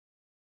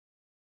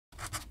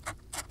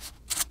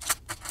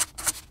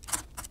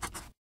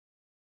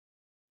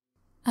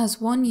As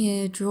one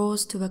year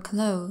draws to a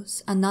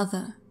close,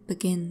 another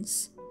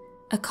begins.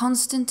 A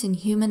constant in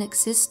human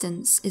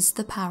existence is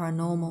the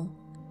paranormal.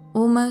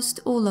 Almost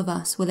all of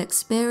us will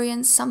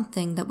experience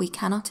something that we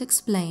cannot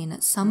explain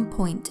at some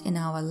point in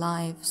our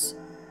lives.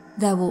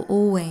 There will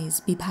always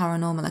be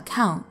paranormal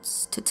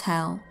accounts to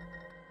tell.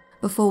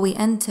 Before we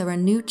enter a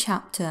new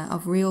chapter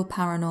of real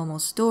paranormal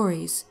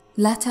stories,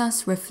 let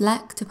us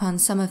reflect upon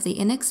some of the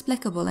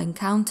inexplicable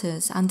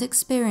encounters and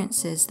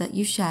experiences that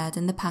you shared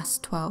in the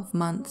past 12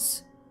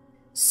 months.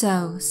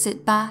 So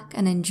sit back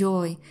and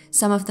enjoy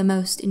some of the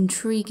most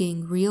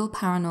intriguing real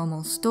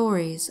paranormal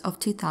stories of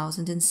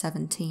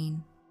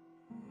 2017.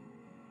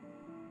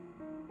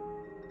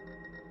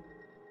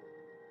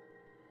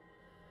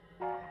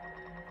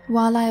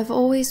 While I have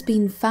always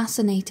been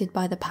fascinated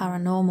by the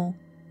paranormal,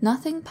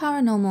 nothing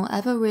paranormal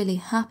ever really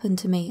happened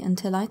to me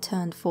until I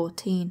turned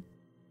 14.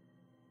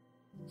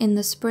 In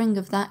the spring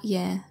of that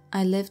year,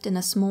 I lived in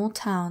a small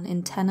town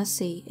in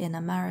Tennessee in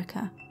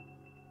America.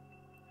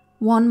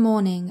 One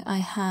morning, I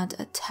had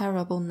a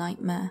terrible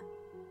nightmare.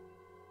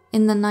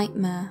 In the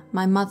nightmare,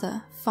 my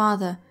mother,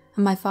 father,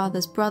 and my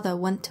father's brother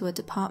went to a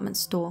department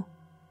store.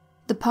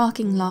 The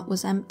parking lot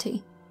was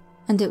empty,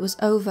 and it was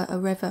over a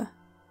river.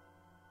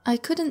 I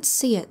couldn't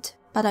see it,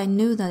 but I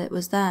knew that it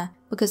was there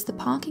because the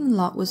parking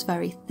lot was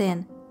very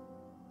thin.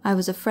 I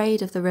was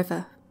afraid of the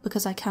river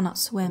because I cannot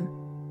swim.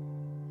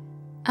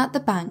 At the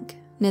bank,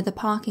 near the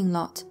parking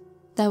lot,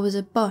 there was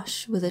a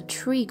bush with a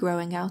tree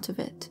growing out of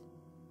it.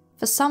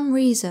 For some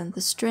reason,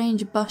 the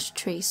strange bush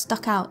tree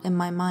stuck out in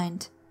my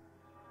mind.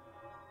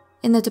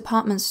 In the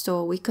department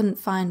store, we couldn't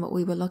find what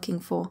we were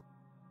looking for.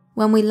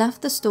 When we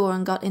left the store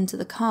and got into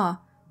the car,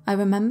 I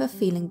remember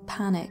feeling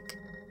panic.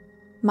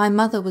 My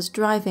mother was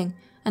driving,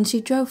 and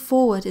she drove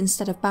forward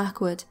instead of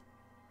backward.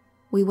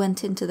 We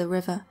went into the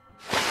river.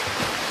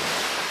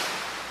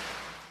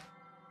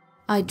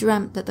 I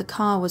dreamt that the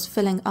car was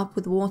filling up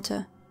with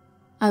water.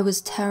 I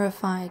was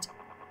terrified.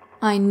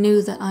 I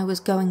knew that I was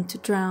going to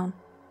drown.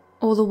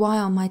 All the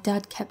while my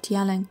dad kept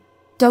yelling,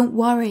 "Don't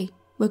worry,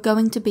 we're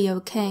going to be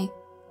okay."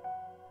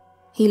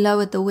 He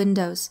lowered the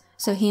windows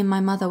so he and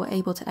my mother were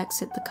able to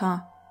exit the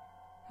car.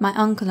 My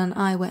uncle and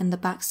I were in the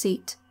back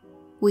seat.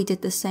 We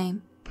did the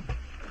same.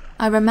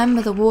 I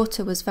remember the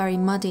water was very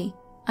muddy.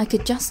 I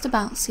could just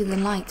about see the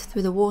light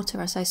through the water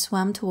as I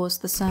swam towards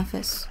the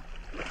surface.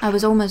 I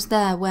was almost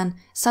there when,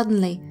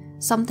 suddenly,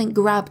 something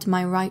grabbed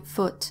my right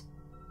foot.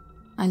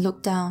 I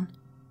looked down.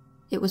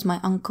 It was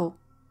my uncle.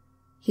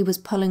 He was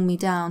pulling me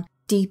down,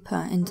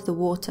 deeper into the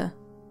water.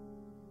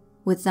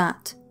 With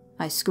that,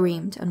 I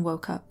screamed and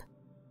woke up.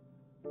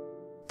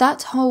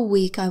 That whole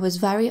week I was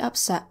very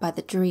upset by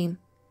the dream.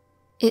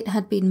 It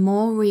had been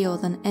more real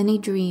than any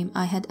dream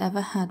I had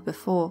ever had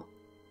before.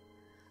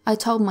 I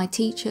told my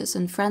teachers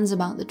and friends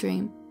about the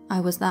dream.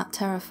 I was that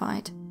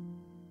terrified.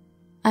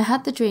 I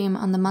had the dream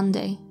on the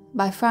Monday.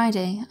 By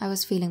Friday, I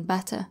was feeling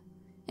better.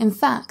 In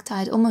fact, I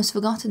had almost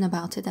forgotten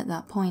about it at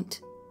that point.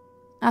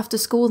 After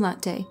school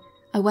that day,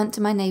 I went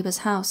to my neighbor's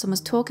house and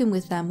was talking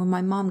with them when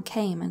my mom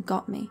came and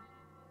got me.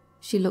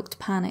 She looked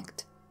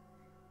panicked.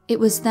 It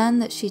was then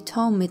that she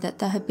told me that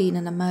there had been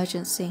an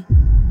emergency.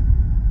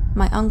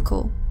 My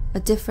uncle, a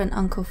different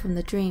uncle from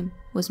the dream,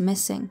 was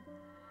missing.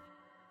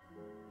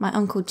 My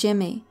Uncle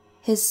Jimmy,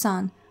 his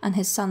son, and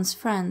his son's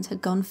friend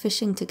had gone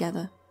fishing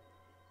together.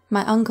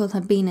 My uncle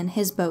had been in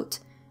his boat,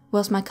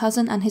 whilst my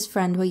cousin and his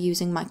friend were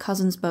using my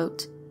cousin's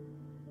boat.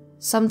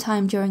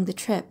 Sometime during the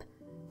trip,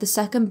 the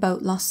second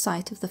boat lost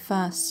sight of the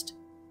first.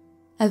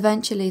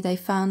 Eventually they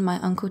found my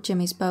Uncle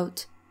Jimmy's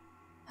boat.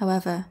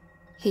 However,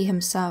 he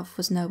himself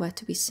was nowhere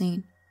to be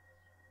seen.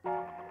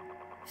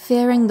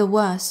 Fearing the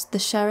worst, the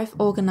sheriff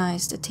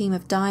organized a team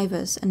of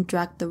divers and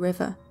dragged the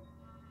river.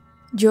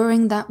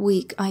 During that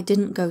week, I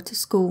didn't go to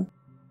school.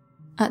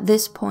 At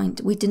this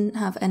point, we didn't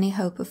have any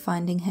hope of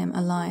finding him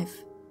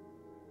alive.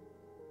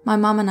 My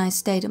mum and I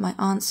stayed at my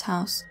aunt's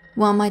house,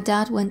 while my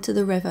dad went to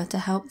the river to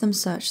help them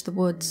search the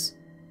woods.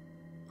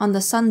 On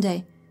the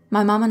Sunday,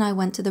 my mum and I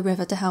went to the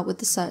river to help with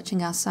the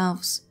searching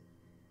ourselves.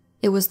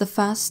 It was the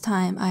first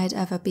time I had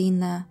ever been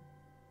there.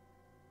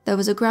 There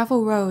was a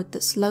gravel road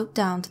that sloped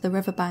down to the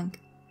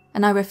riverbank,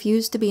 and I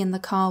refused to be in the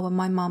car when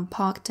my mum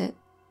parked it.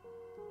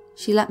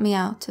 She let me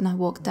out and I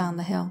walked down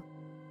the hill.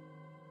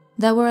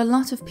 There were a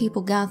lot of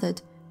people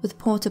gathered, with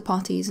porta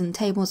potties and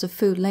tables of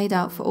food laid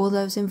out for all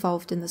those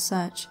involved in the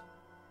search.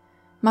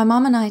 My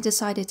mum and I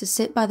decided to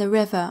sit by the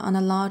river on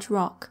a large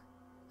rock,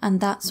 and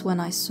that's when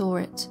I saw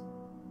it.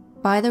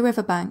 By the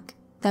riverbank,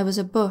 there was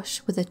a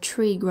bush with a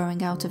tree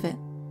growing out of it.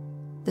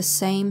 The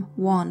same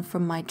one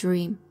from my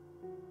dream.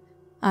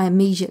 I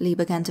immediately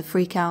began to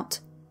freak out.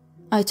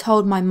 I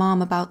told my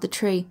mom about the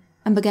tree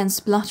and began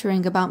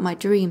spluttering about my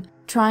dream,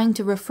 trying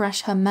to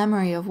refresh her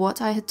memory of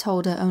what I had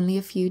told her only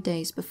a few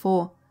days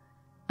before.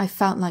 I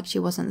felt like she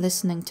wasn't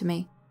listening to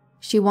me.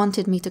 She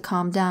wanted me to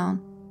calm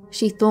down.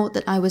 She thought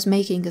that I was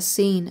making a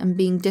scene and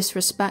being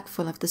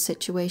disrespectful of the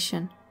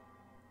situation.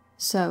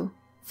 So,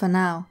 for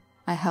now,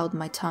 I held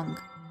my tongue.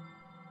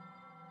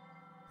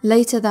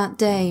 Later that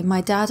day,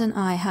 my dad and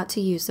I had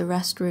to use the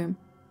restroom.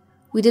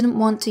 We didn't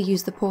want to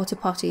use the porta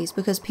potties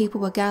because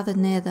people were gathered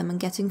near them and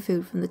getting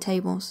food from the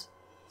tables.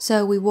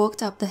 So we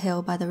walked up the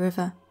hill by the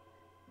river.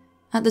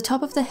 At the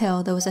top of the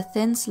hill there was a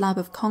thin slab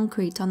of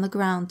concrete on the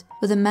ground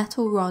with a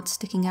metal rod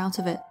sticking out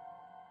of it.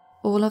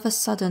 All of a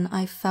sudden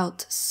I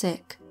felt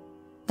sick.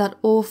 That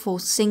awful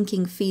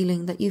sinking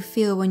feeling that you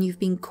feel when you've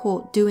been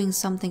caught doing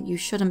something you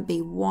shouldn't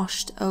be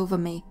washed over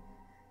me.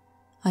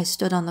 I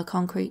stood on the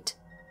concrete.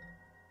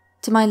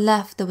 To my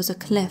left there was a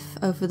cliff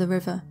over the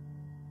river.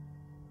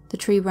 The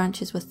tree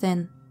branches were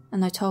thin,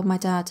 and I told my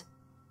dad,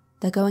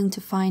 "They're going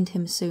to find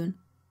him soon."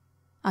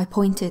 I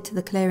pointed to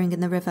the clearing in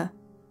the river.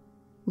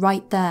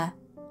 "Right there.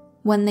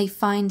 When they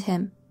find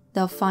him,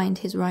 they'll find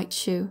his right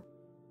shoe."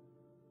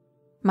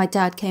 My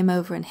dad came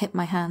over and hit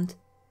my hand.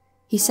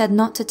 He said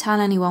not to tell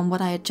anyone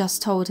what I had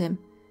just told him,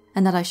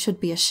 and that I should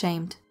be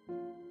ashamed.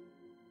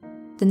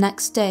 The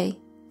next day,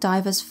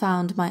 divers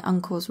found my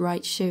uncle's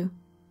right shoe.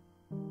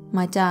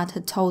 My dad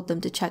had told them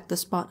to check the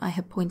spot I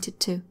had pointed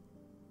to.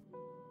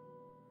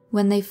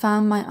 When they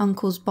found my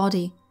uncle's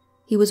body,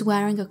 he was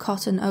wearing a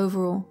cotton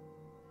overall.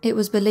 It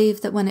was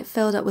believed that when it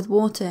filled up with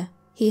water,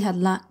 he had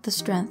lacked the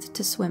strength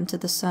to swim to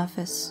the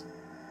surface.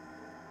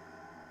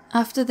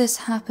 After this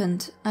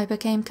happened, I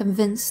became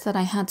convinced that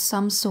I had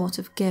some sort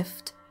of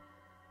gift.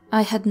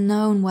 I had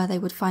known where they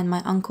would find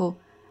my uncle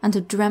and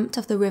had dreamt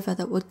of the river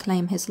that would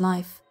claim his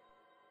life.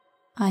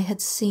 I had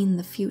seen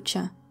the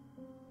future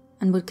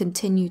and would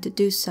continue to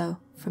do so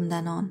from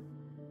then on.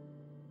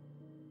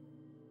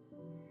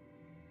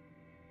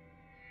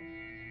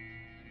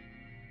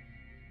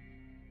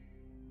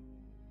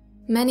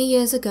 Many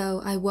years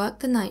ago, I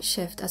worked the night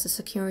shift as a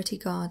security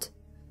guard.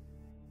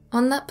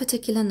 On that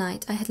particular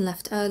night, I had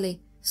left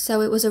early, so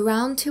it was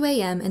around 2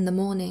 AM in the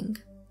morning.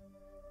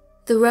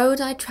 The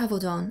road I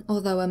travelled on,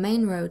 although a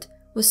main road,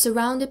 was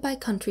surrounded by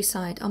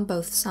countryside on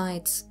both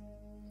sides.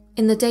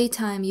 In the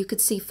daytime, you could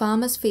see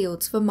farmers'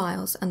 fields for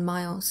miles and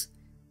miles.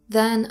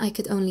 Then I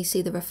could only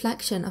see the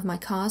reflection of my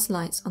car's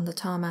lights on the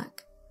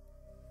tarmac.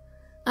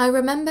 I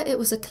remember it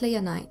was a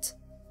clear night.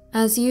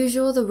 As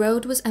usual, the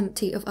road was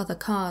empty of other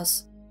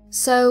cars.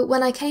 So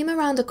when I came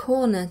around a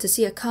corner to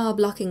see a car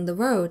blocking the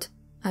road,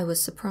 I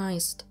was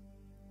surprised.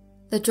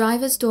 The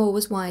driver's door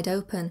was wide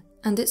open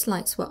and its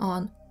lights were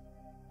on.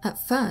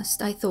 At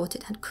first I thought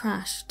it had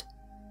crashed.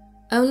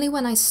 Only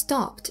when I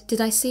stopped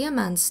did I see a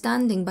man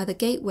standing by the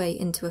gateway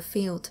into a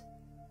field.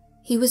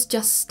 He was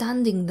just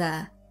standing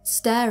there,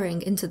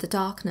 staring into the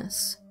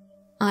darkness.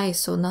 I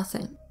saw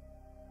nothing.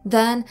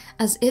 Then,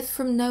 as if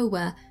from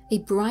nowhere, a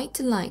bright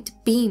light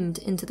beamed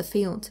into the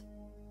field.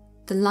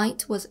 The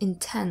light was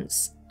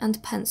intense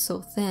and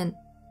pencil thin.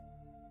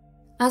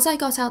 As I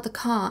got out the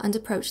car and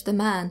approached the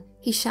man,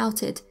 he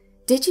shouted,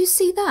 "Did you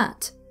see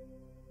that?"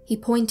 He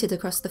pointed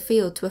across the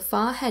field to a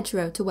far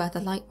hedgerow to where the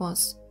light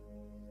was.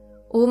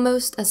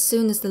 Almost as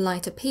soon as the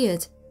light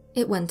appeared,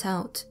 it went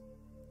out.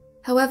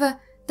 However,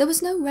 there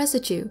was no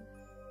residue,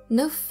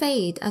 no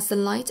fade as the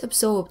light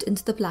absorbed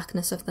into the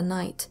blackness of the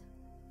night.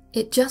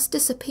 It just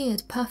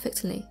disappeared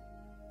perfectly,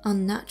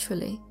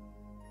 unnaturally.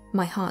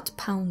 My heart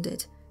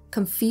pounded,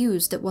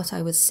 confused at what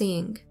I was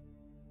seeing.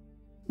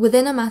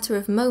 Within a matter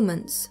of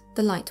moments,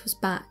 the light was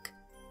back,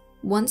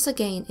 once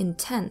again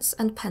intense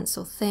and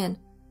pencil thin.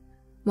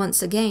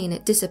 Once again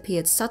it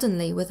disappeared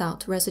suddenly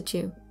without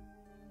residue.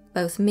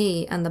 Both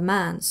me and the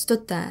man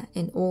stood there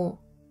in awe.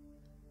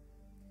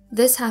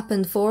 This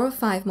happened 4 or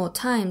 5 more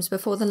times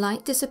before the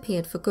light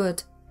disappeared for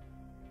good.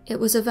 It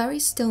was a very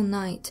still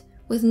night,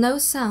 with no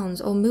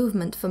sounds or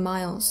movement for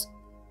miles.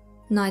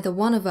 Neither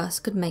one of us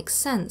could make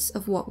sense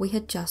of what we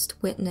had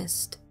just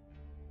witnessed.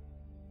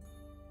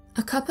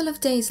 A couple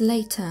of days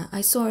later,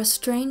 I saw a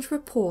strange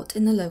report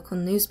in the local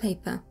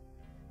newspaper.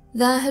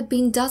 There had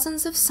been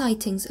dozens of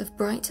sightings of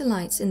brighter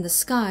lights in the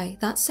sky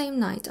that same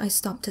night I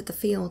stopped at the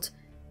field,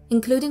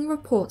 including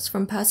reports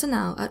from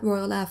personnel at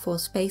Royal Air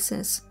Force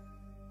bases.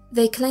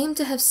 They claimed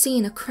to have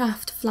seen a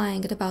craft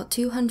flying at about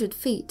 200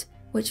 feet,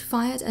 which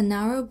fired a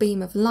narrow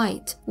beam of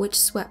light which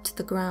swept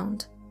the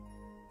ground.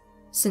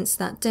 Since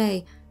that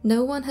day,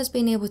 no one has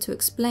been able to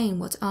explain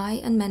what I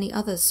and many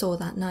others saw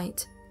that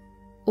night.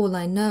 All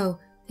I know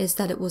is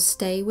that it will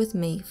stay with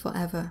me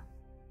forever.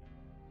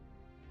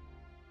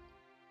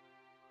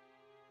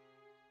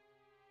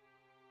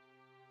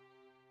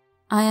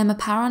 I am a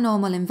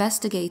paranormal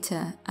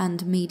investigator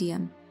and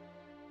medium.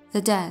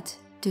 The dead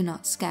do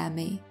not scare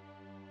me.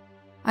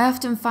 I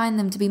often find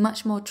them to be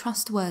much more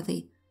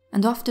trustworthy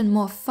and often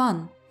more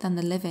fun than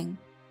the living.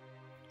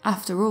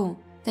 After all,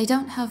 they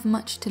don't have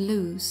much to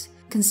lose,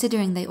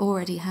 considering they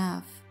already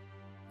have.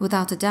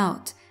 Without a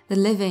doubt, the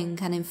living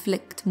can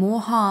inflict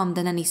more harm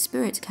than any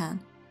spirit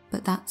can,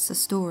 but that's a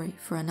story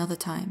for another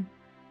time.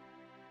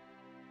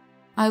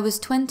 I was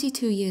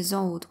 22 years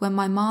old when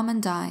my mom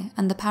and I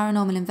and the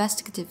paranormal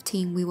investigative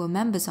team we were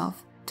members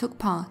of took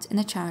part in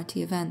a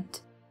charity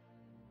event.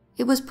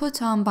 It was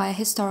put on by a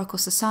historical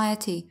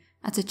society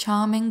at a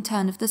charming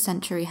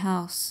turn-of-the-century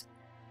house.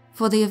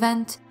 For the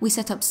event, we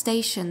set up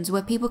stations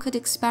where people could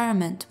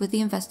experiment with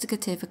the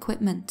investigative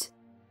equipment.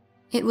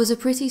 It was a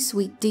pretty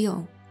sweet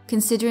deal,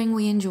 considering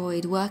we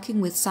enjoyed working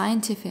with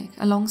scientific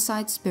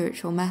alongside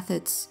spiritual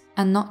methods,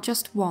 and not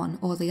just one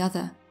or the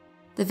other.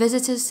 The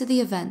visitors to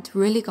the event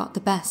really got the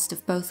best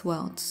of both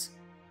worlds.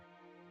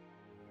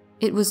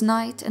 It was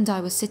night and I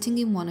was sitting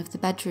in one of the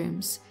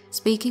bedrooms,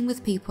 speaking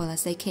with people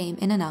as they came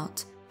in and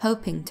out,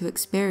 hoping to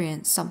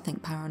experience something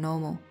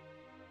paranormal.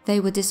 They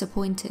were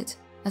disappointed,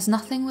 as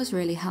nothing was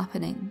really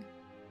happening.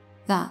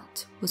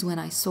 That was when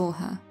I saw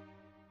her.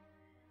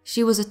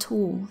 She was a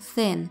tall,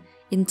 thin,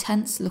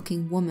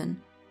 intense-looking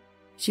woman.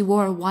 She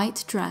wore a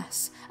white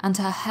dress and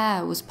her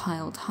hair was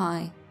piled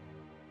high.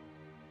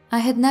 I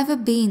had never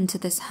been to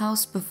this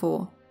house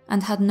before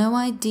and had no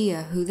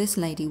idea who this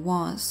lady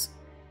was.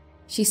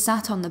 She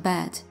sat on the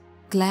bed,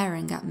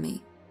 glaring at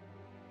me.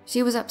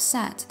 She was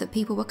upset that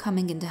people were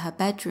coming into her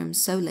bedroom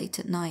so late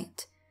at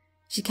night.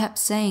 She kept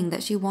saying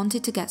that she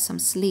wanted to get some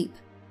sleep,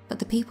 but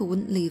the people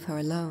wouldn't leave her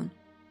alone.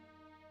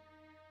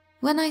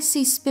 When I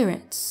see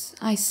spirits,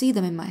 I see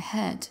them in my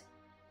head,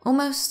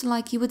 almost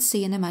like you would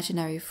see an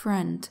imaginary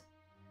friend.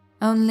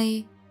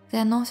 Only,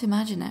 they're not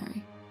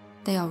imaginary,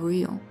 they are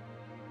real.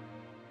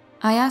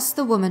 I asked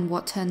the woman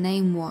what her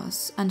name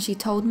was, and she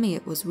told me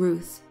it was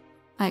Ruth.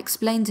 I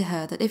explained to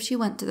her that if she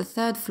went to the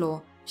 3rd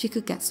floor, she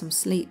could get some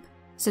sleep,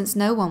 since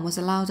no one was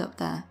allowed up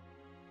there.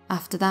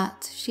 After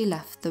that, she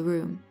left the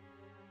room.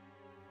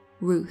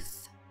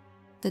 Ruth.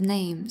 The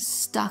name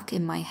stuck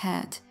in my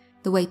head,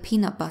 the way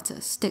peanut butter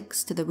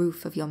sticks to the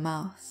roof of your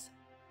mouth.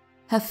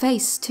 Her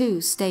face,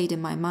 too, stayed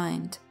in my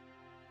mind.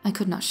 I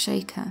could not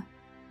shake her.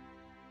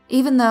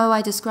 Even though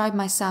I described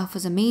myself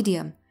as a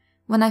medium,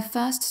 when I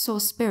first saw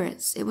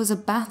spirits, it was a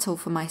battle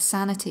for my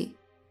sanity.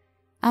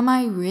 Am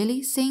I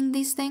really seeing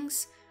these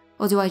things,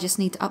 or do I just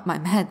need to up my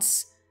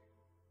meds?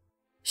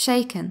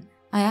 Shaken,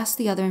 I asked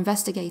the other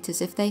investigators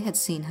if they had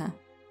seen her.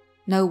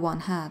 No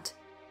one had,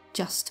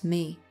 just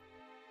me.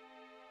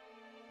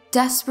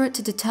 Desperate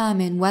to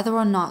determine whether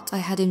or not I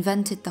had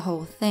invented the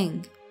whole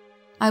thing,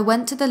 I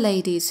went to the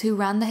ladies who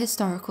ran the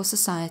Historical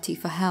Society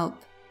for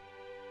help.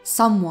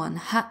 Someone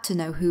had to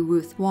know who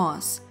Ruth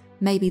was,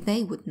 maybe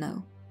they would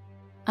know.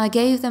 I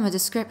gave them a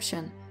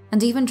description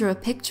and even drew a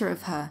picture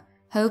of her,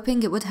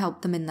 hoping it would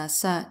help them in their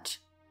search.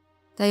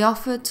 They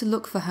offered to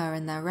look for her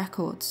in their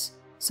records,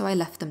 so I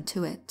left them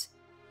to it.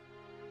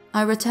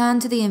 I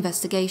returned to the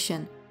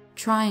investigation,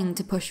 trying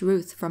to push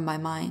Ruth from my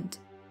mind.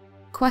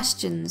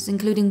 Questions,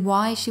 including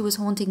why she was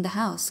haunting the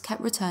house,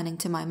 kept returning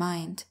to my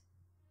mind.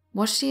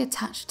 Was she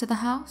attached to the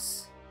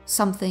house?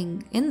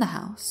 Something in the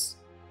house?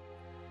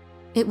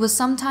 It was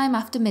sometime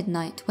after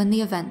midnight when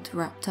the event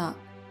wrapped up.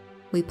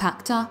 We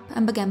packed up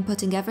and began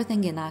putting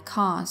everything in our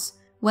cars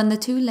when the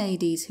 2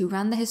 ladies who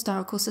ran the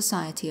Historical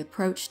Society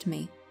approached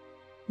me.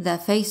 Their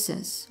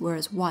faces were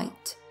as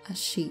white as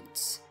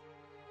sheets.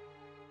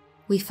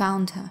 "We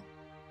found her,"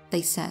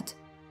 they said,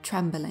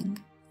 trembling.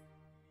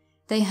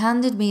 They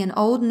handed me an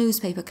old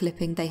newspaper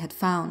clipping they had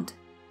found.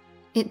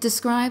 It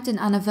described an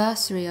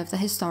anniversary of the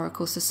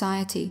Historical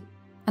Society,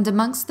 and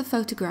amongst the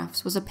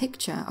photographs was a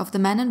picture of the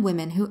men and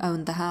women who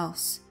owned the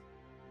house.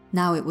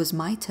 Now it was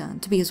my turn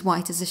to be as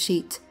white as a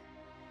sheet.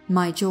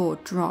 My jaw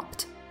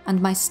dropped,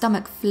 and my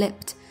stomach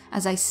flipped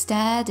as I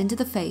stared into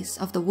the face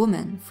of the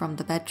woman from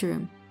the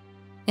bedroom.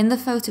 In the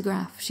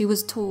photograph, she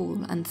was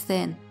tall and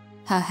thin,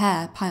 her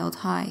hair piled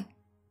high,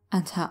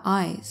 and her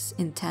eyes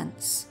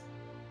intense.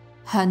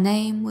 Her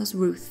name was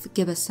Ruth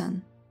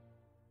Giberson.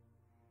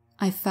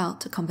 I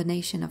felt a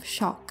combination of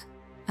shock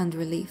and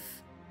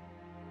relief.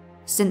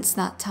 Since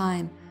that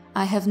time,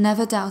 I have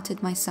never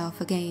doubted myself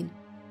again.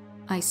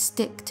 I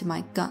stick to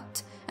my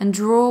gut and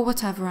draw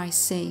whatever I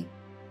see.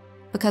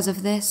 Because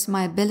of this,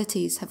 my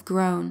abilities have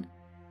grown,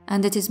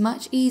 and it is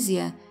much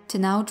easier to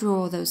now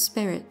draw those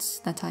spirits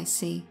that I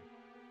see.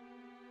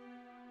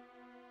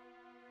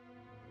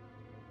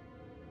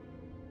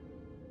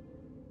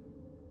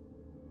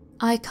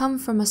 I come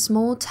from a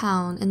small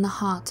town in the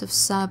heart of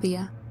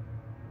Serbia.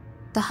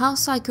 The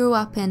house I grew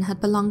up in had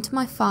belonged to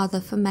my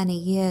father for many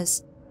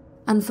years,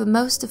 and for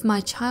most of my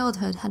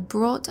childhood had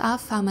brought our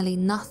family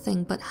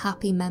nothing but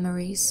happy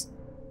memories.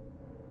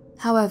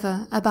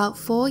 However, about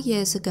 4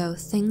 years ago,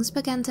 things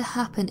began to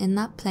happen in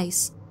that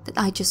place that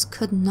I just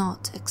could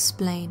not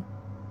explain.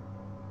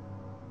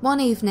 One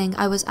evening,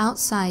 I was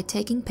outside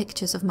taking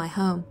pictures of my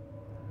home.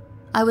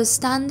 I was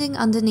standing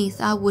underneath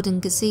our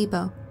wooden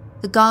gazebo,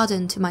 the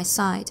garden to my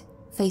side,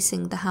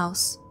 facing the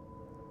house.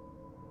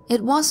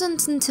 It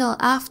wasn't until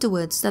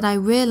afterwards that I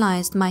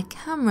realized my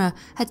camera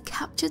had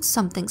captured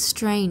something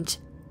strange.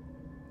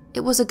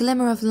 It was a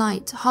glimmer of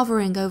light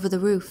hovering over the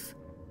roof.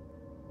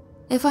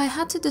 If I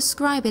had to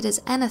describe it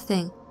as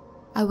anything,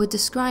 I would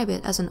describe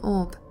it as an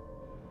orb.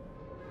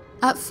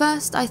 At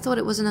first, I thought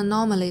it was an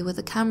anomaly with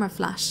a camera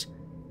flash.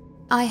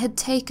 I had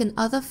taken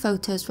other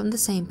photos from the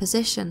same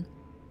position,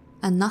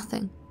 and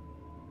nothing.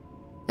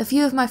 A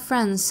few of my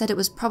friends said it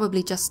was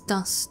probably just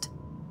dust,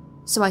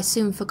 so I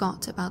soon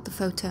forgot about the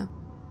photo.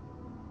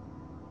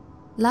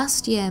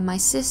 Last year, my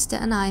sister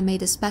and I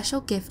made a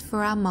special gift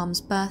for our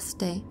mum's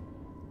birthday.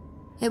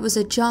 It was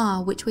a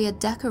jar which we had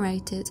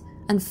decorated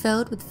and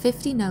filled with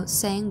 50 notes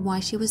saying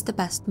why she was the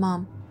best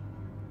mom.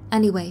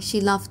 Anyway,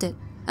 she loved it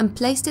and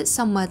placed it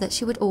somewhere that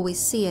she would always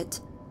see it,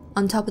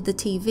 on top of the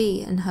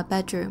TV in her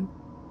bedroom.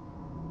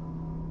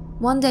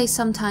 One day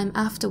sometime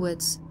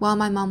afterwards, while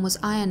my mom was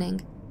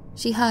ironing,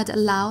 she heard a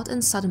loud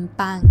and sudden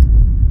bang.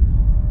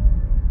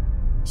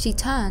 She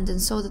turned and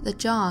saw that the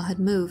jar had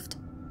moved.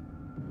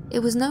 It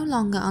was no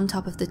longer on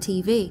top of the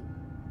TV.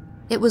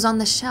 It was on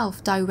the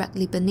shelf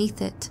directly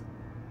beneath it.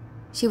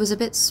 She was a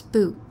bit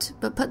spooked,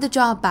 but put the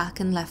jar back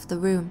and left the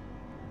room.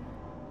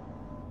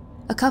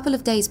 A couple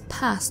of days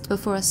passed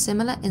before a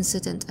similar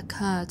incident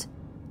occurred.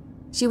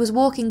 She was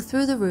walking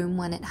through the room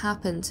when it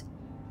happened,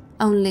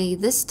 only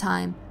this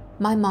time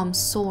my mom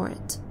saw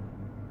it.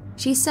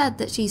 She said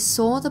that she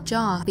saw the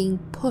jar being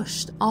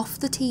pushed off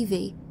the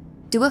TV,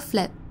 do a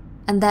flip,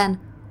 and then,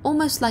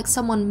 almost like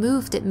someone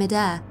moved it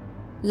mid-air,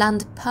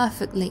 land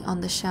perfectly on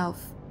the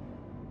shelf.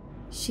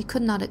 She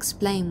could not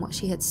explain what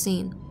she had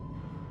seen.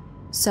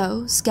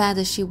 So, scared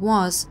as she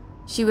was,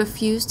 she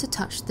refused to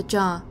touch the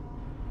jar.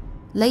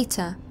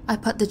 Later, I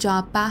put the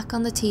jar back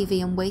on the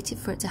TV and waited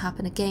for it to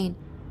happen again,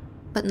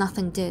 but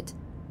nothing did.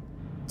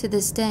 To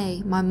this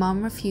day, my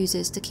mom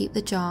refuses to keep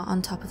the jar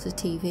on top of the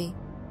TV.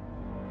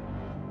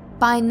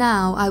 By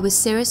now, I was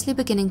seriously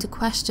beginning to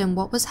question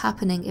what was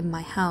happening in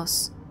my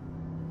house.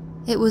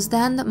 It was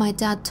then that my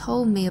dad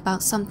told me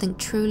about something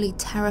truly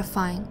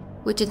terrifying,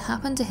 which had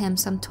happened to him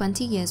some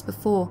 20 years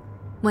before,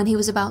 when he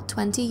was about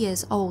 20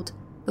 years old,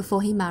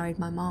 before he married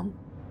my mom.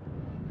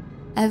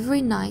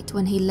 Every night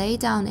when he lay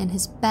down in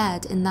his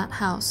bed in that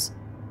house,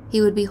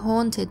 he would be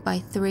haunted by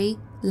 3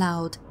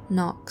 loud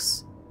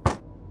knocks.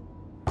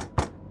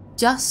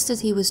 Just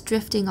as he was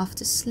drifting off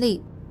to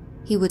sleep,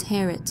 he would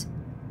hear it.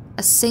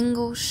 A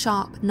single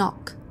sharp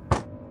knock,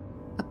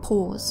 a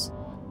pause,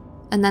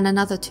 and then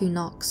another 2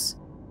 knocks.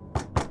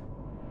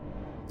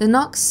 The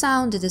knocks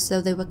sounded as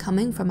though they were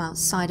coming from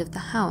outside of the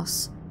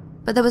house,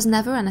 but there was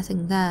never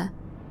anything there.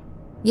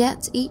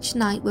 Yet each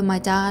night when my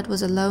dad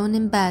was alone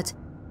in bed,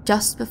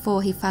 just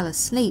before he fell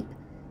asleep,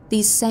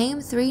 these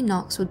same 3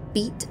 knocks would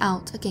beat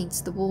out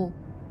against the wall.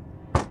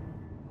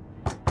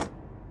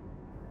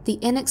 The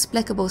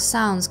inexplicable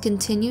sounds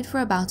continued for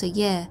about a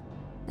year,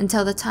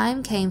 until the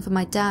time came for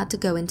my dad to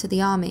go into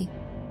the army.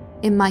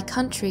 In my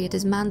country, it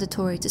is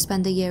mandatory to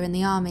spend a year in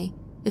the army,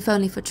 if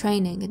only for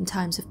training in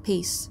times of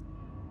peace.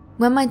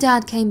 When my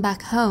dad came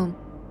back home,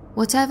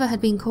 whatever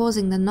had been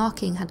causing the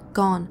knocking had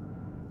gone,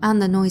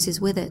 and the noises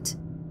with it.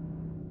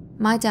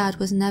 My dad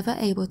was never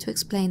able to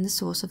explain the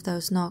source of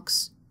those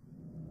knocks.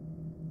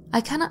 I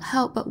cannot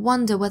help but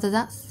wonder whether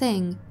that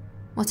thing,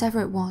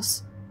 whatever it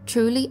was,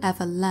 truly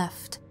ever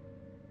left,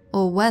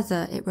 or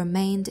whether it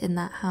remained in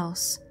that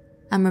house,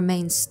 and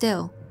remains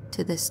still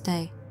to this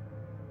day.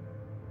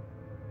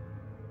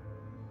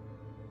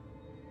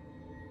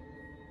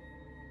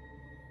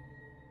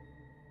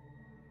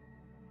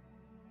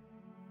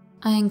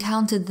 I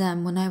encountered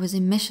them when I was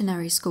in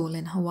missionary school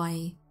in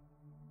Hawaii.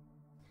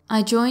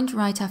 I joined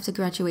right after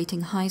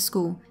graduating high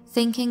school,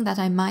 thinking that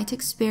I might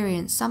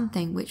experience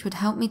something which would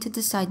help me to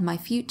decide my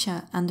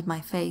future and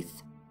my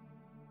faith.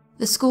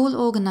 The school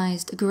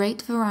organized a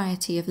great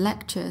variety of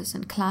lectures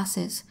and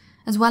classes,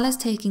 as well as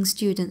taking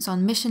students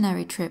on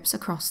missionary trips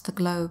across the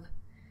globe.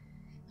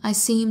 I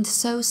seemed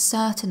so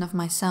certain of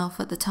myself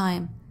at the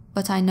time,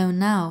 but I know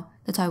now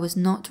that I was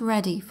not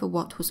ready for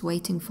what was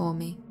waiting for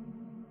me.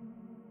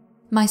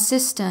 My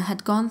sister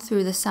had gone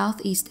through the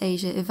Southeast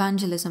Asia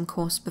evangelism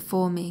course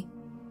before me.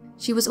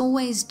 She was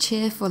always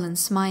cheerful and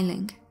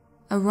smiling,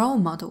 a role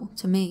model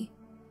to me.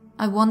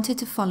 I wanted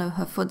to follow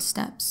her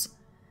footsteps.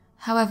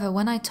 However,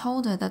 when I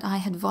told her that I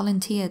had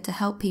volunteered to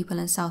help people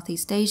in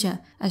Southeast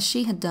Asia, as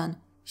she had done,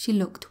 she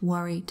looked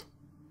worried.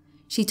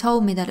 She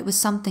told me that it was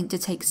something to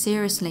take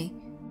seriously.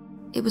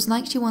 It was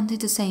like she wanted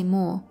to say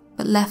more,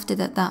 but left it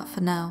at that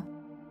for now.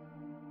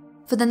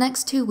 For the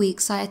next 2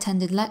 weeks, I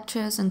attended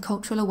lectures and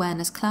cultural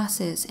awareness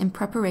classes in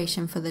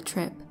preparation for the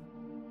trip.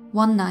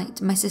 One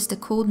night, my sister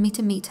called me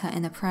to meet her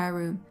in a prayer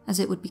room, as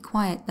it would be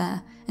quiet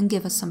there and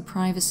give us some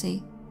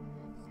privacy.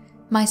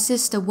 My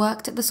sister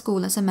worked at the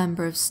school as a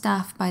member of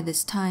staff by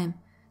this time,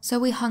 so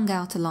we hung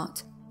out a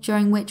lot,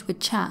 during which we'd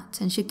chat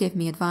and she'd give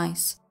me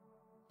advice.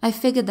 I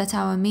figured that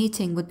our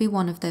meeting would be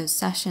one of those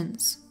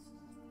sessions.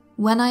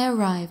 When I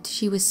arrived,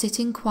 she was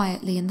sitting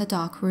quietly in the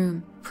dark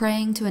room,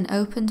 praying to an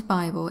opened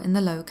Bible in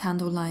the low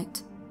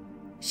candlelight.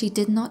 She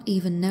did not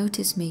even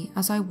notice me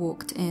as I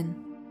walked in.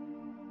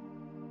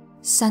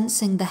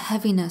 Sensing the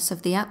heaviness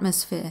of the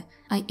atmosphere,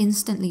 I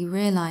instantly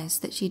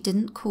realized that she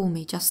didn't call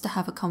me just to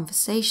have a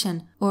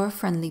conversation or a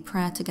friendly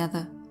prayer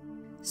together.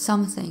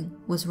 Something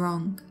was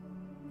wrong.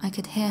 I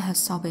could hear her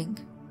sobbing.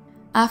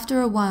 After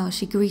a while,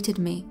 she greeted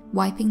me,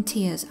 wiping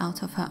tears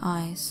out of her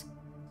eyes.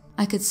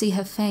 I could see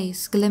her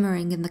face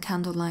glimmering in the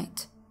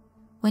candlelight.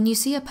 When you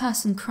see a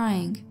person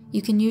crying,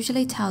 you can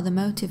usually tell the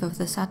motive of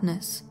the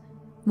sadness.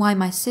 Why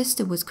my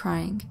sister was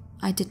crying,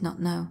 I did not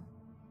know.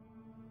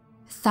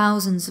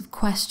 Thousands of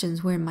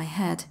questions were in my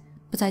head,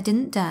 but I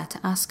didn't dare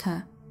to ask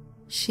her.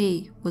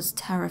 She was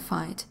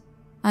terrified.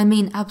 I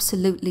mean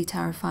absolutely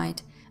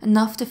terrified,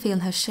 enough to feel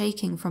her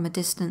shaking from a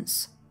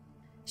distance.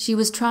 She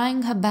was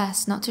trying her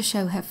best not to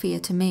show her fear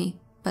to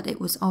me, but it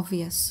was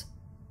obvious.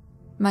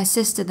 My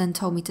sister then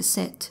told me to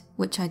sit,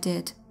 which I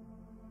did.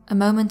 A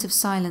moment of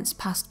silence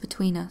passed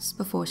between us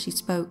before she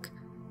spoke.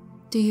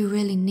 "Do you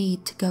really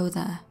need to go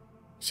there?"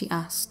 she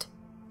asked.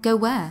 "Go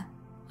where?"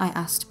 I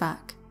asked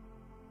back.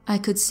 I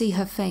could see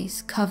her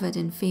face covered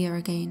in fear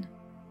again.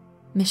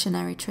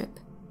 "Missionary trip,"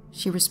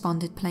 she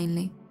responded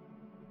plainly.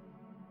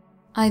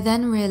 I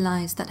then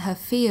realized that her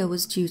fear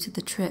was due to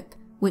the trip,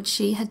 which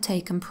she had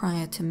taken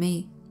prior to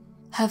me.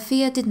 Her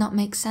fear did not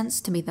make sense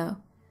to me though.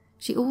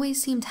 She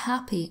always seemed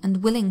happy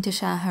and willing to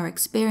share her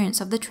experience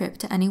of the trip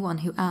to anyone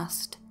who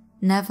asked,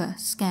 never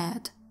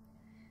scared.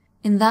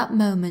 In that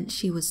moment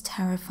she was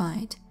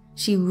terrified.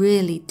 She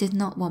really did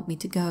not want me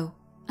to go,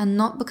 and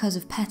not because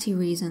of petty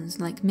reasons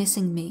like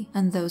missing me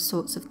and those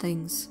sorts of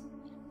things.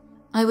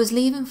 I was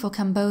leaving for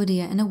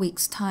Cambodia in a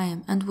week's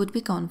time and would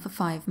be gone for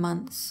 5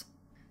 months.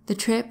 The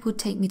trip would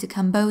take me to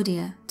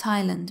Cambodia,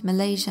 Thailand,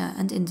 Malaysia,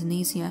 and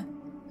Indonesia.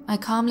 I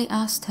calmly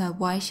asked her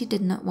why she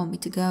did not want me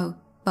to go,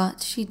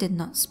 but she did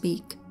not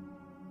speak.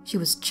 She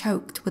was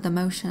choked with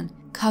emotion,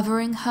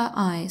 covering her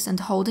eyes and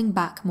holding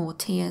back more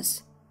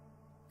tears.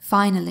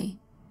 Finally,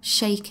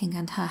 shaking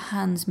and her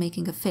hands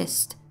making a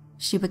fist,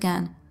 she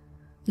began,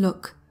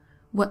 "Look,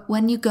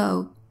 when you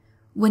go.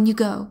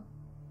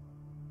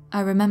 I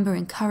remember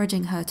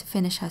encouraging her to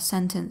finish her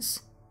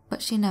sentence,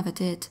 but she never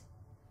did.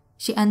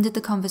 She ended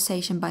the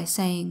conversation by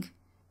saying,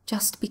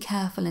 "Just be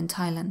careful in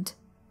Thailand,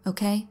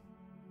 okay?"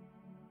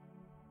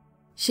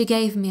 She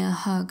gave me a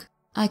hug.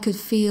 I could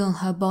feel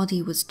her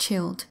body was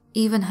chilled.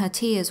 Even her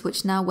tears,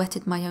 which now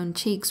wetted my own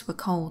cheeks, were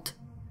cold.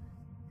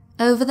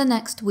 Over the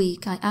next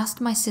week, I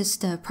asked my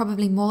sister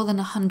probably more than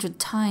 100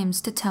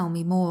 times to tell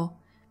me more,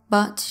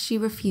 but she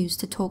refused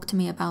to talk to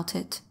me about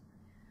it.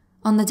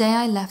 On the day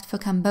I left for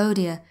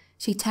Cambodia,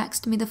 she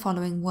texted me the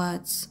following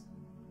words: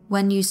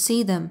 "When you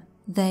see them,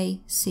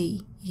 they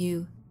see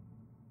you."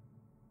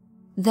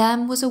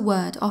 Them was a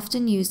word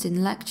often used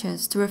in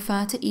lectures to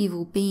refer to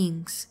evil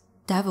beings,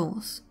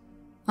 devils.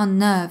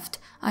 Unnerved,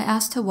 I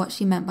asked her what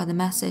she meant by the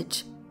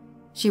message.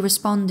 She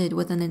responded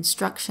with an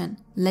instruction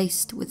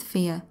laced with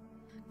fear: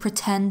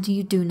 "Pretend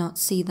you do not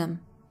see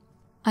them."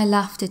 I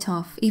laughed it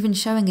off, even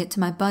showing it to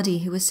my buddy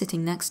who was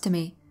sitting next to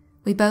me.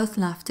 We both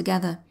laughed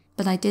together,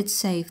 but I did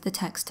save the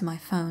text to my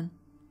phone.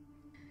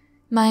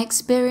 My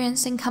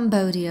experience in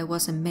Cambodia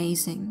was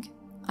amazing.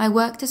 I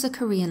worked as a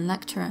Korean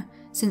lecturer,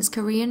 since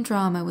Korean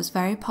drama was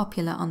very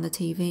popular on the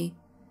TV.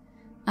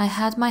 I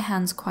had my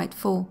hands quite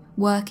full,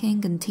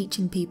 working and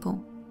teaching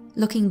people.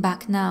 Looking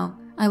back now,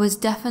 I was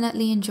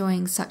definitely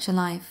enjoying such a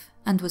life,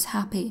 and was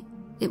happy.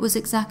 It was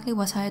exactly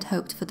what I had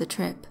hoped for the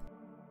trip.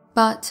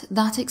 But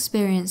that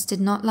experience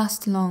did not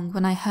last long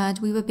when I heard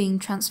we were being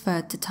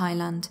transferred to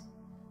Thailand.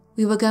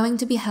 We were going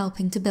to be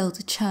helping to build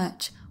a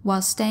church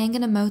while staying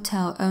in a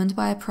motel owned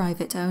by a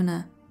private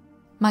owner.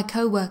 My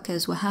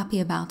co-workers were happy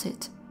about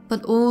it,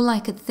 but all I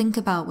could think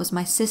about was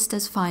my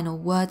sister's final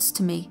words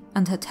to me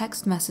and her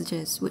text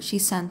messages which she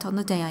sent on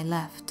the day I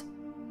left.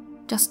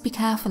 "Just be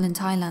careful in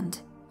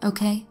Thailand,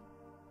 okay?"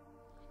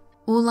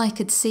 All I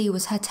could see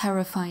was her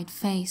terrified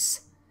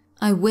face.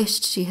 I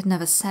wished she had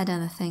never said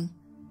anything.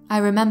 I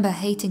remember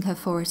hating her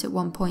for it at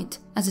one point,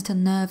 as it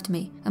unnerved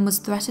me and was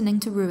threatening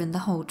to ruin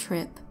the whole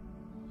trip.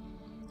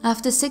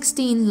 After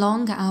 16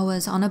 long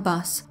hours on a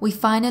bus, we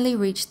finally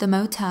reached the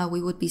motel we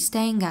would be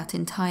staying at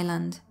in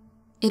Thailand.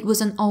 It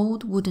was an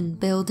old wooden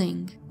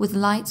building, with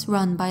lights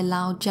run by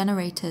loud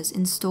generators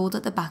installed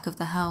at the back of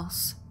the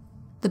house.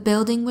 The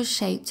building was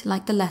shaped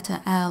like the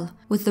letter L,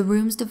 with the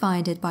rooms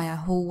divided by a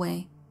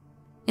hallway.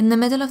 In the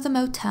middle of the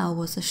motel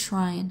was a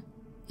shrine.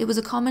 It was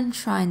a common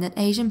shrine that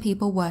Asian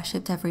people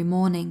worshipped every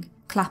morning,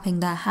 clapping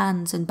their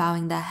hands and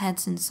bowing their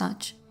heads and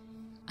such.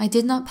 I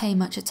did not pay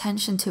much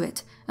attention to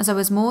it, as I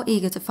was more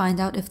eager to find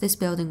out if this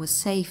building was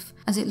safe,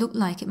 as it looked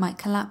like it might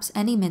collapse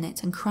any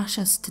minute and crush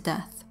us to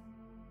death.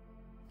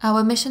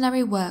 Our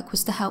missionary work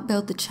was to help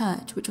build the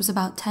church, which was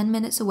about 10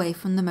 minutes away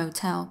from the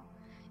motel.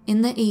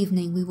 In the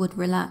evening we would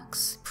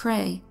relax,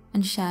 pray,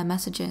 and share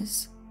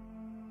messages.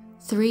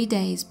 3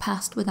 days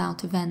passed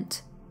without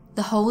event.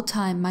 The whole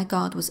time my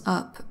guard was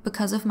up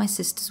because of my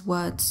sister's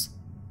words.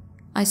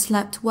 I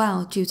slept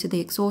well due to the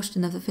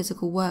exhaustion of the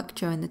physical work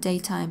during the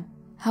daytime.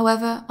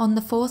 However, on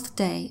the 4th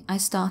day, I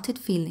started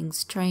feeling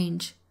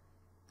strange.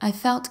 I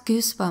felt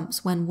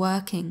goosebumps when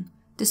working,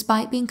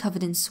 despite being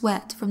covered in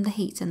sweat from the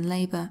heat and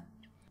labor.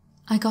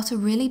 I got a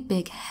really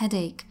big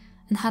headache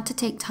and had to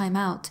take time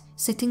out,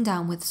 sitting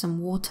down with some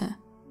water.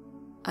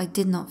 I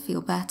did not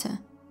feel better.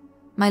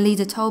 My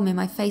leader told me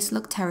my face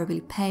looked terribly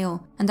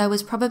pale and I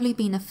was probably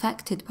being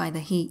affected by the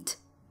heat.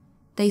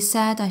 They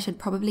said I should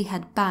probably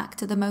head back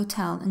to the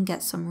motel and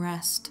get some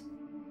rest.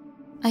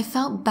 I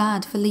felt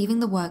bad for leaving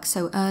the work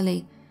so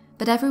early,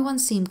 but everyone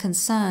seemed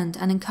concerned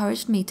and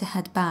encouraged me to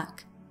head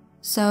back.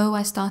 So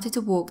I started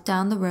to walk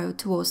down the road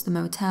towards the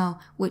motel,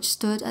 which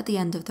stood at the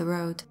end of the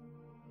road.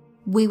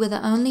 We were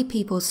the only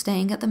people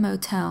staying at the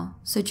motel,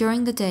 so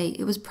during the day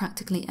it was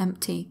practically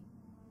empty.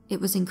 It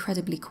was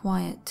incredibly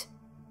quiet.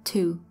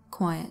 too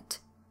quiet.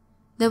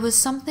 There was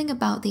something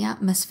about the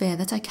atmosphere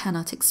that I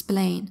cannot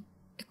explain,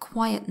 a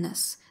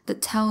quietness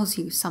that tells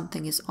you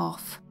something is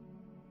off.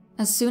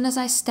 As soon as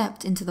I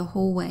stepped into the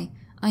hallway,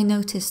 I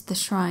noticed the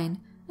shrine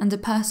and a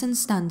person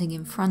standing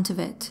in front of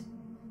it.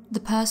 The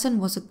person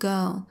was a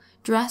girl,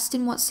 dressed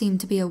in what seemed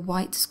to be a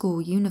white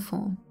school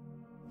uniform.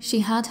 She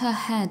had her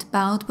head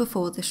bowed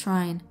before the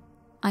shrine.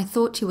 I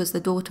thought she was the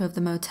daughter of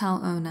the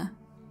motel owner.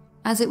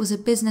 As it was a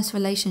business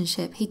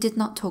relationship, he did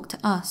not talk to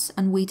us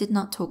and we did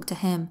not talk to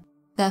him.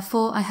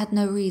 Therefore, I had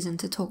no reason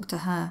to talk to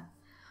her.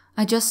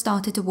 I just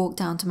started to walk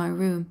down to my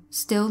room,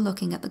 still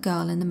looking at the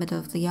girl in the middle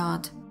of the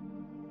yard.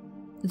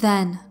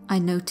 Then I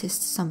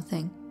noticed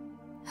something.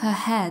 Her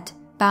head,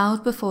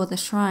 bowed before the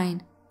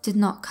shrine, did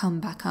not come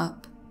back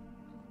up.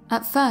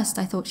 At first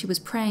I thought she was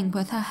praying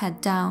with her head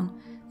down,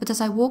 but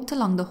as I walked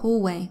along the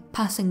hallway,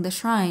 passing the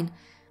shrine,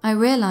 I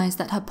realized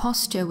that her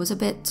posture was a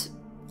bit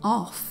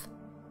off.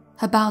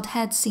 Her bowed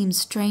head seemed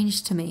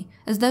strange to me,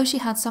 as though she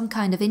had some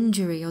kind of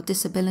injury or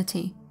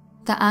disability.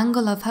 The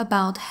angle of her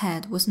bowed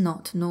head was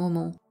not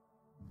normal.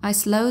 I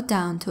slowed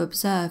down to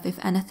observe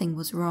if anything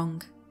was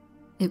wrong.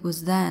 It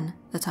was then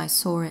that I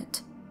saw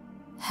it.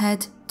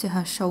 Head to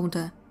her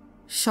shoulder,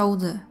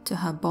 shoulder to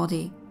her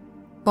body,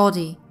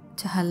 body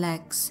to her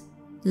legs,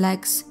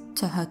 legs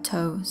to her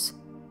toes.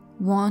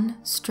 One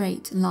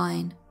straight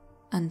line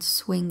and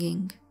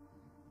swinging.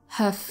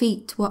 Her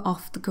feet were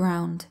off the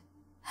ground,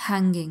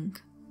 hanging.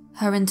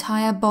 Her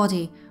entire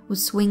body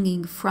was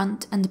swinging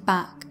front and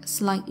back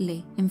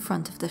slightly in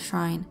front of the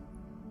shrine.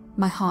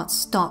 My heart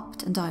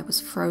stopped and I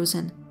was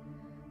frozen.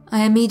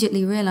 I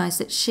immediately realized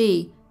that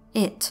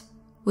it,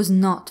 was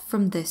not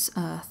from this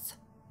earth.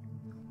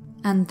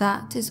 And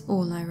that is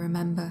all I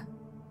remember.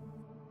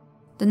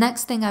 The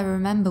next thing I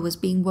remember was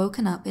being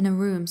woken up in a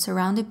room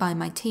surrounded by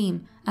my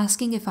team,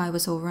 asking if I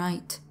was all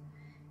right.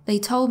 They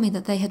told me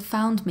that they had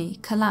found me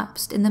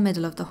collapsed in the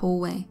middle of the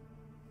hallway.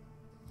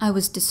 I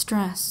was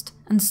distressed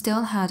and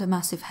still had a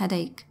massive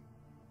headache.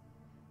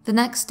 The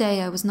next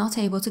day I was not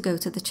able to go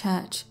to the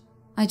church.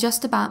 I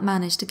just about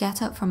managed to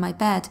get up from my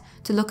bed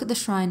to look at the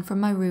shrine from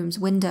my room's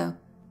window,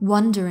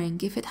 wondering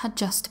if it had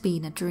just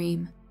been a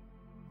dream.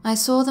 I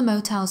saw the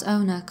motel's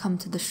owner come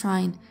to the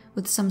shrine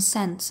with some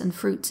scents and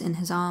fruits in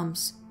his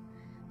arms.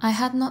 I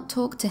had not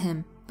talked to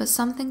him, but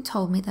something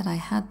told me that I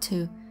had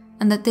to,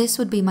 and that this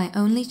would be my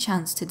only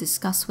chance to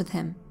discuss with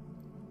him.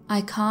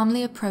 I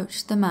calmly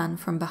approached the man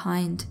from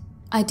behind.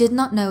 I did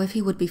not know if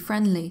he would be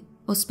friendly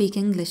or speak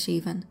English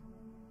even.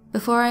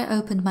 Before I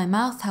opened my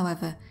mouth,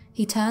 however,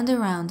 he turned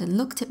around and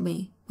looked at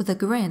me with a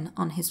grin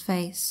on his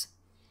face.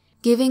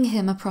 Giving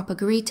him a proper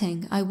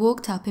greeting, I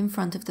walked up in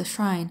front of the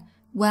shrine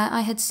where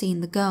I had seen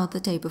the girl the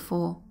day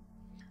before.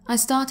 I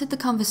started the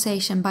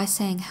conversation by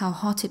saying how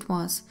hot it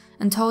was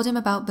and told him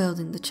about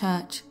building the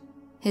church.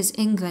 His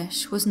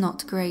English was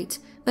not great,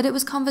 but it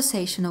was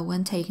conversational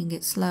when taking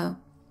it slow.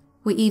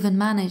 We even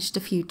managed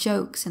a few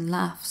jokes and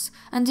laughs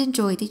and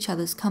enjoyed each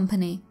other's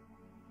company.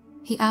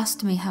 He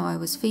asked me how I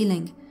was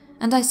feeling,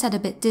 and I said a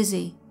bit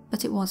dizzy,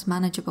 but it was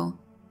manageable.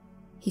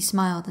 He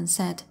smiled and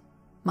said,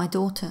 "My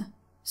daughter,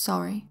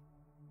 sorry."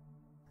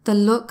 The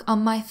look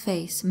on my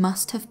face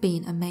must have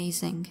been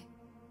amazing.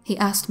 He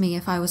asked me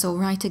if I was all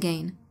right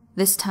again.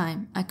 This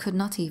time I could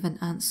not even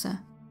answer.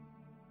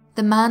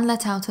 The man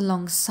let out a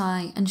long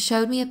sigh and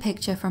showed me a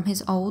picture from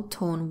his old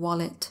torn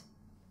wallet.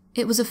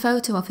 It was a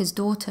photo of his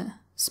daughter,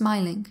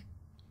 smiling.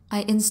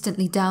 I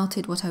instantly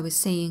doubted what I was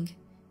seeing.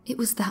 It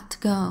was that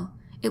girl.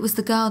 It was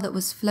the girl that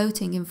was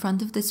floating in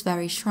front of this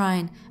very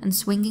shrine and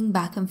swinging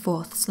back and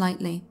forth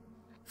slightly.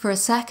 For a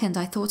second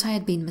I thought I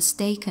had been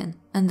mistaken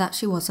and that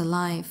she was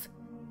alive.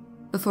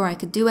 Before I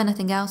could do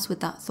anything else with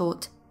that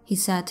thought, he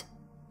said,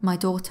 "My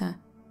daughter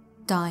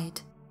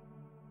died."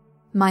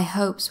 My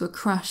hopes were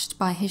crushed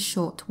by his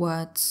short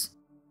words.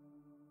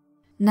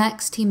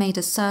 Next he made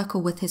a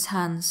circle with his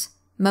hands,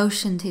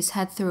 motioned his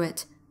head through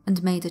it,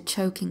 and made a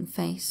choking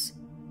face,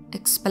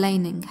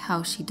 explaining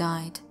how she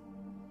died.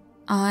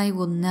 I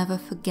will never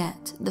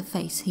forget the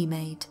face he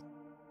made.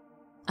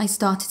 I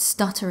started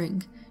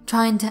stuttering,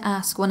 trying to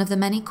ask one of the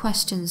many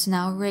questions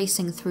now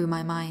racing through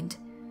my mind.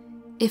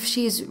 If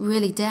she is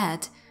really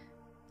dead,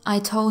 I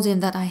told him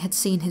that I had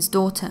seen his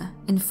daughter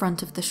in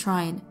front of the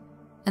shrine,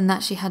 and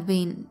that she had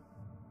been...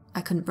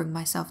 I couldn't bring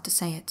myself to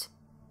say it.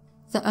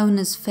 The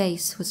owner's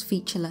face was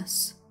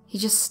featureless. He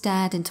just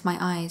stared into my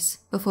eyes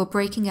before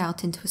breaking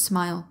out into a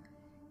smile.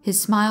 His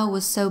smile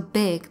was so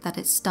big that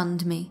it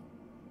stunned me.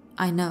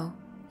 "I know,"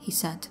 he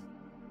said.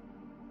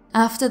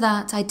 After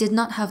that, I did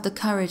not have the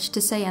courage to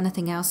say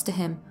anything else to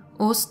him,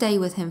 or stay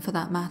with him for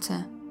that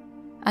matter.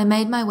 I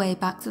made my way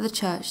back to the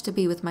church to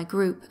be with my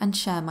group and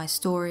share my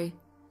story.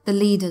 The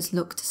leaders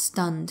looked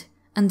stunned,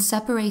 and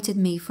separated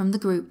me from the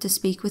group to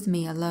speak with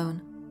me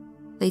alone.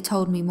 They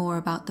told me more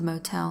about the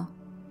motel.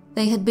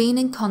 They had been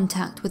in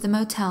contact with the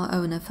motel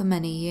owner for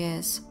many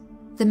years.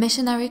 The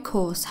missionary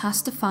course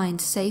has to find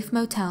safe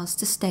motels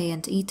to stay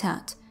and eat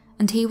at,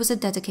 and he was a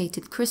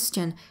dedicated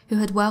Christian who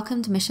had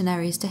welcomed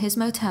missionaries to his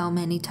motel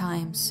many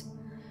times.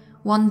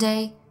 One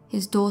day,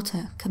 his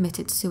daughter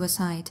committed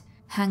suicide,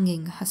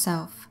 hanging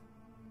herself.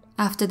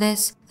 After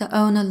this, the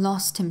owner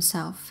lost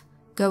himself,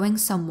 going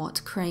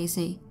somewhat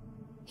crazy.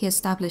 He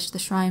established the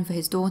shrine for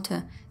his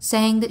daughter,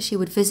 saying that she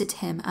would visit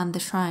him and the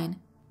shrine.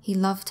 He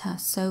loved her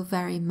so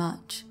very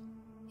much.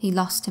 He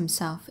lost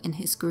himself in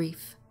his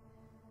grief.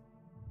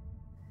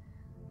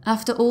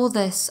 After all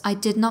this, I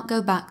did not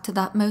go back to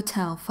that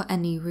motel for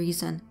any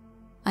reason.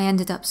 I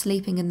ended up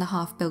sleeping in the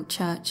half-built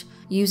church,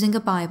 using a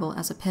Bible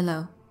as a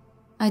pillow.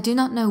 I do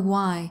not know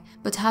why,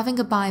 but having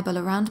a Bible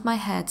around my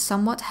head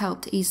somewhat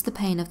helped ease the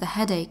pain of the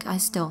headache I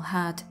still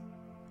had.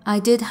 I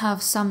did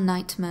have some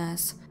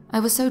nightmares. I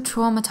was so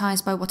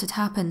traumatized by what had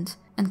happened,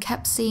 and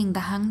kept seeing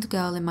the hanged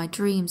girl in my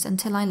dreams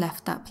until I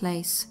left that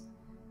place.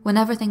 When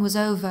everything was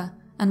over,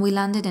 and we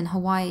landed in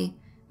Hawaii,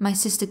 my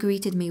sister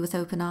greeted me with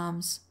open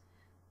arms.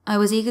 I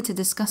was eager to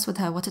discuss with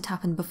her what had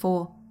happened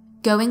before.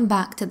 Going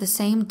back to the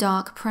same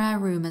dark prayer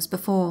room as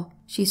before,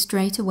 she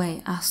straight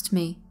away asked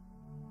me,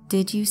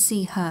 "Did you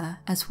see her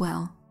as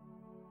well?"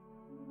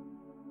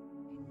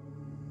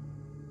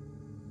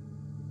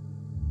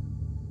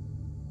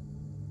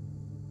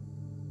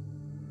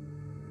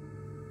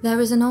 There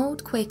is an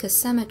old Quaker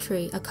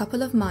cemetery a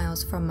couple of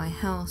miles from my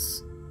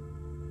house.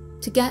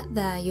 To get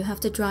there, you have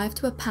to drive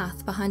to a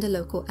path behind a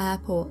local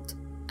airport,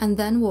 and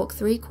then walk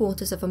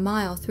 3/4 of a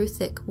mile through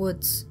thick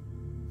woods.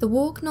 The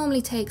walk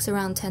normally takes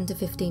around 10 to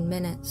 15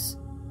 minutes.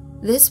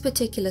 This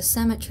particular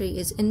cemetery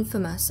is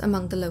infamous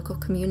among the local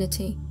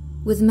community,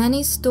 with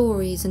many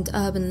stories and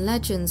urban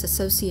legends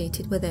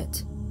associated with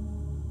it.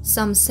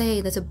 Some say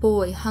that a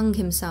boy hung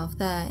himself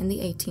there in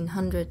the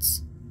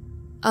 1800s.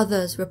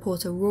 Others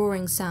report a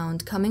roaring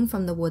sound coming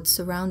from the woods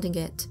surrounding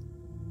it.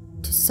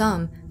 To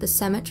some, the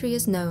cemetery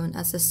is known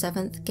as the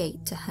 7th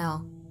Gate to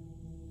Hell.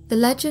 The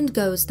legend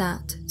goes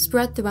that,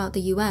 spread throughout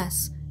the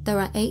US, there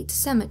are 8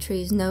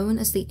 cemeteries known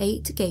as the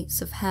 8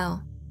 Gates of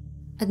Hell.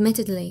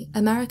 Admittedly,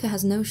 America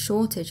has no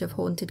shortage of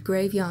haunted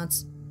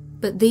graveyards,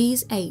 but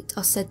these 8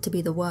 are said to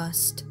be the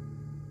worst.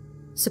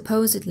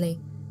 Supposedly,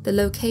 the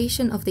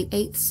location of the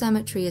 8th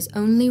cemetery is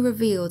only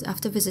revealed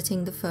after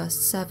visiting the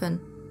first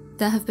 7.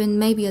 There have been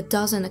maybe a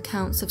dozen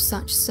accounts of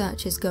such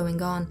searches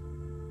going on,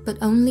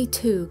 but only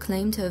 2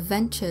 claim to have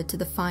ventured to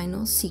the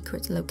final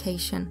secret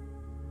location.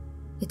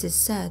 It is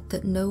said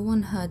that no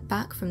one heard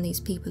back from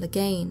these people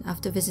again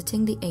after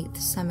visiting the 8th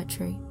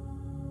cemetery.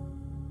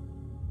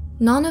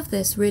 None of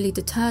this really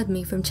deterred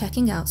me from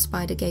checking out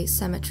Spidergate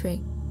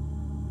Cemetery.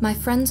 My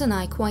friends and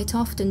I quite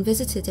often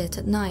visited it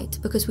at night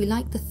because we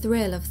liked the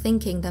thrill of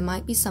thinking there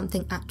might be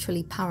something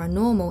actually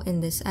paranormal in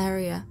this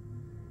area.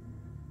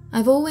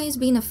 I've always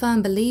been a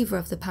firm believer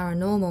of the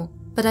paranormal,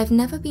 but I've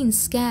never been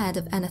scared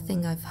of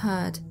anything I've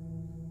heard.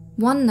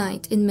 One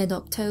night in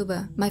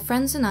mid-October, my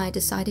friends and I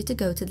decided to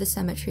go to the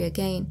cemetery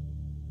again.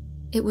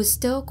 It was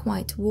still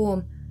quite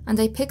warm, and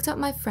I picked up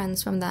my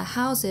friends from their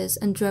houses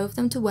and drove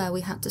them to where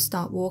we had to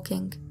start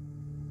walking.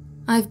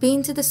 I've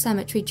been to the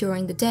cemetery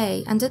during the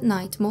day and at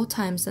night more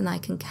times than I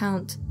can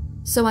count,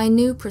 so I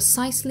knew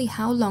precisely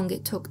how long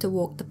it took to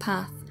walk the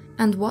path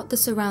and what the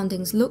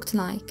surroundings looked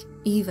like,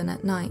 even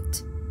at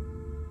night.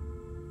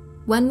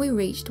 When we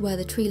reached where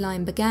the tree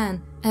line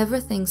began,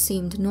 everything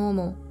seemed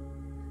normal.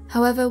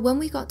 However, when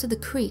we got to the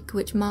creek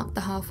which marked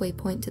the halfway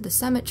point to the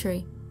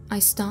cemetery, I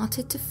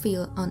started to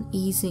feel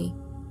uneasy.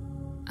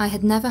 I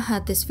had never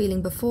had this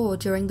feeling before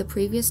during the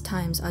previous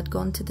times I'd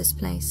gone to this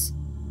place.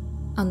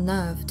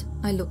 Unnerved,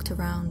 I looked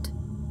around.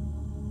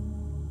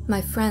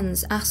 My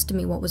friends asked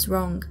me what was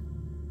wrong.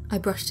 I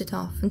brushed it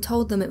off and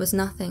told them it was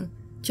nothing,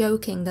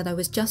 joking that I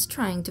was just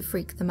trying to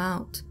freak them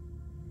out.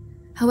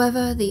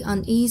 However, the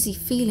uneasy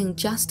feeling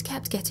just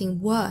kept getting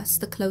worse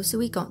the closer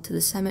we got to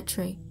the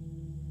cemetery.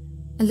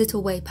 A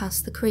little way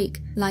past the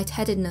creek,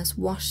 lightheadedness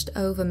washed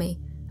over me,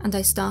 and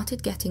I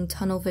started getting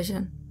tunnel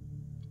vision.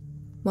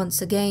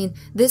 Once again,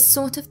 this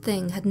sort of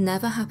thing had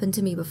never happened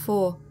to me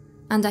before,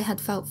 and I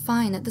had felt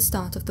fine at the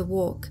start of the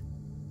walk.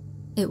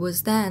 It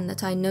was then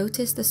that I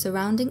noticed the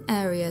surrounding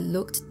area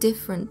looked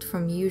different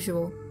from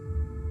usual.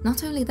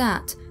 Not only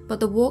that, but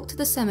the walk to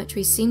the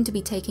cemetery seemed to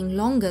be taking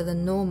longer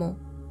than normal.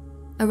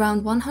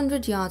 Around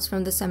 100 yards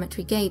from the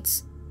cemetery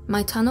gates,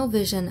 my tunnel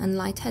vision and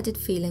lightheaded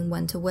feeling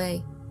went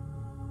away.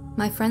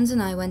 My friends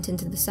and I went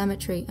into the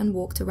cemetery and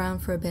walked around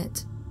for a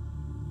bit.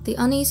 The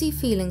uneasy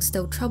feeling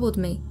still troubled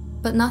me,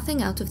 but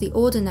nothing out of the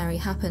ordinary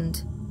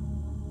happened.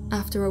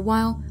 After a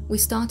while, we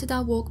started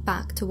our walk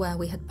back to where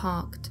we had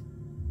parked.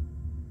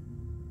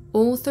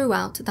 All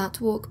throughout that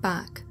walk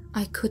back,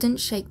 I couldn't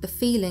shake the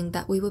feeling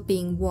that we were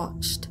being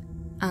watched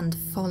and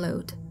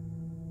followed.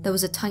 There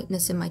was a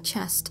tightness in my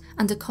chest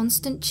and a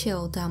constant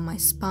chill down my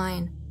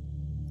spine.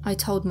 I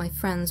told my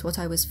friends what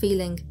I was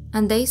feeling,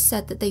 and they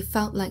said that they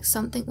felt like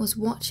something was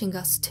watching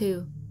us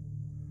too.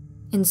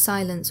 In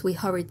silence, we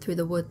hurried through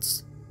the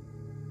woods.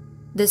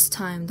 This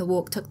time, the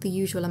walk took the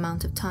usual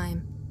amount of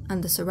time,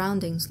 and the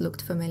surroundings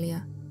looked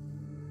familiar.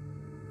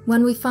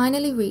 When we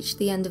finally reached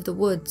the end of the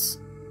woods,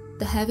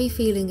 the heavy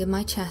feeling in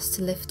my chest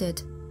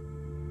lifted.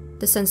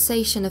 The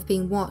sensation of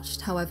being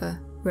watched,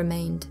 however,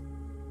 remained.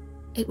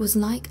 It was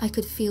like I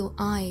could feel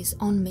eyes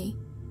on me.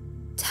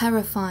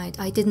 Terrified,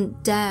 I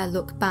didn't dare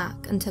look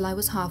back until I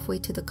was halfway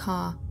to the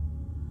car.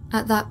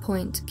 At that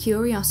point,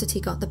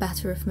 curiosity got the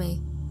better of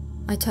me.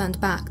 I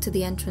turned back to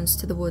the entrance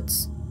to the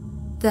woods.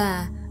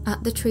 There,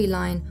 at the tree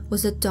line,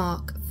 was a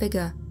dark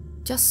figure,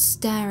 just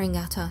staring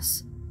at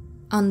us,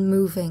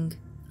 unmoving,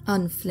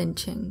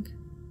 unflinching.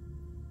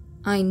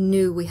 I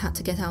knew we had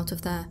to get out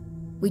of there.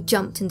 We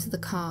jumped into the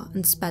car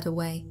and sped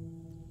away.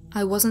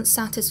 I wasn't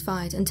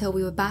satisfied until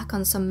we were back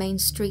on some main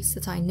streets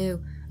that I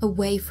knew,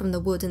 away from the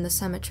wood in the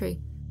cemetery,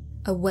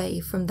 away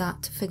from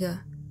that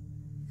figure.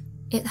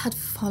 It had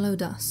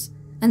followed us,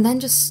 and then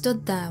just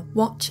stood there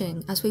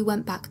watching as we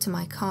went back to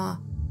my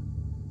car.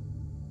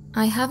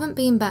 I haven't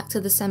been back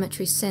to the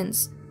cemetery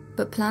since,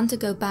 but plan to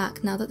go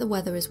back now that the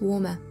weather is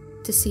warmer,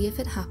 to see if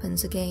it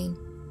happens again.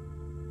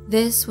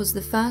 This was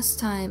the first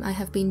time I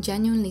have been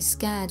genuinely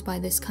scared by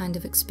this kind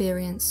of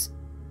experience.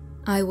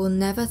 I will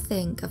never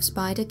think of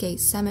Spider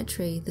Gate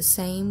Cemetery the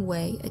same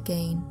way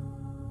again.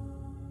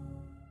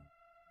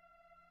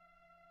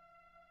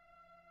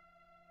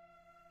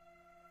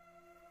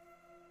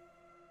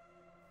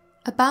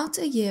 About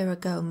a year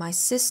ago, my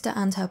sister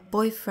and her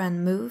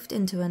boyfriend moved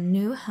into a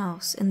new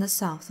house in the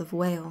south of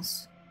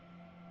Wales.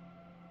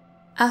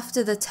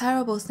 After the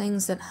terrible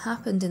things that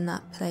happened in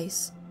that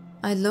place,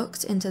 I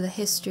looked into the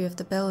history of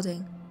the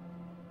building.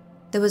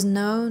 There was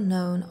no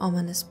known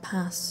ominous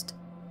past.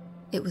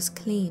 It was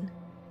clean,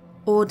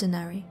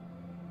 ordinary,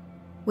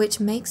 which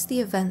makes the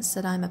events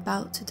that I'm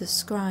about to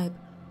describe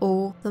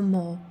all the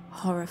more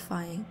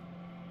horrifying.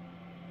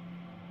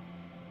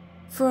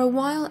 For a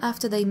while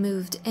after they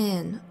moved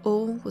in,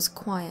 all was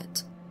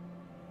quiet.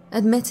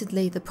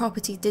 Admittedly, the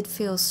property did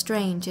feel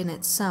strange in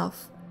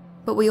itself,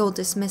 but we all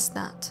dismissed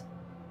that.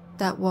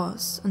 That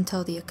was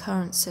until the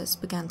occurrences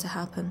began to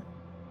happen.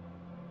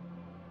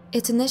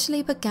 It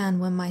initially began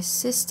when my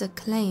sister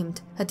claimed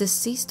her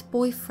deceased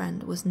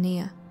boyfriend was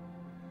near.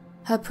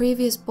 Her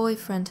previous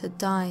boyfriend had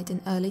died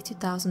in early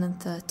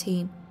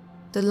 2013.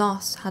 The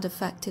loss had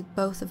affected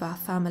both of our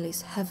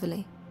families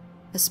heavily,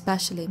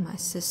 especially my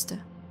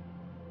sister.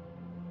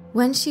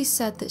 When she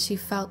said that she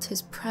felt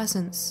his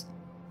presence,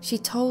 she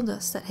told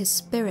us that his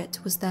spirit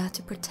was there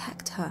to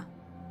protect her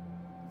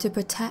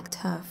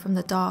from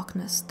the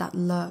darkness that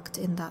lurked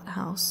in that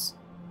house.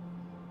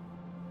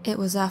 It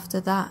was after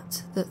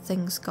that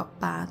things got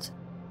bad.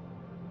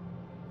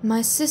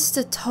 My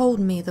sister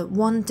told me that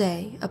one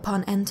day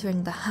upon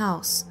entering the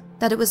house,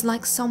 that it was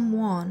like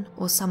someone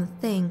or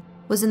something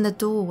was in the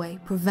doorway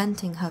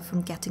preventing her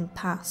from getting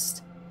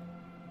past,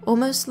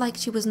 almost like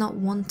she was not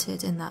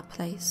wanted in that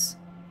place.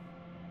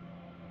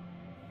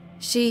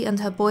 She and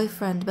her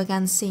boyfriend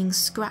began seeing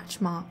scratch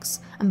marks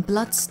and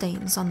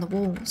bloodstains on the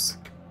walls,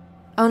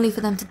 only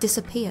for them to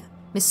disappear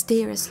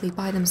mysteriously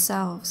by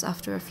themselves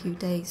after a few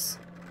days.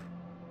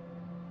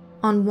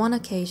 On one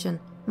occasion,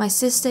 my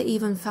sister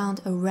even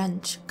found a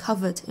wrench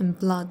covered in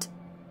blood,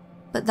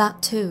 but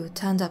that too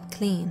turned up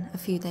clean a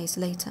few days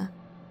later.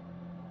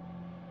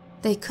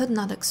 They could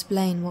not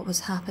explain what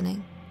was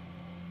happening.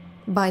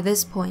 By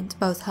this point,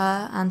 both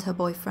her and her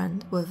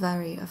boyfriend were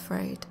very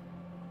afraid.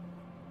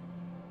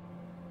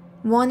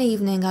 One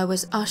evening I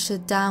was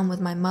ushered down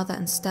with my mother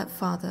and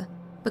stepfather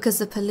because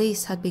the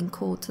police had been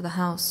called to the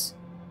house.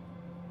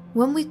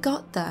 When we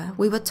got there,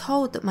 we were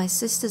told that my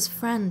sister's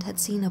friend had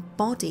seen a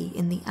body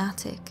in the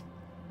attic.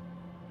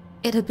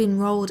 It had been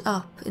rolled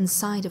up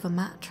inside of a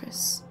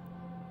mattress.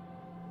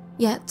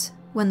 Yet,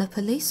 when the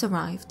police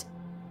arrived,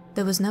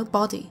 there was no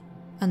body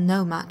and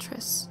no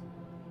mattress.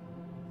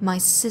 My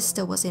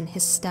sister was in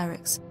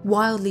hysterics,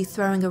 wildly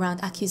throwing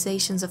around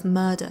accusations of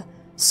murder,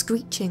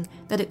 screeching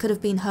that it could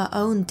have been her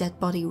own dead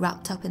body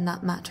wrapped up in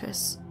that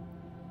mattress.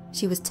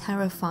 She was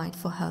terrified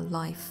for her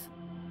life.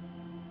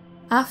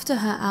 After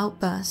her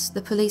outburst,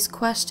 the police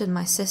questioned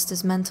my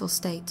sister's mental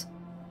state.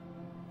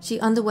 She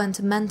underwent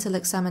a mental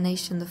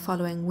examination the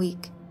following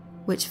week,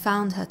 which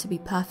found her to be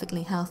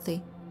perfectly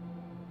healthy.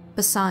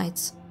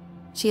 Besides,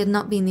 she had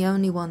not been the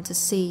only one to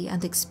see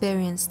and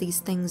experience these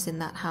things in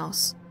that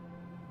house.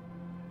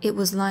 It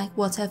was like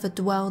whatever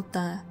dwelled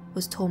there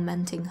was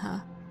tormenting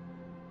her.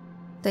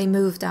 They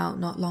moved out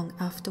not long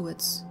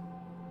afterwards.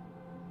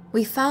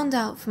 We found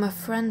out from a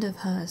friend of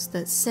hers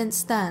that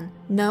since then,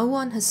 no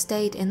one has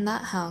stayed in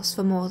that house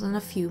for more than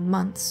a few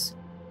months.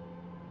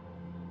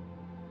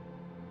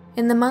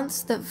 In the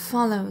months that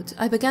followed,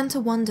 I began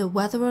to wonder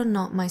whether or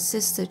not my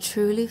sister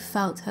truly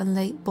felt her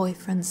late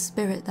boyfriend's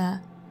spirit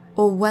there,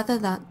 or whether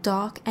that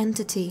dark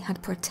entity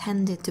had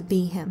pretended to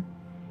be him,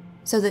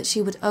 so that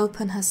she would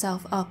open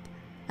herself up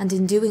and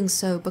in doing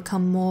so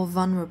become more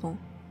vulnerable.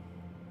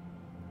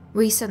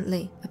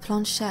 Recently, a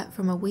planchette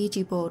from a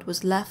Ouija board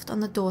was left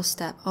on the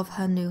doorstep of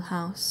her new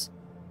house.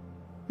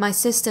 My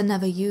sister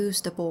never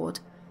used a board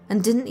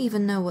and didn't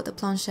even know what the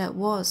planchette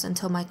was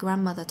until my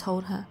grandmother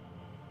told her.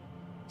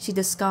 She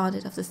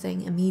discarded of the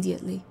thing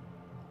immediately.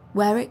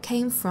 Where it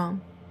came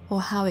from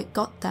or how it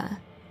got there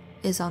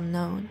is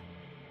unknown.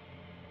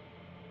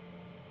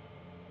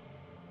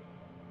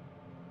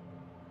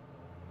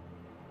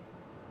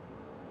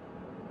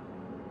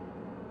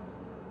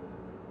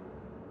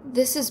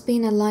 This has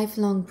been a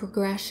lifelong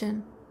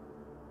progression,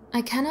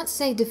 I cannot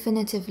say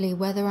definitively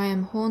whether I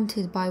am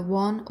haunted by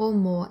one or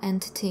more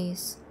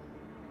entities.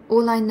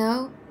 All I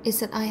know is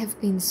that I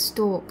have been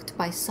stalked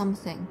by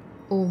something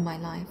all my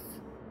life.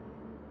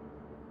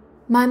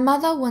 My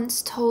mother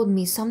once told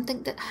me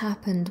something that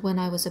happened when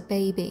I was a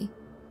baby.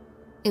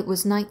 It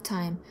was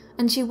nighttime,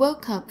 and she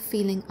woke up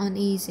feeling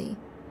uneasy,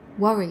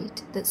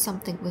 worried that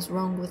something was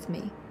wrong with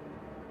me.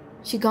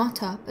 She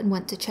got up and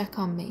went to check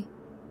on me.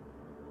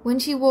 When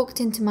she walked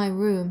into my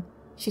room,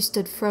 she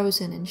stood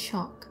frozen in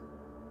shock.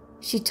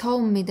 She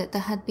told me that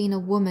there had been a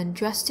woman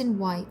dressed in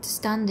white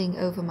standing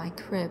over my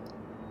crib.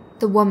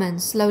 The woman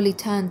slowly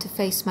turned to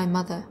face my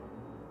mother.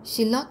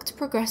 She looked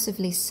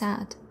progressively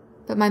sad,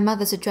 but my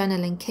mother's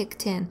adrenaline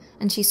kicked in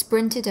and she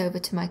sprinted over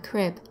to my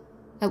crib,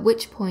 at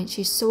which point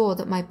she saw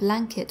that my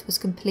blanket was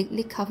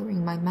completely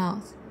covering my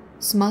mouth,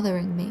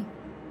 smothering me.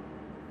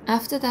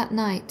 After that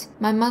night,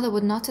 my mother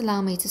would not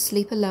allow me to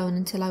sleep alone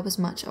until I was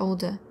much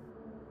older.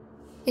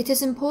 It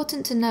is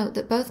important to note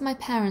that both my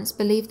parents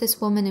believed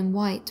this woman in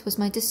white was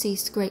my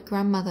deceased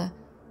great-grandmother,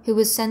 who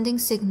was sending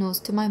signals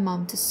to my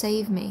mum to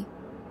save me.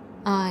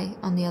 I,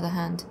 on the other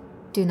hand,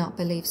 do not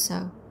believe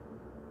so.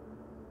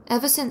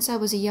 Ever since I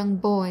was a young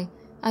boy,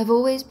 I've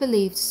always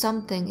believed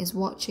something is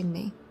watching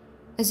me,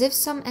 as if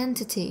some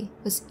entity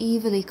was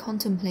evilly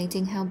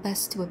contemplating how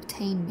best to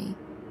obtain me.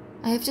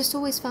 I have just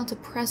always felt a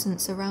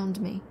presence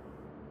around me.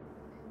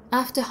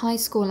 After high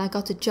school, I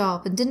got a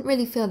job and didn't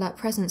really feel that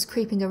presence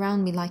creeping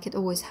around me like it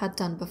always had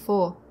done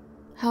before.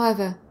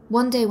 However,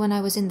 one day when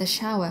I was in the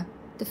shower,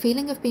 the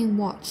feeling of being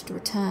watched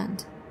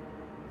returned.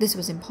 This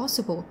was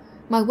impossible.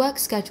 My work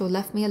schedule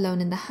left me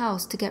alone in the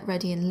house to get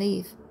ready and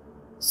leave.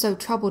 So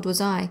troubled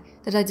was I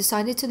that I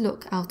decided to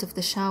look out of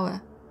the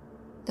shower.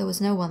 There was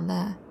no one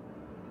there.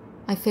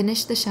 I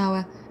finished the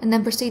shower and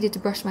then proceeded to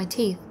brush my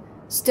teeth,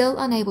 still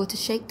unable to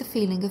shake the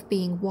feeling of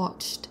being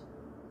watched.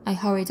 I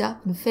hurried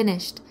up and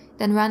finished,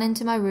 then ran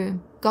into my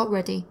room, got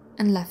ready,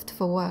 and left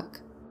for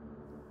work.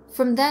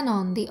 From then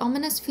on, the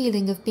ominous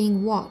feeling of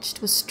being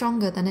watched was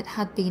stronger than it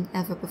had been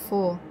ever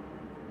before.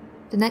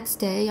 The next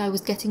day, I was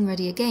getting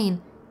ready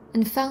again,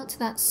 and felt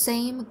that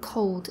same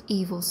cold,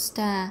 evil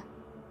stare.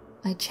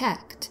 I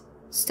checked,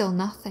 still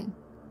nothing.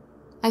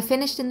 I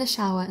finished in the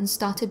shower and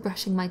started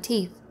brushing my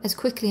teeth as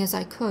quickly as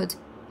I could,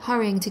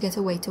 hurrying to get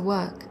away to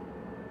work.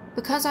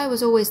 Because I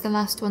was always the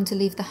last one to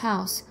leave the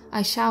house,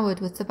 I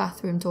showered with the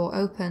bathroom door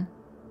open.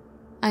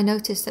 I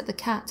noticed that the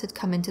cat had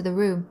come into the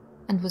room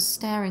and was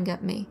staring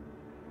at me.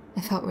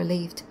 I felt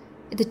relieved.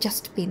 It had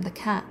just been the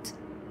cat.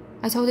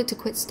 I told it to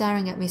quit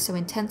staring at me so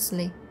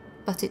intensely,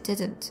 but it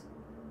didn't.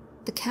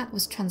 The cat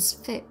was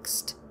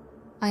transfixed.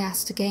 I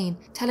asked again,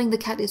 telling the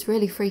cat it's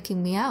really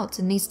freaking me out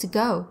and needs to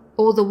go,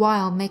 all the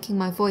while making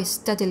my voice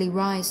steadily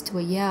rise to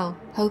a yell,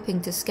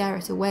 hoping to scare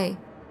it away.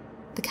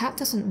 The cat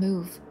doesn't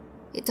move.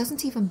 It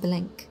doesn't even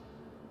blink.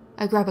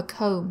 I grab a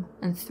comb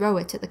and throw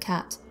it at the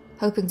cat,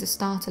 hoping to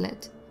startle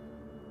it.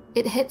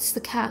 It hits the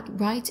cat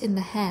right in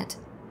the head,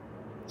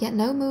 yet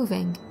no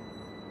moving,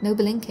 no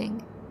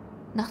blinking,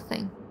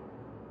 nothing.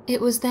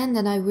 It was then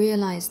that I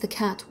realized the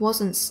cat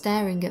wasn't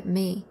staring at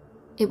me.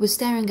 It was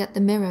staring at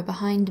the mirror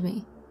behind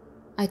me.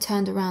 I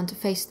turned around to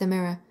face the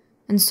mirror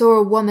and saw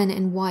a woman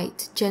in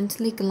white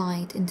gently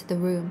glide into the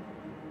room.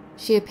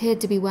 She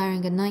appeared to be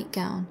wearing a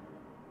nightgown.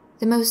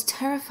 The most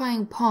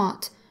terrifying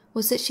part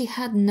was that she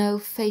had no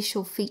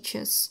facial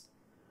features.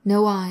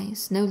 No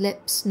eyes, no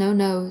lips, no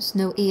nose,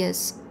 no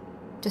ears.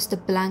 Just a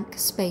blank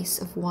space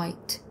of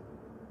white.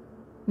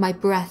 My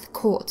breath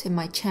caught in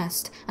my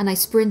chest, and I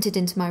sprinted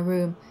into my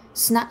room,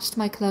 snatched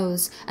my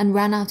clothes, and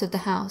ran out of the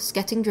house,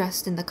 getting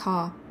dressed in the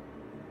car.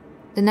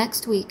 The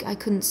next week I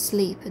couldn't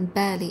sleep and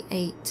barely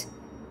ate.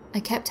 I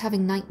kept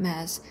having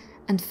nightmares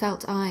and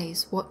felt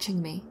eyes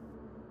watching me.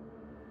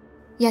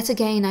 Yet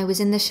again I was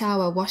in the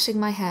shower washing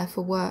my hair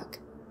for work.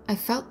 I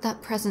felt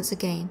that presence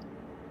again.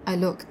 I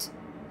looked.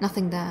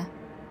 Nothing there.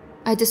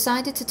 I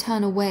decided to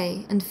turn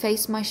away and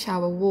face my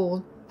shower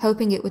wall,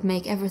 hoping it would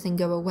make everything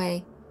go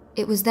away.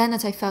 It was then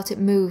that I felt it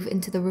move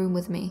into the room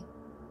with me.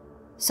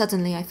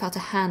 Suddenly I felt a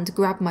hand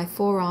grab my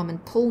forearm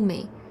and pull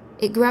me.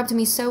 It grabbed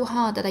me so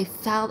hard that I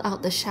fell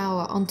out the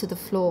shower onto the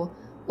floor,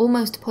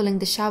 almost pulling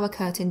the shower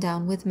curtain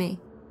down with me.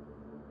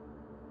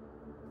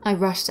 I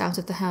rushed out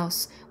of the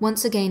house,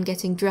 once again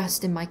getting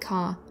dressed in my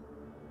car.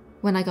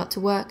 When I got to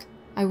work,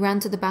 I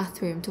ran to the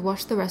bathroom to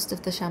wash the rest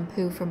of the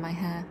shampoo from my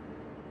hair.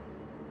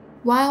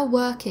 While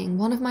working,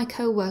 one of my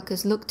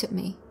co-workers looked at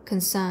me,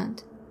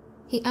 concerned.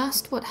 He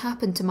asked what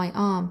happened to my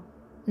arm,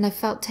 and I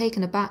felt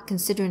taken aback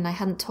considering I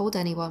hadn't told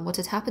anyone what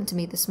had happened to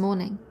me this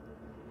morning.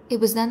 It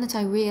was then that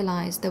I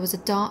realized there was a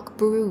dark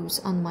bruise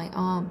on my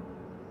arm.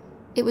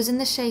 It was in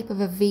the shape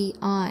of a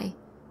VI,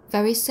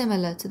 very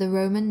similar to the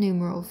Roman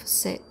numeral for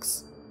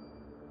 6.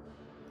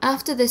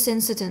 After this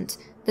incident,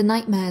 the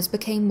nightmares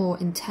became more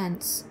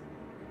intense.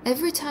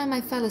 Every time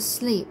I fell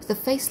asleep, the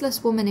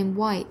faceless woman in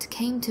white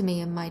came to me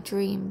in my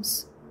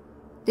dreams.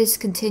 This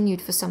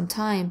continued for some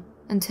time,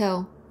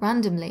 until,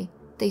 randomly,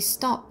 they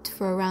stopped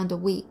for around a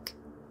week.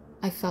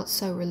 I felt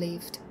so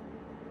relieved.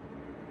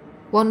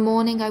 One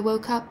morning I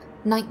woke up,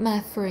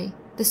 nightmare-free,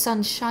 the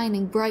sun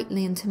shining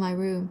brightly into my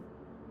room.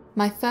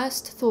 My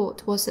first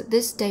thought was that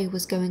this day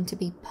was going to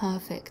be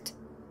perfect.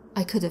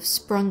 I could have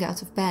sprung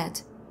out of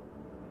bed.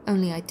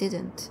 Only I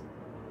didn't.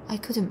 I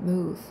couldn't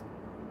move.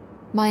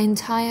 My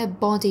entire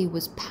body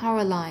was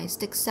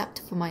paralyzed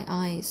except for my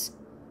eyes.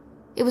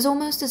 It was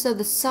almost as though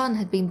the sun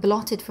had been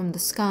blotted from the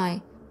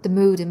sky. The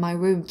mood in my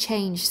room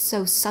changed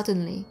so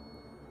suddenly.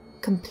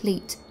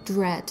 Complete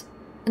dread,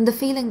 and the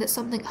feeling that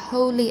something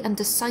wholly and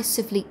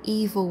decisively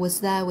evil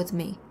was there with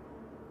me.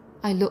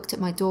 I looked at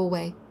my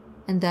doorway,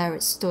 and there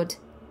it stood.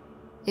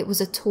 It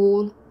was a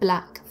tall,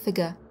 black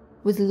figure,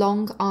 with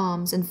long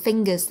arms and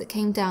fingers that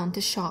came down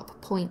to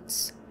sharp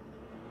points.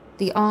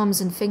 The arms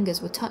and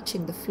fingers were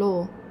touching the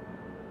floor.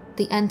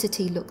 The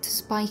entity looked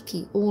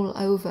spiky all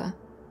over.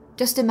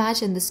 Just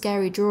imagine the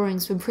scary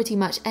drawings from pretty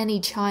much any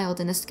child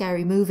in a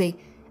scary movie,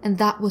 and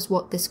that was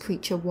what this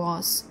creature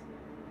was.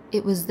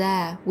 It was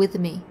there with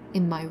me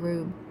in my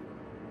room.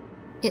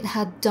 It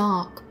had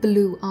dark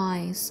blue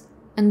eyes,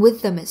 and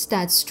with them it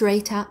stared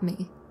straight at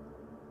me.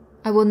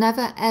 I will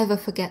never ever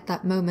forget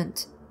that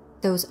moment,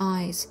 those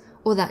eyes,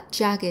 or that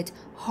jagged,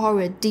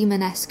 horrid,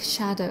 demonesque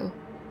shadow.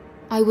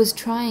 I was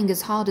trying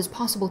as hard as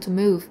possible to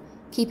move,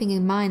 keeping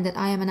in mind that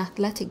I am an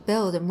athletic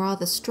build and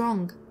rather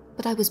strong,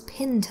 but I was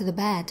pinned to the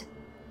bed.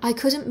 I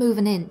couldn't move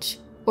an inch,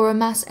 or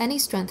amass any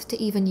strength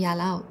to even yell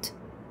out.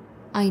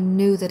 I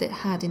knew that it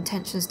had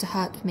intentions to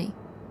hurt me.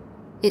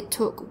 It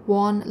took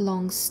one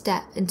long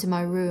step into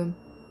my room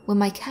when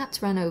my cat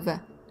ran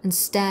over and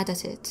stared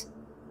at it.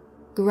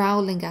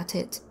 Growling at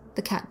it,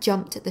 the cat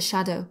jumped at the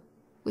shadow,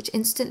 which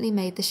instantly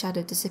made the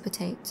shadow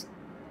dissipate.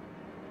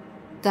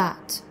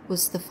 That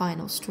was the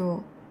final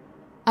straw.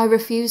 I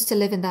refused to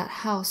live in that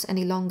house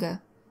any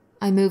longer.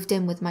 I moved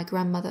in with my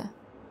grandmother.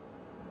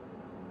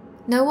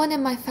 No one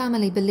in my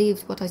family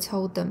believed what I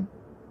told them.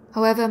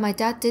 However, my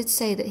dad did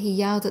say that he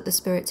yelled at the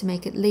spirit to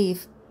make it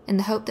leave, in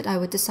the hope that I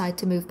would decide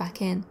to move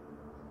back in.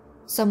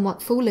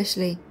 Somewhat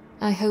foolishly,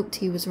 I hoped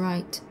he was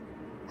right.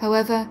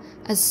 However,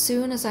 as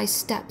soon as I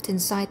stepped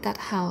inside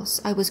that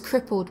house, I was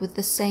crippled with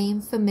the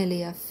same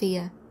familiar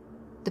fear.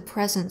 The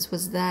presence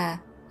was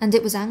there, and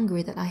it was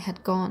angry that I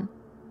had gone.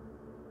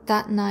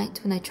 That night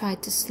when I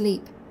tried to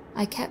sleep,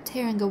 I kept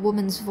hearing a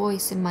woman's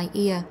voice in my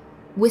ear,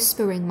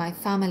 whispering my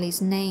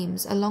family's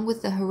names along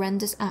with the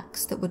horrendous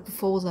acts that would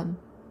befall them.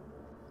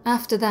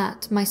 After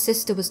that, my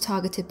sister was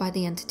targeted by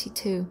the entity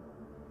too.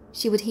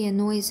 She would hear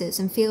noises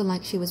and feel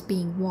like she was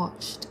being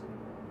watched.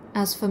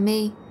 As for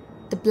me,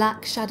 the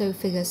black shadow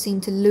figure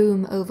seemed to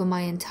loom over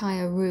my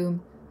entire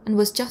room and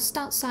was just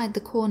outside the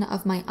corner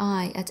of my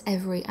eye at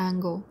every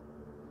angle.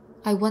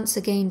 I once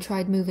again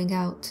tried moving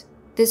out.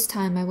 This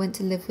time I went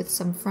to live with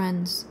some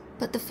friends,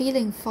 but the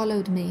feeling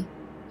followed me,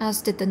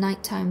 as did the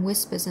nighttime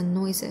whispers and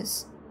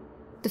noises.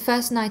 The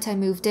first night I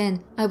moved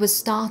in, I was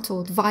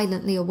startled,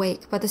 violently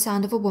awake by the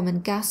sound of a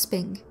woman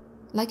gasping,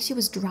 like she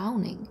was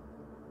drowning.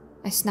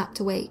 I snapped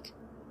awake,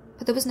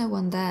 but there was no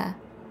one there,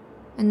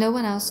 and no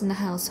one else in the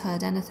house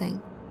heard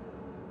anything.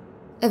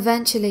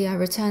 Eventually I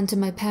returned to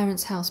my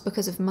parents' house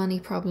because of money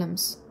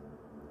problems.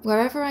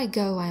 Wherever I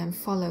go, I am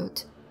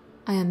followed.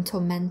 I am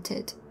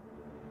tormented.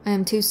 I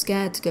am too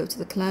scared to go to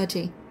the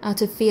clergy,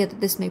 out of fear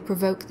that this may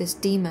provoke this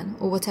demon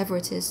or whatever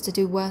it is to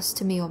do worse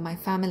to me or my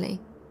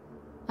family.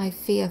 I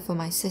fear for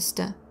my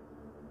sister.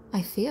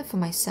 I fear for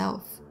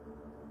myself.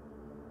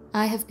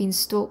 I have been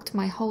stalked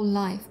my whole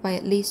life by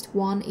at least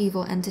one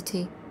evil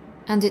entity,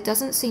 and it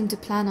doesn't seem to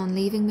plan on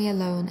leaving me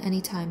alone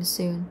anytime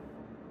soon.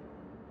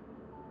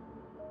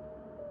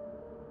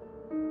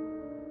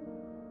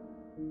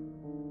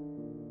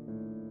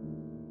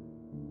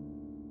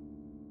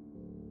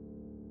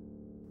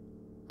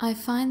 I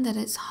find that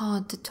it's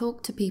hard to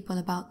talk to people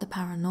about the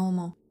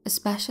paranormal,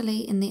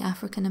 especially in the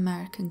African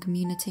American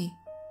community.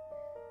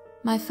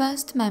 My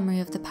first memory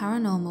of the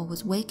paranormal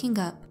was waking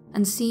up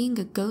and seeing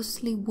a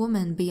ghostly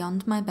woman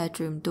beyond my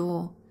bedroom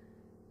door.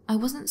 I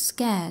wasn't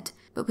scared,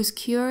 but was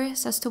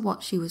curious as to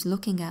what she was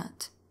looking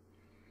at.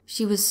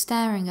 She was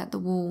staring at the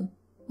wall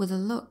with a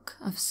look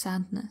of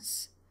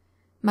sadness.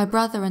 My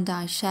brother and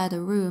I shared a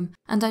room,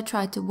 and I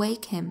tried to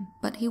wake him,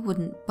 but he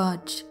wouldn't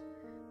budge.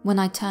 When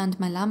I turned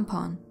my lamp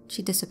on,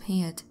 she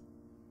disappeared.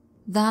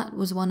 That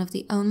was one of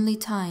the only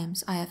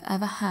times I have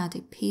ever had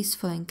a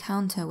peaceful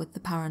encounter with the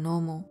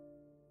paranormal.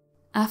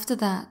 After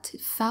that,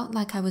 it felt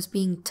like I was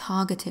being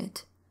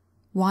targeted.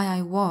 Why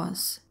I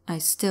was, I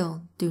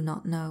still do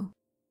not know.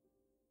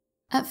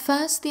 At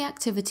first, the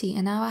activity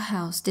in our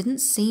house didn't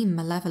seem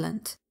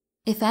malevolent.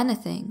 If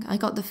anything, I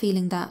got the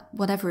feeling that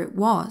whatever it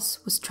was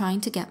trying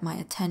to get my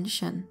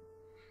attention.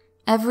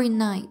 Every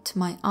night,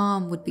 my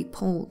arm would be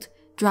pulled,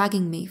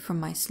 dragging me from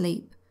my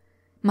sleep.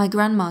 My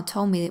grandma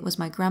told me it was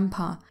my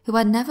grandpa, who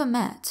I'd never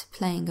met,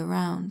 playing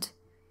around.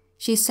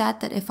 She said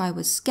that if I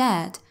was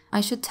scared,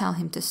 I should tell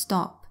him to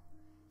stop.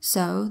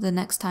 So, the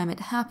next time it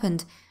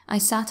happened, I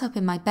sat up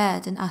in my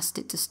bed and asked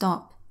it to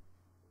stop.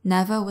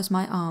 Never was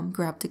my arm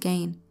grabbed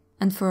again,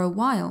 and for a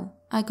while,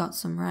 I got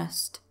some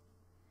rest.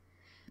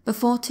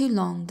 Before too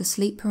long, the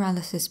sleep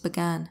paralysis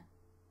began.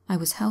 I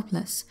was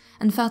helpless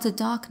and felt a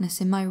darkness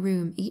in my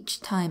room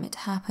each time it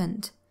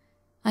happened.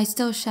 I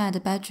still shared a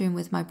bedroom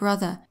with my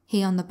brother,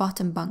 he on the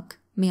bottom bunk,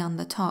 me on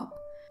the top,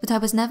 but I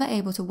was never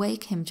able to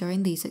wake him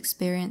during these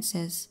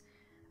experiences.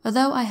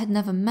 Although I had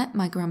never met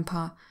my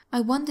grandpa,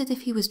 I wondered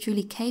if he was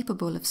truly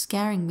capable of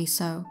scaring me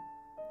so.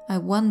 I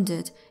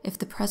wondered if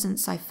the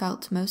presence I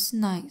felt most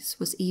nights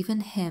was even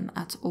him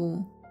at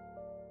all.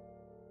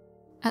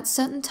 At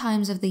certain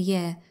times of the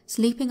year,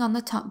 sleeping on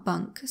the top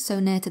bunk so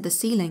near to the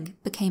ceiling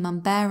became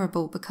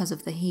unbearable because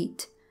of the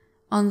heat.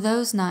 On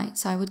those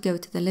nights I would go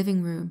to the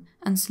living room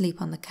and sleep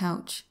on the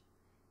couch.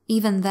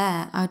 Even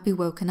there I would be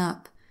woken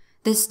up,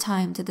 this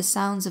time to the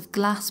sounds of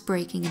glass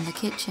breaking in the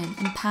kitchen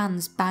and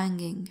pans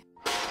banging.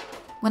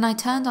 When I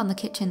turned on the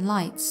kitchen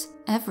lights,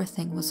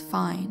 everything was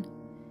fine.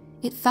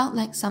 It felt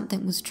like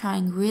something was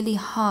trying really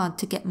hard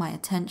to get my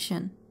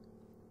attention.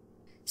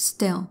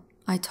 Still,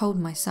 I told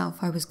myself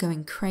I was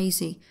going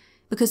crazy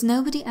because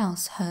nobody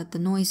else heard the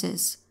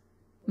noises.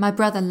 My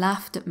brother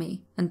laughed at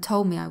me and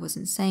told me I was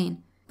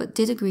insane, but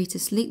did agree to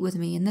sleep with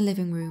me in the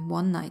living room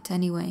one night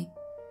anyway.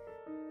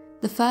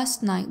 The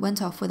first night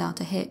went off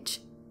without a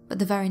hitch, but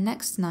the very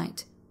next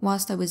night,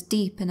 whilst I was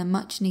deep in a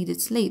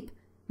much-needed sleep,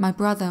 my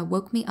brother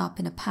woke me up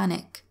in a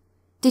panic.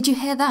 "Did you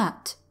hear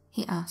that?"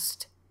 he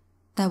asked.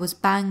 There was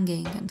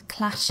banging and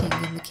clashing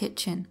in the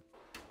kitchen.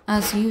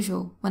 As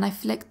usual, when I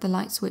flicked the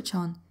light switch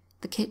on,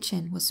 the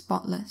kitchen was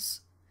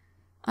spotless.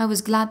 I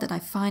was glad that I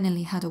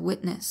finally had a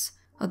witness,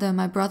 although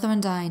my brother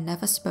and I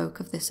never spoke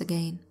of this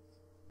again.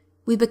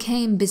 We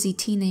became busy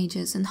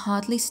teenagers and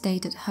hardly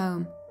stayed at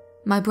home.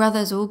 My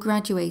brothers all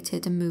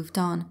graduated and moved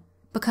on.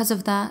 Because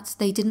of that,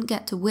 they didn't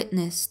get to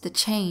witness the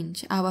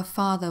change our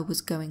father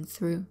was going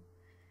through.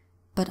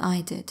 But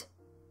I did.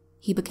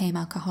 He became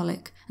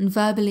alcoholic and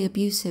verbally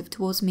abusive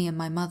towards me and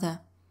my mother.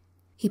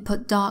 He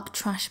put dark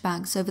trash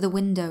bags over the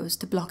windows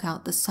to block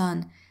out the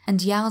sun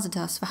and yelled at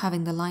us for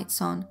having the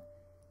lights on.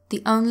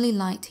 The only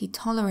light he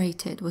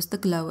tolerated was the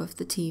glow of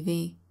the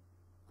TV.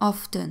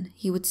 Often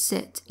he would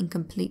sit in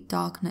complete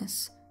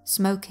darkness,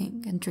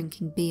 smoking and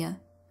drinking beer.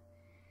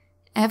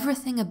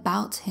 Everything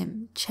about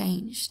him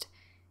changed.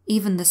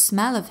 Even the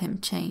smell of him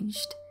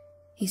changed.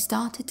 He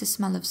started to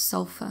smell of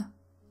sulfur.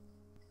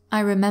 I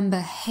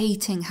remember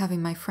hating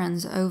having my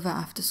friends over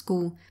after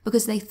school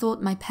because they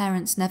thought my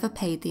parents never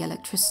paid the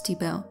electricity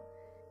bill.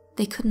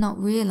 They could not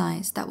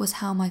realize that was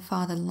how my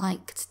father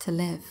liked to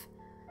live.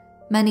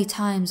 Many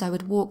times I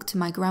would walk to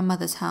my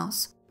grandmother's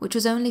house, which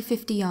was only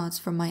 50 yards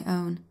from my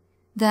own.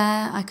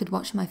 There I could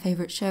watch my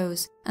favorite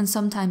shows and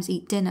sometimes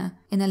eat dinner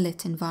in a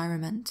lit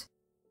environment.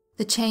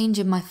 The change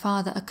in my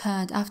father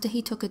occurred after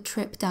he took a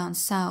trip down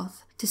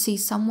south to see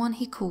someone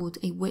he called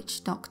a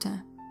witch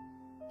doctor.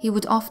 He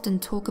would often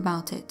talk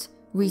about it,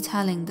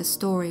 retelling the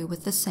story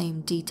with the same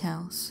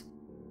details.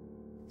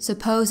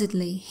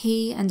 Supposedly,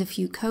 he and a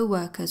few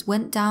co-workers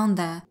went down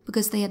there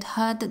because they had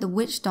heard that the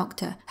witch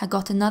doctor had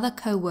got another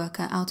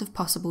co-worker out of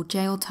possible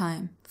jail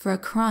time for a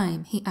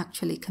crime he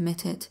actually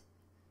committed.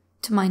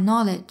 To my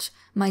knowledge,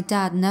 my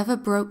dad never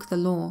broke the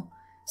law,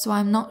 so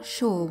I'm not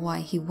sure why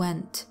he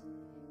went.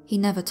 He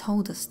never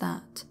told us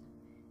that.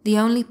 The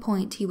only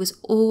point he was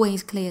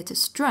always clear to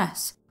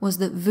stress was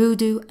that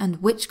voodoo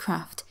and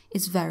witchcraft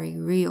is very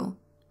real,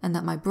 and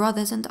that my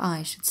brothers and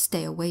I should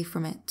stay away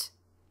from it.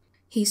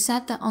 He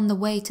said that on the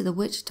way to the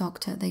witch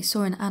doctor they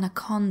saw an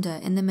anaconda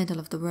in the middle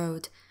of the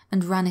road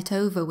and ran it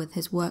over with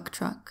his work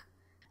truck.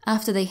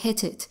 After they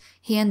hit it,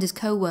 he and his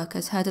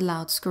co-workers heard a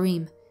loud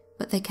scream,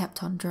 but they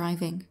kept on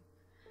driving.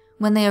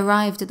 When they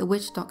arrived at the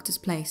witch doctor's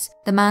place,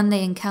 the man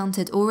they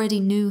encountered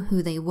already knew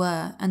who they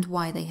were and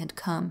why they had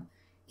come.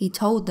 He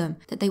told them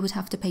that they would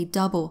have to pay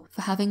double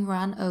for having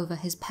ran over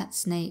his pet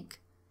snake.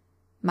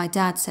 My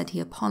dad said he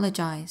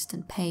apologized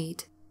and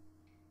paid.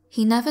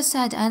 He never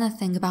said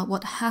anything about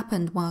what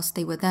happened whilst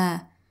they were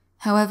there.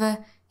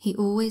 However, he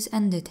always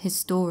ended his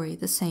story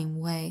the same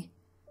way.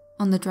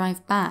 On the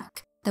drive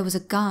back, there was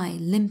a guy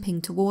limping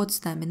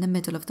towards them in the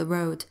middle of the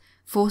road,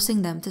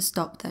 forcing them to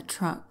stop their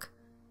truck.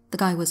 The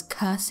guy was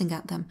cursing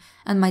at them,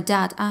 and my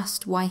dad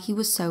asked why he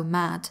was so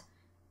mad.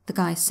 The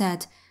guy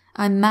said,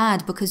 "I'm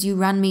mad because you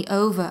ran me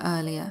over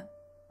earlier."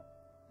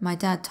 My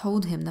dad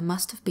told him there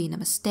must have been a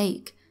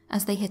mistake,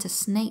 as they hit a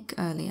snake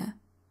earlier.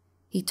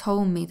 He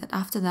told me that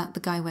after that the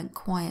guy went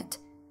quiet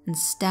and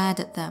stared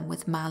at them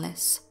with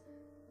malice.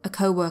 A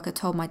co-worker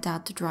told my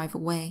dad to drive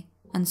away,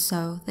 and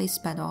so they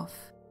sped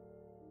off.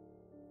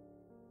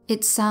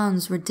 It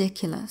sounds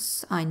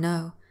ridiculous, I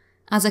know.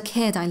 As a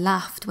kid I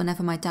laughed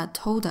whenever my dad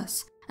told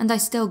us, and I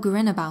still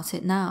grin about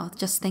it now,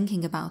 just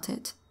thinking about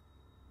it.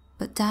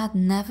 But Dad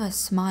never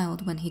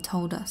smiled when he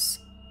told us.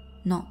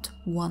 Not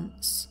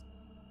once.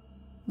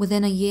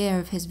 Within a year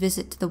of his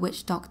visit to the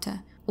witch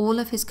doctor, all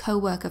of his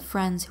co-worker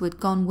friends who had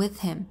gone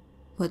with him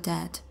were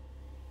dead.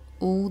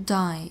 All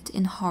died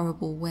in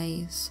horrible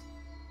ways.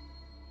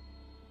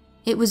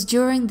 It was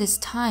during this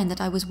time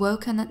that I was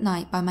woken at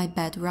night by my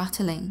bed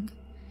rattling.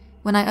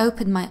 When I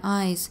opened my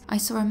eyes, I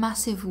saw a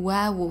massive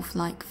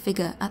werewolf-like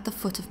figure at the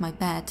foot of my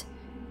bed.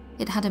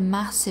 It had a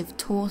massive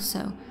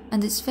torso,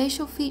 and its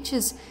facial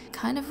features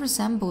kind of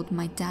resembled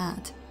my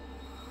dad.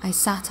 I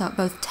sat up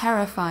both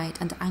terrified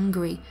and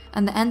angry,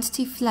 and the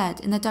entity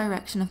fled in the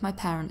direction of my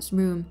parents'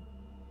 room.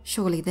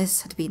 Surely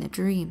this had been a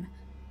dream.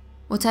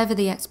 Whatever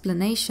the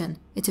explanation,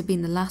 it had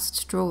been the last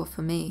straw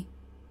for me.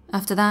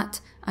 After that,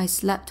 I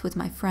slept with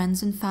my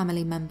friends and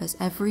family members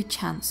every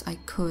chance I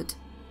could.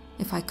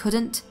 If I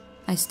couldn't,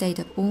 I stayed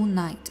up all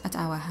night at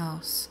our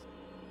house.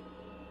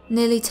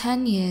 Nearly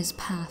 10 years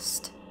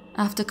passed.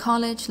 After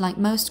college, like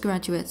most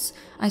graduates,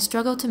 I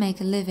struggled to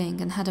make a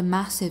living and had a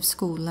massive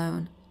school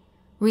loan.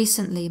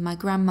 Recently, my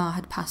grandma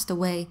had passed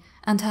away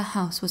and her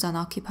house was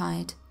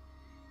unoccupied.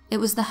 It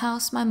was the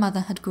house my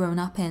mother had grown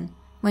up in.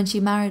 When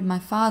she married my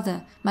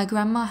father, my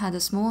grandma had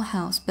a small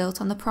house built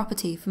on the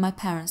property for my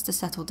parents to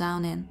settle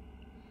down in.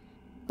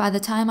 By the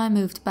time I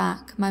moved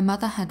back, my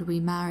mother had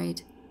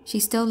remarried. She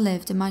still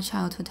lived in my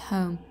childhood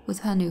home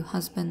with her new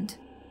husband.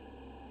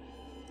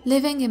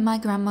 Living in my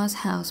grandma's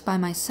house by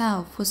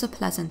myself was a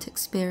pleasant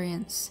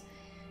experience.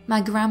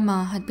 My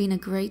grandma had been a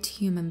great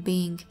human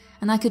being,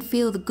 and I could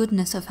feel the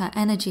goodness of her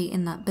energy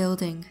in that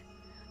building.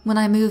 When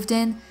I moved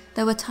in,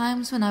 there were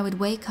times when I would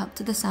wake up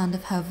to the sound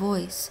of her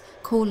voice,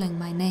 calling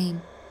my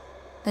name.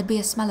 There'd be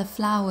a smell of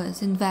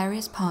flowers in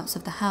various parts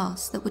of the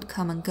house that would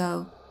come and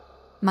go.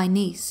 My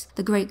niece,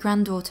 the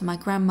great-granddaughter my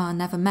grandma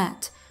never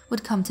met,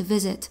 would come to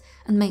visit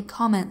and make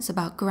comments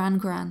about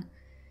Gran-Gran.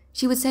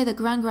 She would say that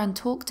Gran-Gran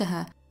talked to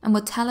her and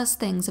would tell us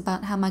things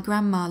about how my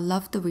grandma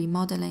loved the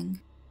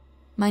remodeling.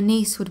 My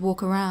niece would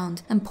walk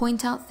around and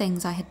point out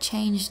things I had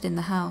changed in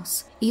the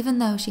house, even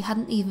though she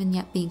hadn't even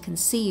yet been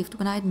conceived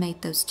when I had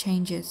made those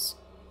changes.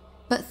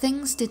 But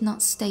things did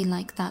not stay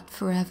like that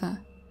forever.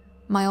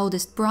 My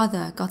oldest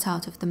brother got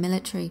out of the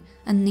military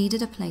and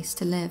needed a place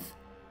to live.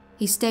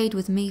 He stayed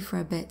with me for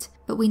a bit,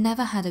 but we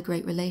never had a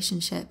great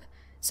relationship,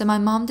 so my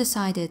mom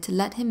decided to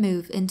let him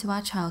move into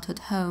our childhood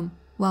home,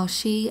 while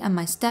she and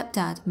my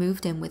stepdad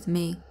moved in with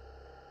me.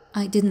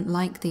 I didn't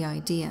like the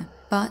idea,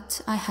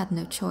 but I had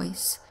no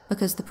choice,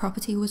 because the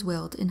property was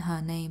willed in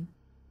her name.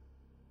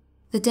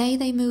 The day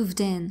they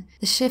moved in,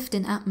 the shift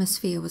in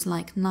atmosphere was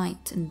like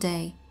night and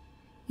day.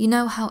 You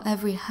know how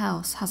every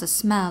house has a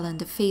smell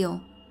and a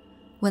feel?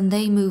 When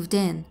they moved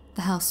in,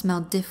 the house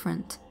smelled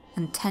different,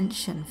 and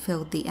tension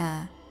filled the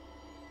air.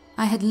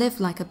 I had lived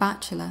like a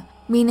bachelor,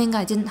 meaning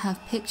I didn't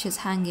have pictures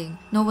hanging,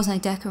 nor was I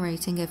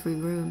decorating every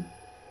room.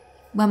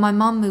 When my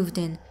mom moved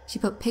in, she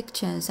put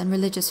pictures and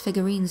religious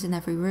figurines in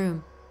every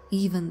room,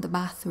 even the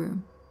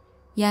bathroom.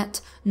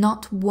 Yet,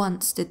 not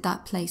once did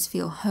that place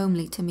feel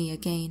homely to me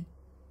again.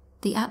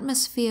 The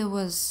atmosphere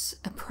was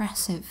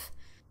oppressive,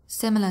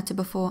 similar to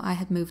before I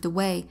had moved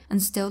away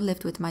and still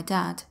lived with my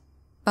dad.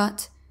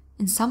 But,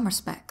 in some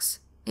respects,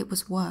 it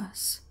was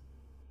worse.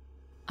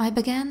 I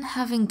began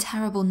having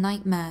terrible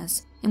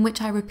nightmares in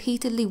which I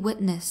repeatedly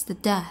witnessed the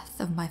death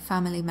of my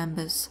family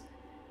members.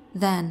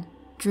 Then,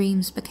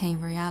 dreams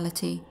became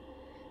reality.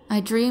 I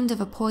dreamed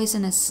of a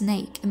poisonous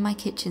snake in my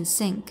kitchen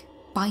sink,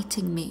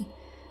 biting me,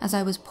 as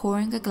I was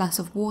pouring a glass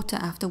of water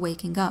after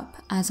waking up,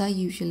 as I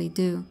usually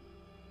do.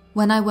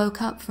 When I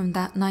woke up from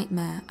that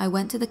nightmare, I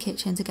went to the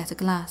kitchen to get a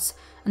glass,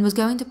 and was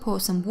going to pour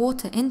some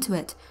water into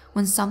it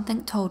when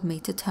something told me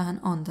to turn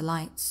on the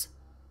lights.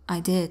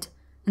 I did,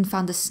 and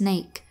found a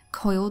snake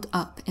coiled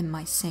up in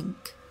my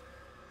sink.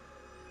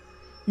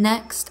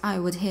 Next, I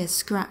would hear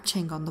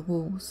scratching on the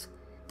walls.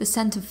 The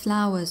scent of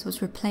flowers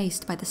was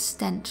replaced by the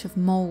stench of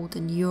mold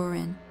and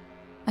urine.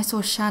 I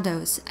saw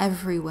shadows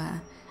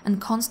everywhere,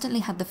 and constantly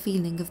had the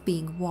feeling of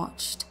being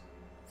watched.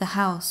 The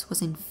house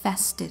was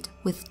infested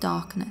with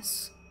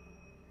darkness.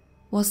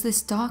 Was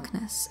this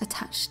darkness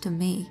attached to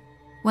me?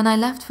 When I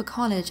left for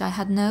college, I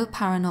had no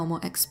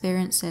paranormal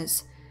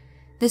experiences.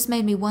 This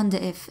made me wonder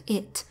if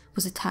it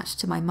was attached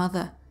to my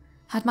mother.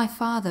 Had my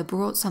father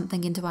brought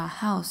something into our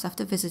house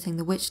after visiting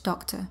the witch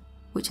doctor,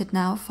 which had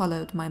now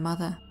followed my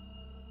mother?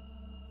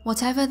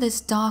 Whatever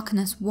this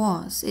darkness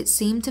was, it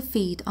seemed to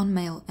feed on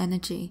male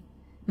energy.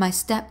 My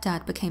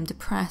stepdad became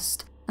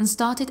depressed and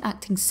started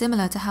acting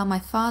similar to how my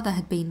father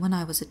had been when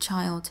I was a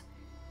child.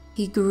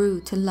 He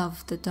grew to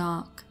love the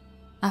dark.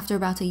 After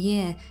about a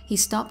year, he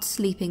stopped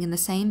sleeping in the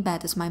same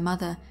bed as my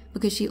mother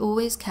because she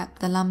always kept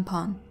the lamp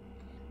on.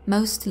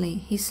 Mostly,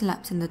 he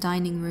slept in the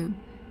dining room.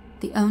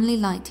 The only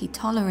light he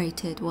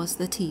tolerated was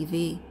the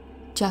TV,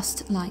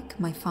 just like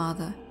my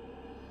father.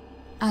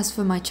 As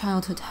for my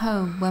childhood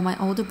home, where my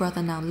older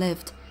brother now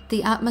lived,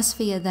 the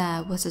atmosphere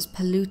there was as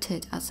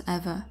polluted as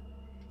ever.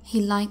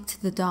 He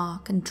liked the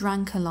dark and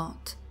drank a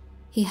lot.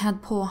 He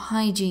had poor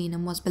hygiene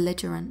and was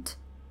belligerent.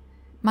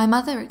 My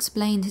mother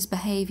explained his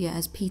behavior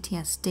as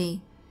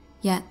PTSD,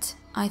 yet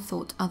I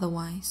thought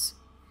otherwise.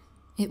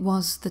 It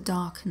was the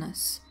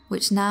darkness,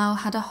 which now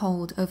had a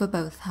hold over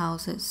both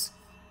houses.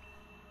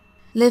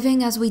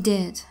 Living as we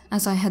did,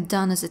 as I had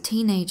done as a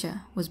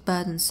teenager, was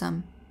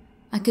burdensome.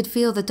 I could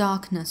feel the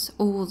darkness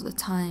all the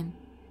time.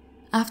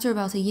 After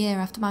about a year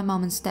after my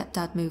mom and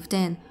stepdad moved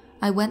in,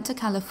 I went to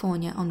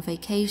California on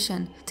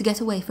vacation to get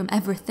away from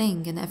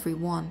everything and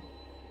everyone.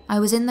 I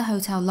was in the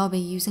hotel lobby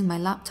using my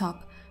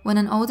laptop when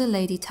an older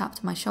lady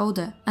tapped my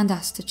shoulder and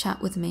asked to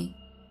chat with me.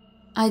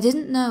 I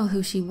didn't know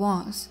who she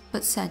was,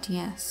 but said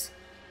yes.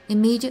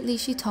 Immediately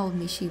she told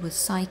me she was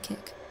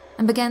psychic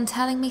and began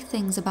telling me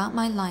things about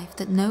my life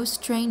that no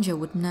stranger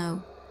would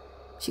know.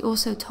 She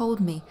also told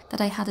me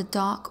that I had a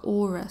dark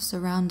aura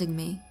surrounding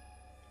me.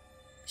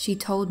 She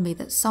told me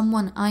that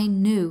someone I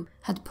knew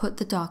had put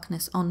the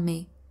darkness on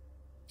me.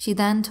 She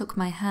then took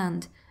my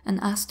hand and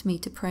asked me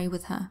to pray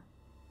with her,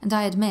 and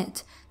I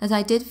admit that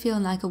I did feel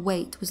like a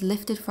weight was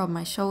lifted from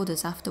my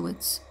shoulders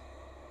afterwards.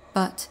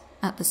 But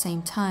at the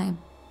same time,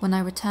 when I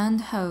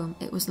returned home,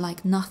 it was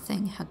like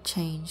nothing had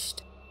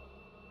changed.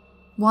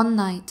 One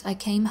night I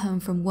came home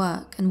from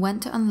work and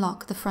went to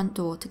unlock the front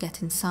door to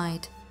get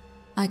inside.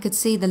 I could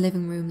see the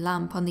living room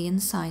lamp on the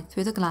inside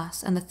through the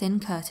glass and the thin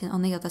curtain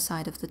on the other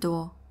side of the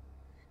door.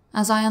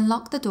 As I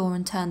unlocked the door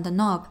and turned the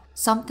knob,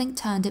 something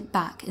turned it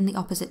back in the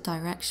opposite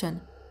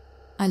direction.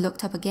 I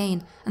looked up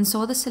again and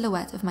saw the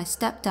silhouette of my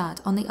stepdad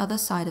on the other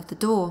side of the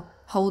door,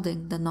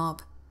 holding the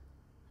knob.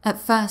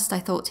 At first I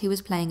thought he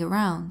was playing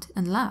around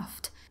and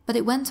laughed, but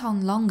it went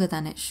on longer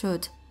than it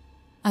should.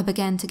 I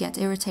began to get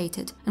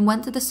irritated and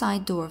went to the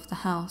side door of the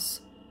house.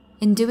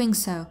 In doing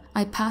so,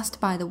 I passed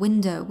by the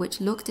window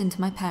which looked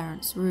into my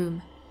parents'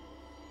 room.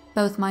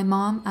 Both my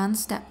mom and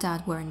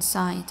stepdad were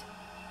inside.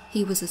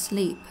 He was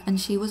asleep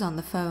and she was on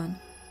the phone.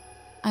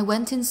 I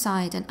went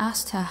inside and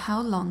asked her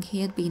how long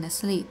he had been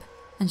asleep,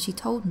 and she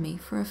told me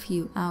for a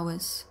few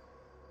hours.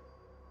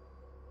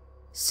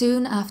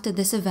 Soon after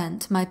this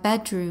event, my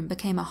bedroom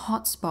became a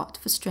hot spot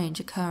for strange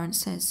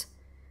occurrences.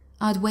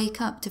 I'd wake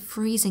up to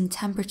freezing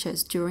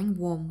temperatures during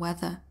warm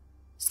weather.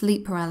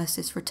 Sleep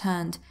paralysis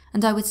returned,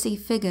 and I would see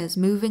figures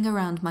moving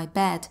around my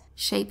bed,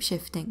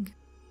 shape-shifting.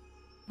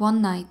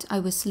 One night I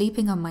was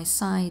sleeping on my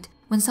side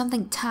when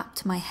something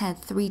tapped my head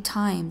 3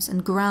 times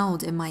and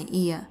growled in my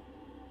ear.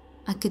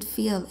 I could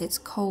feel its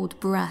cold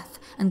breath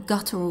and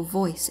guttural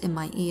voice in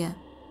my ear.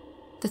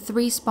 The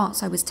 3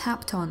 spots I was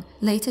tapped on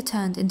later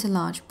turned into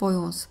large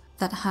boils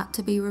that had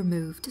to be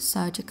removed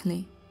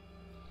surgically.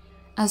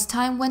 As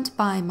time went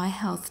by, my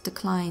health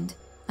declined,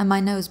 and my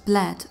nose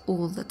bled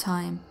all the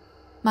time.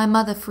 My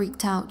mother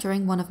freaked out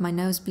during one of my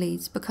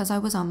nosebleeds because I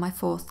was on my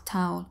 4th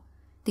towel.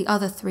 The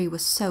other 3 were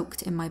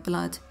soaked in my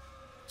blood.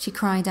 She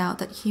cried out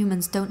that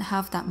humans don't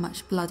have that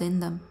much blood in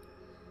them.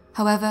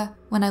 However,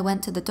 when I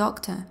went to the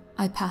doctor,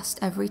 I passed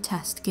every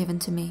test given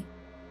to me.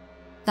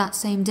 That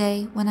same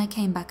day, when I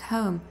came back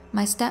home,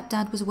 my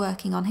stepdad was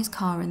working on his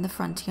car in the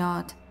front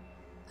yard.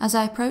 As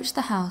I approached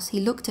the house, he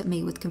looked at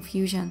me with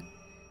confusion.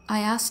 I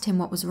asked him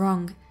what was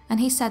wrong, and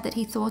he said that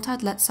he thought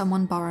I'd let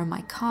someone borrow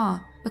my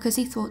car because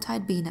he thought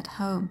I'd been at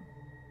home.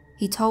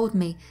 He told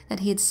me that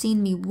he had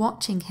seen me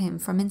watching him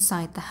from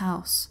inside the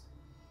house.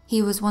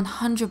 He was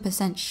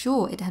 100%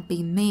 sure it had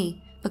been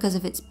me because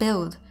of its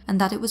build and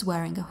that it was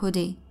wearing a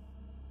hoodie.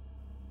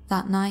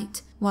 That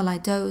night, while I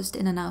dozed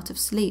in and out of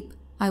sleep,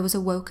 I was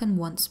awoken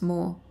once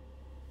more.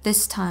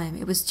 This time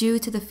it was due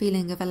to the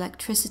feeling of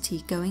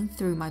electricity going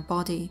through my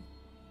body.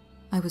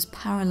 I was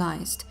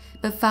paralyzed,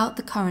 but felt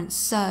the current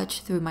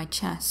surge through my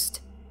chest.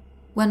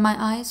 When my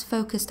eyes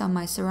focused on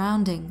my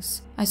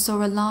surroundings, I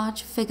saw a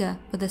large figure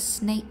with a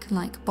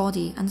snake-like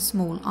body and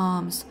small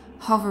arms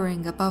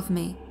hovering above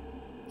me.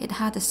 It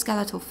had a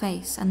skeletal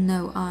face and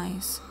no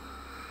eyes.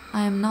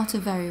 I am not a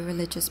very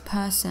religious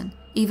person,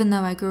 even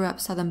though I grew up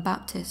Southern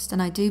Baptist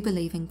and I do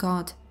believe in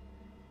God.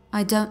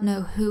 I don't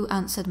know who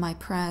answered my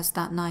prayers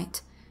that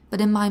night, but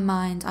in my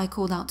mind I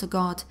called out to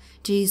God,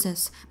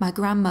 Jesus, my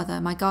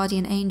grandmother, my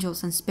guardian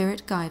angels and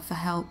spirit guide for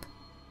help.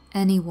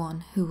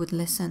 Anyone who would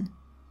listen.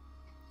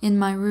 In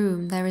my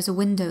room there is a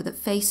window that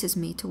faces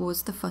me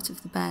towards the foot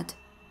of the bed.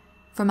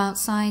 From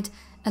outside,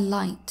 a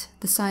light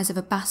the size of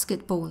a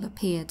basketball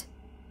appeared.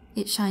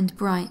 It shined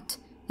bright,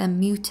 then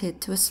muted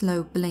to a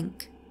slow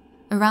blink.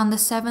 Around the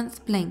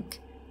 7th blink,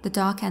 the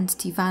dark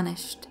entity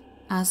vanished,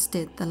 as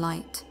did the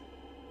light.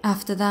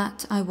 After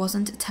that, I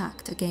wasn't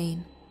attacked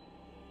again.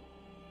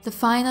 The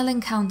final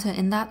encounter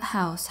in that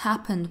house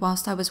happened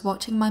whilst I was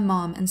watching my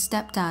mom and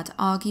stepdad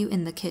argue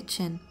in the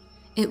kitchen.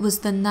 It was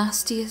the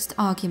nastiest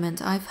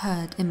argument I've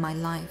heard in my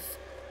life.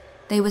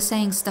 They were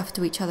saying stuff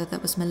to each other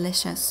that was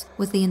malicious,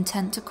 with the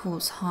intent to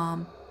cause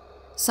harm.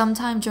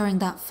 Sometime during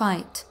that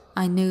fight,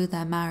 I knew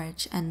their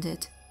marriage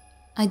ended.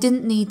 I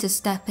didn't need to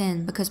step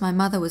in because my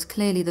mother was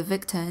clearly the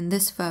victor in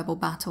this verbal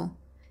battle.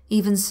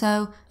 Even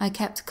so, I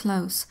kept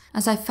close,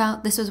 as I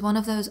felt this was one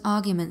of those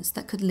arguments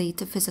that could lead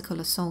to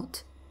physical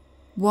assault.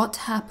 What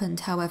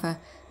happened, however,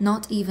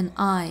 not even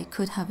I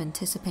could have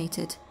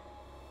anticipated.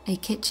 A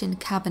kitchen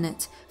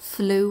cabinet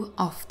flew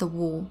off the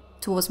wall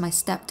towards my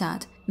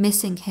stepdad,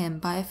 missing him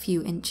by a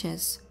few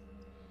inches.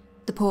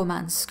 The poor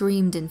man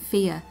screamed in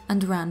fear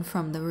and ran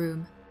from the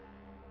room.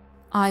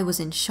 I was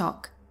in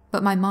shock,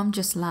 but my mom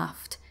just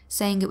laughed,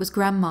 saying it was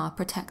Grandma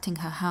protecting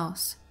her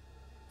house.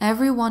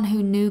 Everyone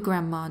who knew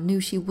Grandma knew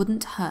she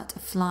wouldn't hurt a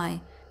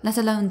fly, let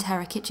alone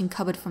tear a kitchen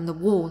cupboard from the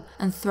wall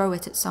and throw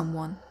it at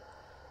someone.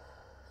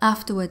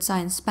 Afterwards, I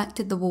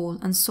inspected the wall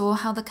and saw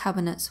how the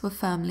cabinets were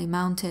firmly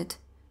mounted.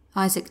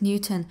 Isaac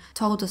Newton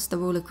told us the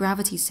rule of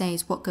gravity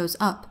says what goes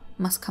up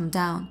must come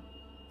down.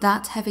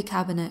 That heavy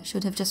cabinet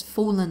should have just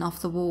fallen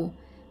off the wall,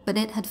 but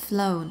it had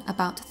flown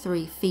about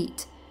 3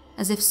 feet,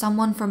 as if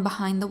someone from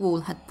behind the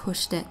wall had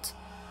pushed it.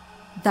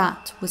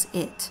 That was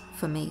it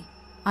for me.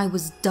 I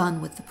was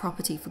done with the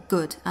property for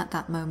good at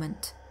that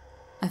moment.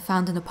 I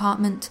found an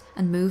apartment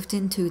and moved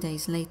in 2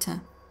 days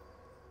later.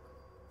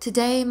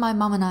 Today, my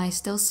mum and I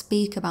still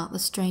speak about the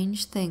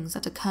strange things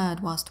that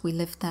occurred whilst we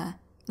lived there,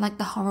 like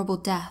the horrible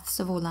deaths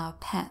of all our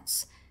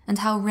pets, and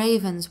how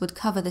ravens would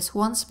cover this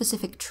one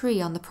specific tree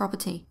on the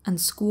property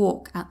and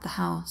squawk at the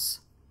house.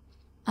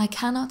 I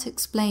cannot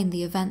explain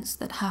the events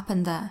that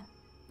happened there,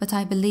 but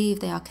I believe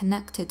they are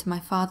connected to my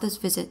father's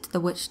visit to the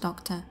witch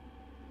doctor.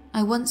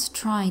 I once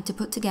tried to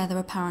put together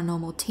a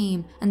paranormal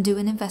team and do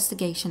an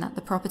investigation at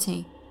the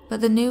property,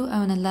 but the new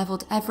owner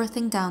leveled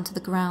everything down to the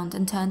ground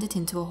and turned it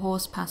into a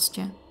horse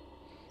pasture.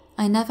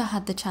 I never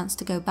had the chance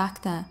to go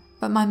back there,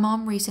 but my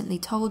mom recently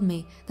told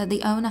me that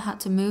the owner had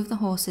to move the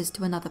horses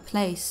to another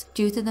place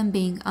due to them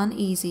being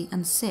uneasy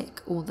and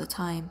sick all the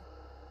time.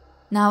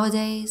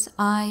 Nowadays,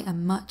 I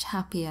am much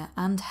happier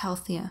and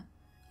healthier.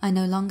 I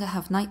no longer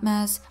have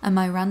nightmares and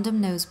my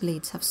random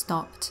nosebleeds have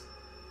stopped.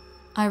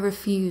 I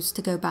refuse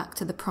to go back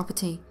to the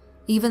property,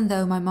 even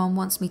though my mom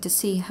wants me to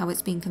see how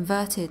it's been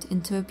converted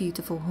into a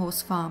beautiful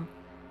horse farm.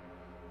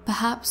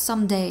 Perhaps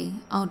someday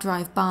I'll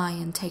drive by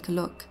and take a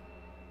look,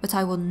 but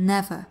I will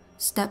never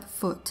step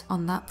foot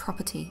on that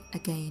property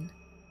again.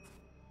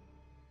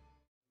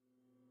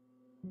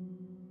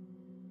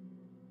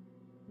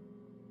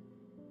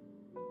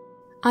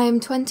 I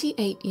am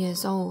 28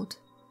 years old,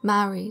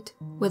 married,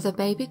 with a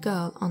baby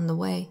girl on the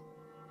way.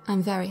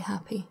 I'm very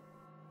happy.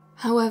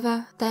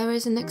 However, there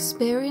is an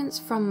experience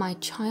from my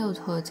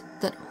childhood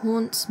that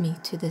haunts me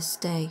to this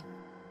day.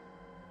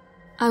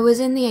 I was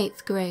in the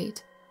 8th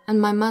grade, and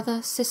my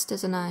mother,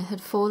 sisters and I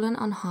had fallen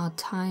on hard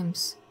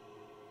times.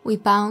 We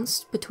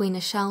bounced between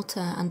a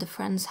shelter and a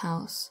friend's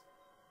house.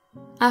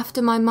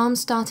 After my mom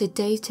started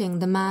dating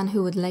the man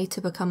who would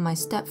later become my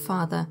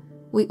stepfather,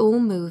 we all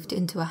moved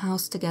into a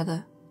house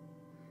together.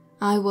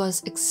 I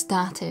was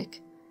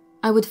ecstatic.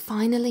 I would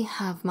finally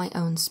have my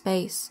own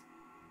space.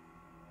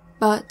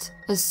 But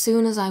as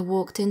soon as I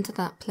walked into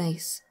that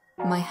place,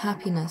 my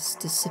happiness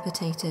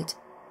dissipated.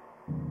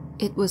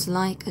 It was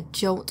like a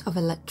jolt of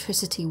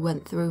electricity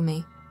went through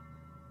me.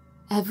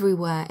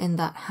 Everywhere in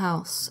that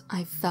house,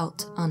 I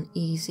felt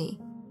uneasy.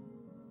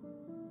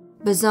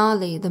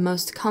 Bizarrely, the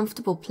most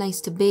comfortable place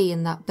to be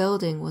in that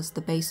building was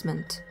the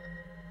basement.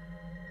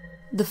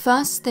 The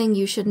first thing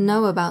you should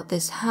know about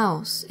this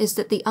house is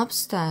that the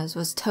upstairs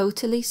was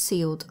totally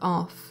sealed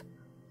off.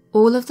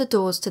 All of the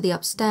doors to the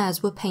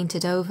upstairs were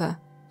painted over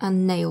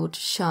and nailed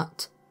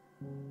shut.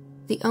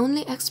 The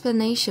only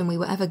explanation we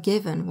were ever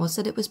given was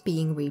that it was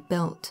being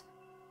rebuilt,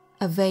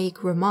 a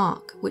vague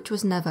remark which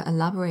was never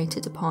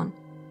elaborated upon.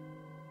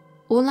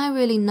 All I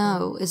really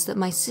know is that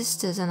my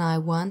sisters and I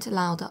weren't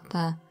allowed up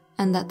there,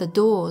 and that the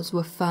doors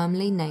were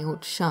firmly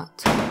nailed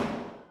shut.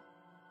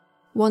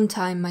 One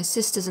time my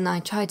sisters and I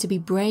tried to be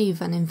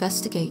brave and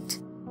investigate,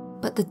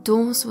 but the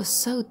doors were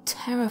so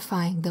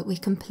terrifying that we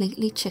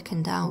completely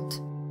chickened out.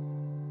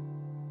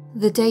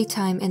 The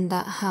daytime in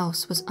that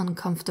house was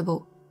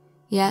uncomfortable,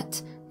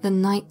 yet the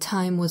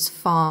nighttime was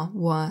far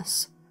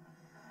worse.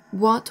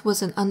 What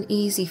was an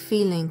uneasy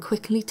feeling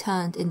quickly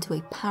turned into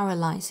a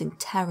paralyzing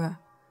terror,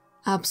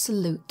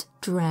 absolute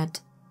dread.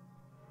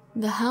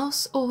 The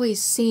house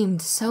always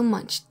seemed so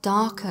much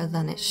darker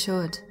than it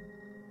should.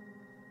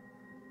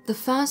 The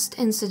first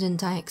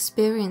incident I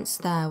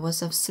experienced there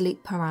was of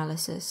sleep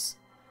paralysis.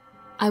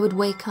 I would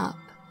wake up,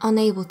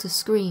 unable to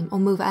scream or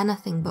move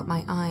anything but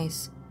my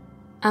eyes.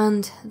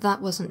 And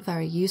that wasn't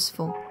very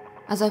useful,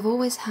 as I've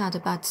always had a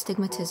bad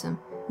stigmatism,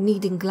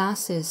 needing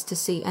glasses to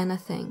see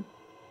anything.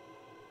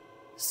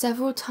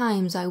 Several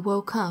times I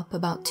woke up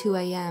about 2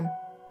 a.m,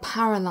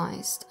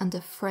 paralyzed and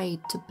afraid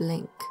to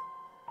blink.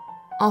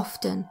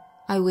 Often,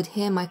 I would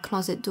hear my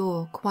closet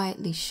door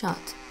quietly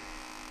shut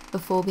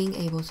before being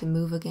able to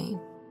move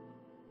again.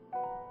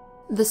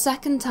 The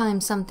second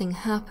time something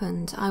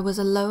happened, I was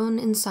alone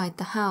inside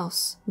the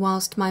house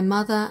whilst my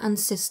mother and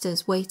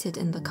sisters waited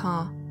in the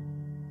car.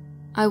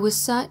 I was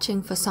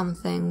searching for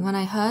something when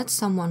I heard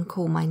someone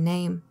call my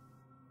name.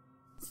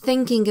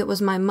 Thinking it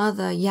was my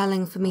mother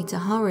yelling for me to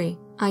hurry,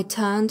 I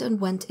turned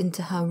and went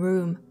into her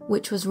room,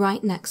 which was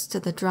right next to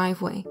the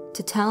driveway,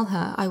 to tell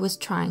her I was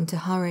trying to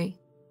hurry.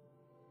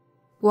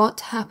 What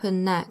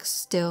happened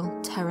next still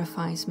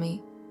terrifies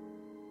me.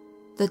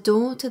 The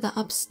door to the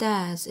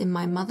upstairs in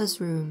my mother's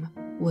room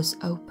was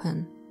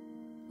open.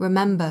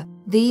 Remember,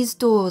 these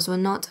doors were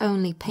not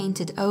only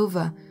painted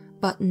over,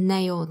 but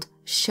nailed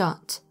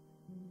shut.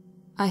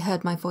 I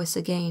heard my voice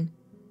again,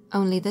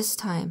 only this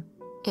time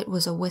it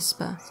was a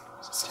whisper,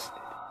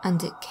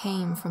 and it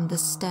came from the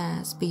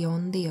stairs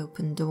beyond the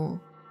open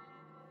door.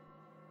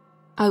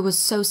 I was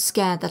so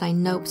scared that I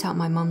noped out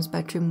my mum's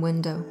bedroom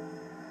window.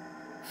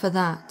 For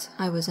that,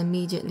 I was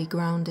immediately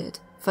grounded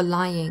for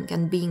lying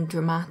and being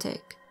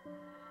dramatic.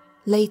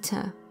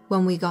 Later,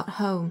 when we got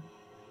home,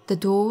 The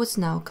door was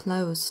now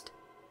closed,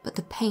 but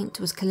the paint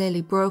was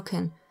clearly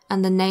broken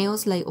and the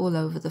nails lay all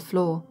over the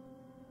floor.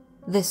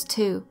 This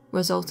too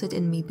resulted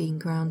in me being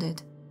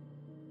grounded.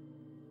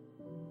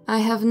 I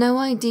have no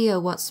idea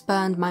what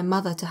spurred my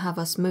mother to have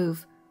us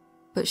move,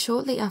 but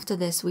shortly after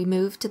this we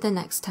moved to the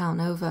next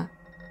town over.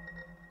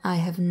 I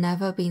have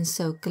never been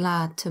so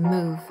glad to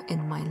move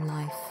in my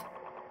life.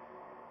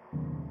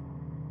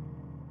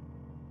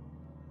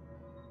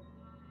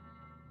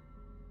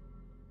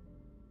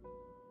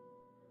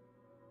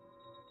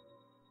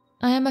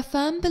 I am a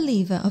firm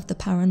believer of the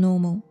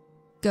paranormal.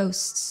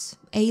 Ghosts,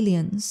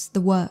 aliens,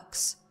 the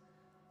works.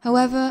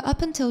 However,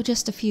 up until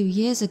just a few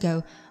years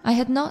ago, I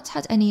had not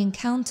had any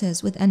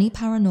encounters with any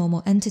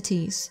paranormal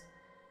entities.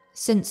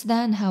 Since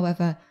then,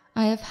 however,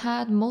 I have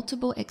had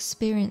multiple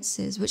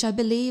experiences which I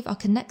believe are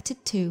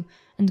connected to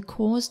and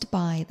caused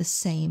by the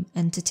same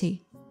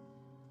entity.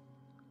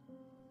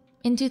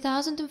 In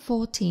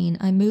 2014,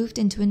 I moved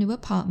into a new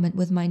apartment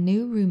with my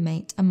new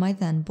roommate and my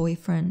then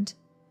boyfriend.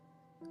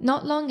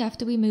 Not long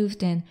after we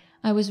moved in,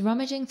 I was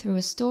rummaging through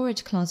a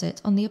storage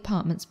closet on the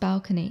apartment's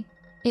balcony.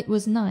 It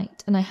was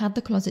night and I had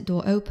the closet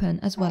door open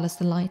as well as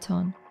the light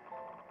on.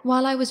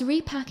 While I was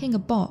repacking a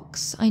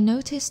box, I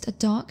noticed a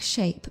dark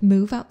shape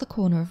move out the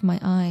corner of my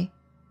eye.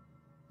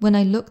 When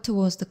I looked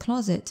towards the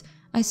closet,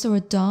 I saw a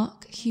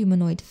dark,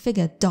 humanoid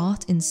figure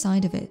dart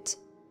inside of it.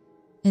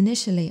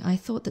 Initially, I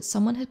thought that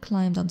someone had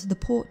climbed onto the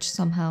porch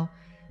somehow,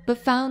 but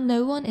found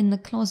no one in the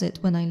closet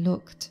when I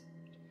looked.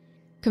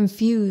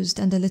 Confused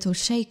and a little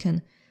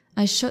shaken,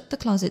 I shut the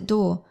closet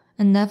door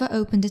and never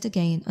opened it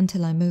again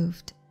until I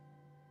moved.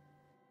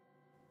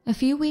 A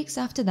few weeks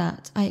after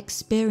that, I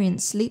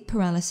experienced sleep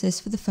paralysis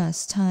for the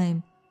first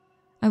time.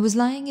 I was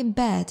lying in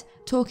bed,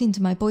 talking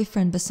to my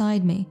boyfriend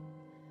beside me.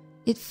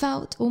 It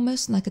felt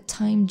almost like a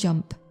time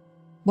jump.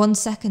 1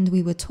 second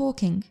we were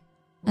talking,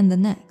 and the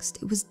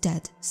next it was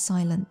dead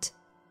silent.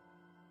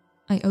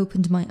 I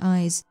opened my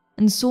eyes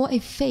and saw a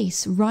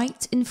face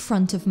right in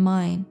front of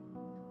mine.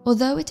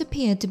 Although it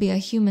appeared to be a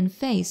human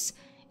face,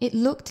 it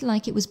looked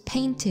like it was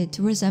painted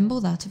to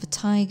resemble that of a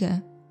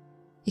tiger.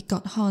 It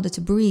got harder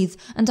to breathe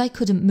and I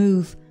couldn't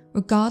move,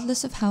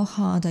 regardless of how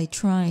hard I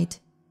tried.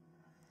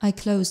 I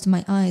closed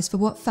my eyes for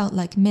what felt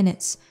like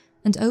minutes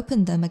and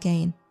opened them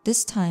again,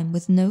 this time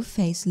with no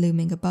face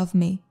looming above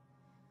me.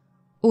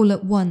 All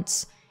at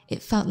once,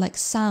 it felt like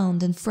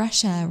sound and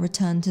fresh air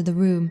returned to the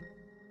room.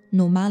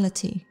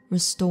 Normality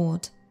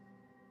restored.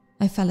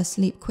 I fell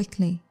asleep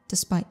quickly,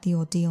 despite the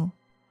ordeal.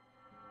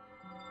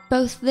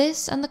 Both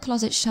this and the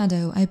closet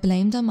shadow I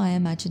blamed on my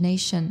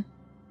imagination.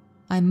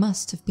 I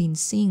must have been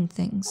seeing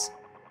things.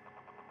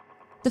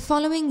 The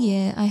following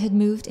year, I had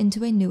moved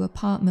into a new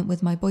apartment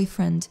with my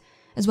boyfriend,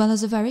 as well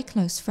as a very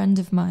close friend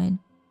of mine.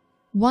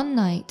 One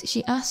night,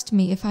 she asked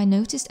me if I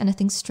noticed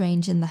anything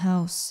strange in the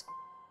house.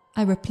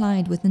 I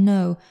replied with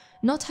no,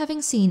 not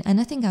having seen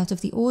anything out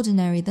of the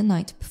ordinary the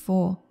night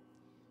before.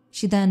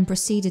 She then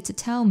proceeded to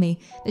tell me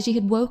that she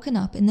had woken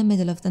up in the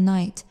middle of the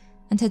night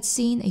and had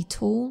seen a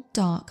tall,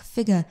 dark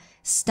figure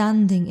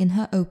standing in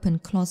her open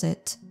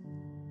closet.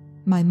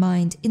 My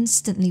mind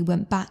instantly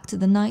went back to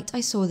the night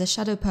I saw the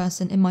shadow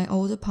person in my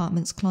old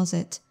apartment's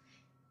closet.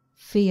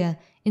 Fear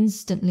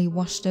instantly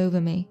washed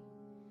over me.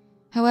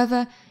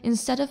 However,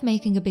 instead of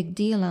making a big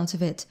deal out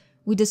of it,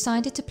 we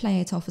decided to play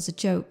it off as a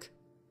joke.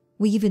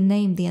 We even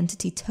named the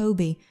entity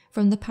Toby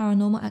from the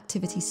Paranormal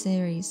Activity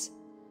series.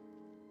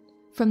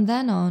 From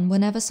then on,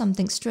 whenever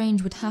something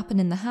strange would happen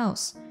in the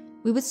house,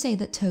 we would say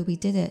that Toby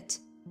did it.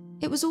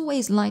 It was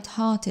always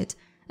light-hearted,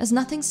 as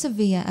nothing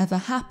severe ever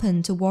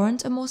happened to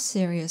warrant a more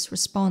serious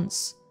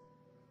response.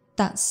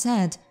 That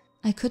said,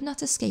 I could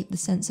not escape the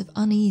sense of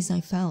unease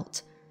I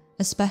felt,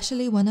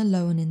 especially when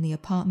alone in the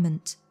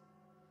apartment.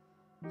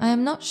 I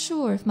am not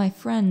sure if my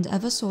friend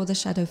ever saw the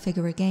shadow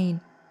figure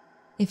again.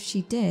 If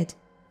she did,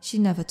 she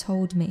never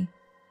told me.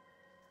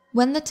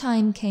 When the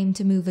time came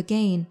to move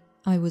again,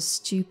 I was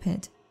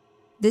stupid.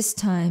 This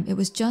time it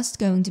was just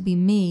going to be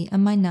me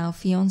and my now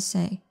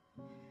fiancé.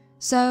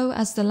 So,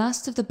 as the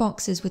last of the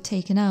boxes were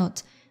taken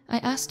out, I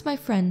asked my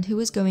friend who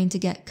was going to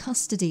get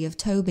custody of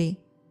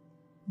Toby.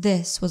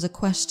 This was a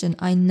question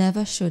I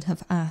never should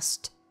have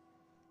asked.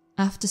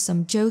 After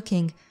some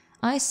joking,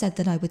 I said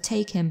that I would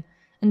take him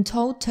and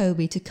told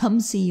Toby to come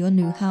see your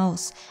new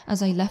house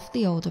as I left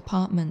the old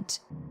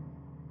apartment.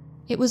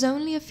 It was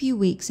only a few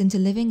weeks into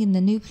living in the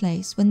new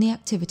place when the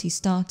activity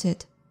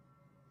started.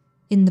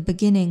 In the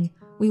beginning,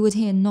 we would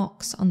hear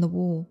knocks on the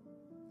wall.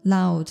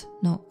 Loud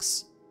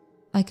knocks.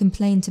 I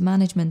complained to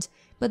management,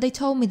 but they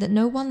told me that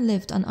no one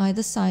lived on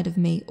either side of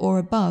me or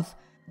above,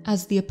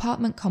 as the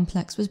apartment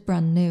complex was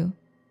brand new.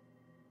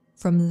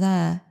 From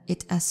there,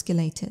 it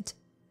escalated.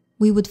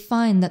 We would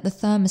find that the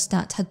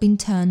thermostat had been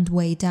turned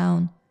way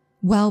down,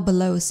 well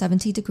below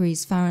 70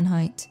 degrees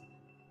Fahrenheit.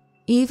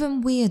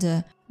 Even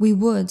weirder, we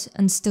would,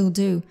 and still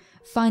do,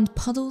 find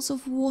puddles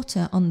of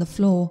water on the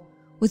floor,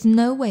 with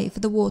no way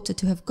for the water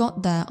to have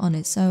got there on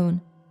its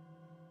own.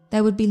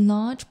 There would be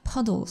large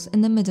puddles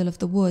in the middle of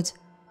the wood,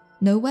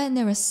 nowhere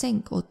near a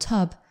sink or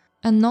tub,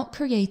 and not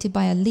created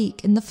by a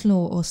leak in the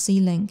floor or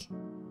ceiling.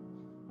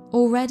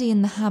 Already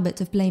in the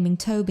habit of blaming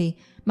Toby,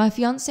 my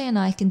fiancé and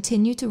I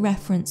continue to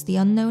reference the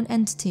unknown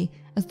entity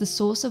as the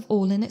source of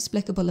all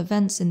inexplicable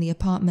events in the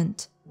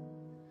apartment.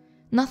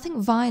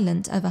 Nothing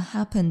violent ever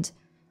happened,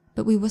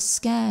 but we were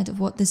scared of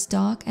what this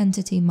dark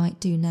entity might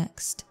do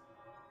next.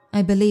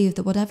 I believe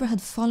that whatever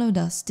had followed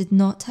us did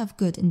not have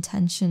good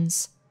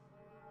intentions.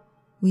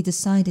 We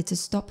decided to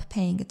stop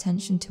paying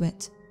attention to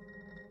it.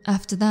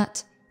 After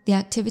that, the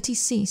activity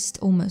ceased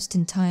almost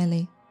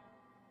entirely.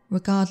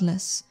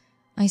 Regardless,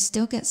 I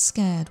still get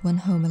scared when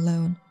home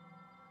alone.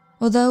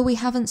 Although we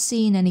haven't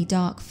seen any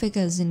dark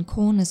figures in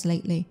corners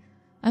lately,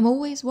 I'm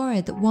always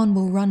worried that one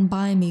will run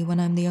by me when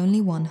I'm the only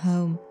one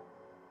home.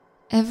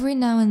 Every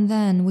now and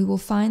then we will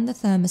find the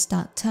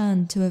thermostat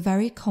turned to a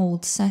very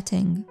cold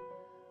setting,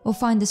 or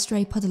find a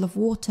stray puddle of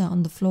water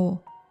on the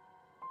floor,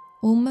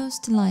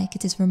 almost like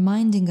it is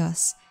reminding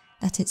us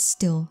that it's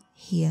still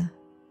here.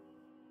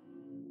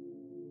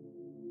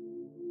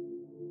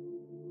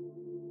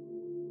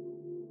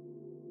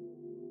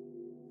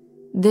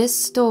 This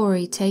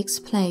story takes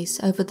place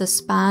over the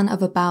span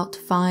of about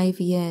 5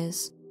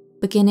 years,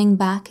 beginning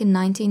back in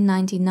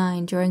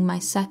 1999 during my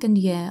second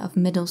year of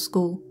middle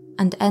school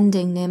and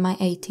ending near my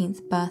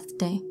 18th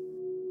birthday.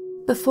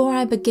 Before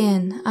I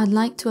begin, I'd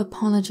like to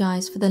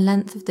apologize for the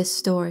length of this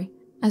story,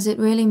 as it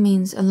really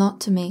means a lot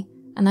to me,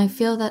 and I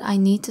feel that I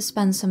need to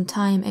spend some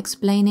time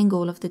explaining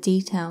all of the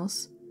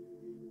details.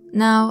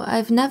 Now,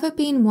 I've never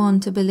been one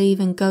to believe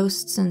in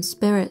ghosts and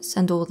spirits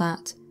and all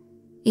that.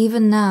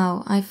 Even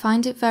now, I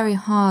find it very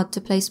hard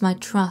to place my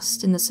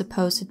trust in the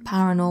supposed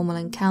paranormal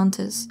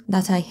encounters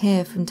that I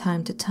hear from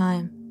time to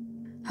time.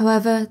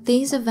 However,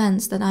 these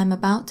events that I'm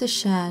about to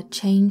share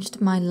changed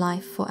my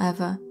life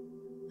forever,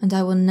 and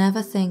I will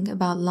never think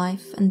about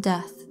life and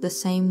death the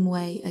same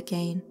way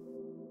again.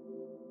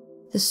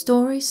 The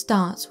story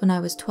starts when I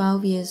was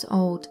 12 years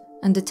old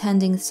and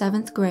attending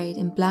 7th grade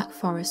in Black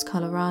Forest,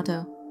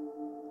 Colorado.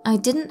 I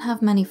didn't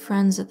have many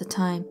friends at the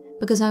time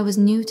because I was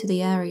new to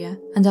the area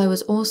and I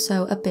was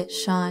also a bit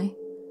shy.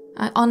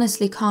 I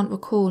honestly can't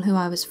recall who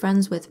I was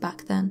friends with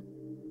back then.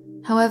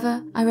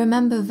 However, I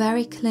remember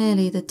very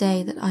clearly the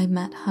day that I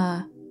met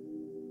her.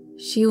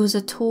 She was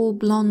a tall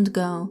blonde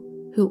girl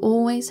who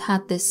always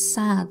had this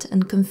sad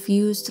and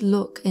confused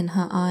look in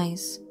her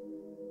eyes.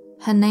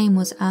 Her name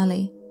was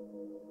Allie.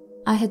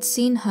 I had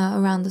seen her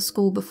around the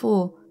school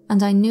before,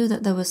 and I knew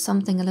that there was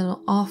something a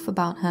little off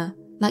about her,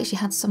 like she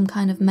had some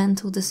kind of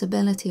mental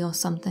disability or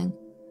something.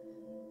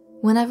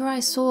 Whenever I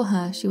saw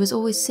her, she was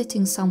always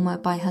sitting somewhere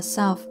by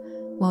herself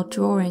while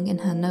drawing in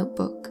her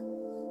notebook.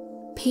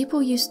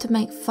 People used to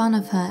make fun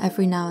of her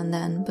every now and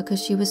then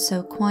because she was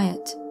so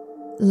quiet,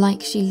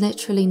 like she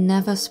literally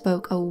never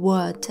spoke a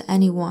word to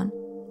anyone,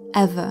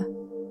 ever.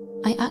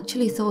 I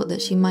actually thought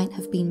that she might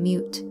have been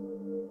mute.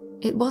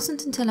 It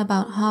wasn't until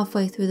about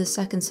halfway through the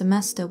second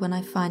semester when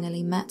I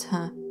finally met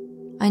her.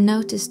 I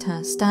noticed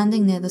her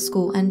standing near the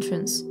school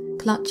entrance,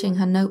 clutching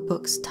her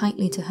notebooks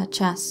tightly to her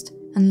chest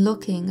and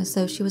looking as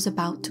though she was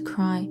about to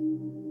cry.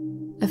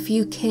 A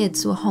few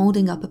kids were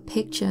holding up a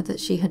picture that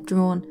she had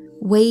drawn,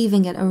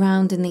 waving it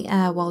around in the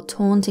air while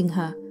taunting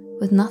her,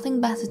 with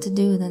nothing better to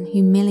do than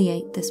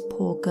humiliate this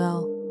poor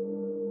girl.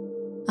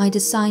 I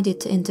decided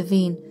to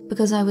intervene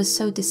because I was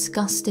so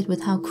disgusted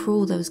with how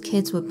cruel those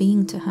kids were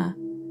being to her.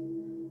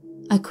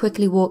 I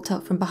quickly walked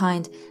up from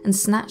behind and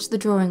snatched the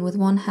drawing with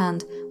one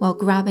hand while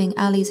grabbing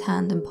Allie's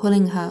hand and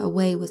pulling her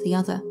away with the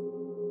other.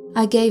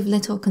 I gave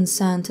little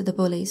concern to the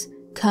bullies,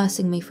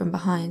 cursing me from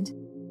behind,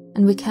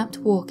 and we kept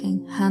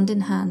walking hand in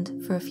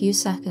hand for a few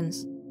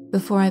seconds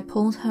before I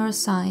pulled her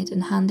aside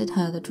and handed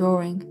her the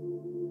drawing.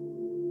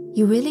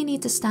 "You really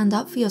need to stand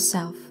up for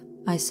yourself,"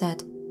 I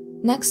said.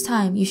 "Next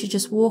time you should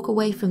just walk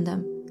away from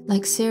them.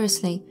 Like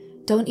seriously,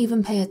 don't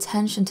even pay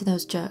attention to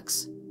those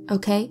jerks,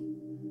 okay?"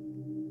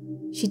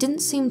 She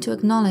didn't seem to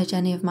acknowledge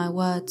any of my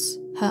words.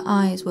 Her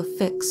eyes were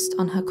fixed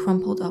on her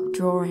crumpled up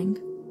drawing.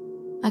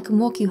 "I can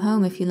walk you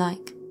home if you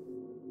like."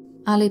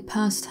 Allie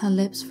pursed her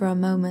lips for a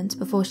moment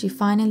before she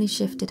finally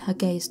shifted her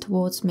gaze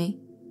towards me.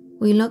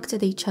 We looked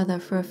at each other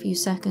for a few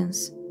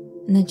seconds,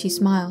 and then she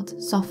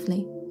smiled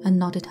softly and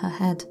nodded her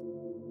head.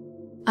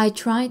 I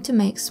tried to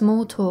make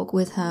small talk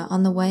with her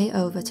on the way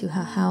over to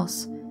her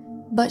house,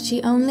 but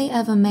she only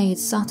ever made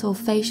subtle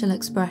facial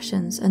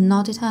expressions and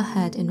nodded her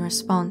head in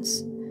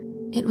response.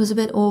 It was a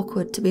bit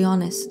awkward, to be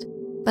honest,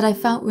 but I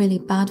felt really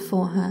bad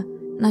for her,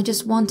 and I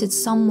just wanted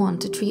someone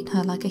to treat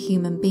her like a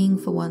human being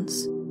for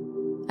once.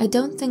 I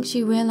don't think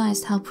she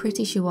realized how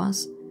pretty she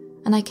was,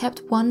 and I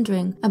kept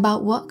wondering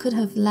about what could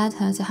have led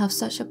her to have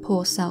such a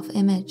poor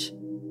self-image.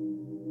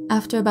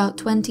 After about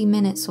 20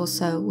 minutes or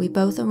so, we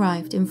both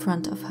arrived in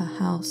front of her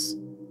house.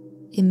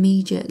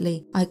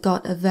 Immediately, I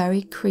got a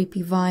very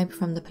creepy vibe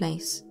from the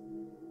place.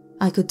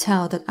 I could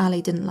tell that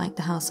Allie didn't like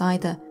the house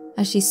either,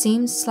 as she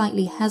seemed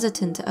slightly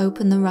hesitant to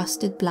open the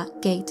rusted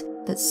black gate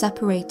that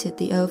separated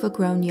the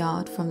overgrown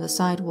yard from the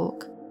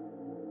sidewalk.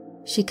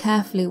 She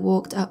carefully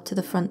walked up to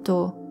the front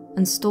door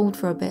and stalled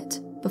for a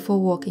bit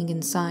before walking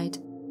inside.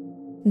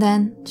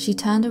 Then she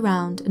turned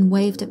around and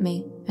waved at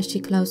me as she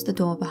closed the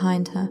door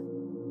behind her.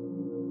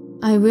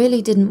 I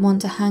really didn't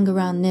want to hang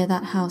around near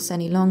that house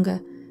any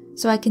longer,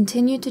 so I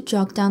continued to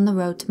jog down the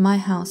road to my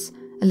house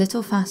a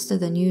little faster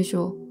than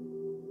usual.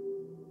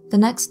 The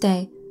next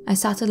day, I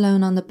sat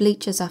alone on the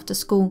bleachers after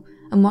school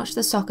and watched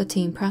the soccer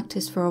team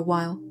practice for a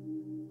while.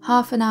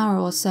 Half an hour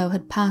or so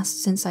had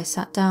passed since I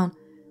sat down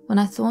when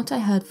I thought I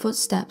heard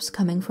footsteps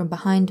coming from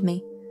behind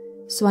me,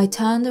 so I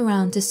turned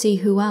around to see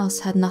who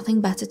else had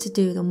nothing better to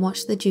do than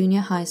watch the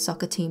junior high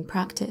soccer team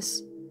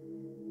practice.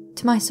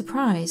 To my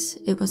surprise,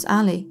 it was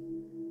Ali.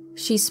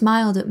 She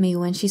smiled at me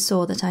when she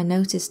saw that I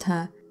noticed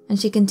her, and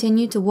she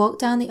continued to walk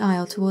down the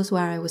aisle towards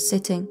where I was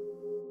sitting.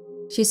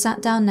 She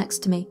sat down next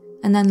to me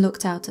and then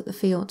looked out at the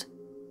field.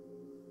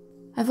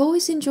 "I've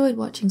always enjoyed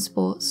watching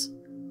sports,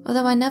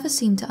 although I never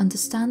seem to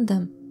understand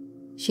them,"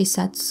 she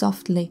said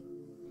softly.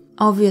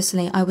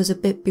 Obviously, I was a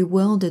bit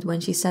bewildered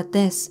when she said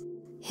this.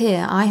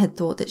 Here, I had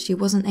thought that she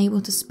wasn't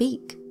able to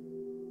speak.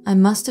 I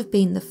must have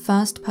been the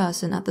first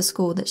person at the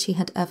school that she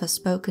had ever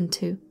spoken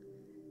to.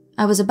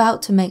 I was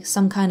about to make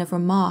some kind of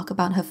remark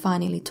about her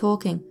finally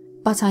talking,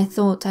 but I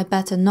thought I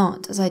better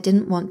not as I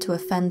didn't want to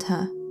offend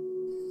her.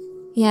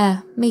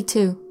 "Yeah, me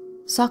too.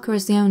 Soccer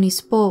is the only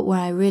sport where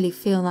I really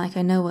feel like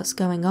I know what's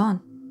going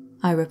on,"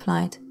 I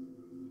replied.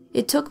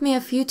 It took me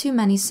a few too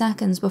many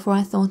seconds before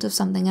I thought of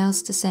something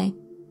else to say.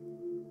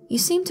 "You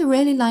seem to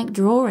really like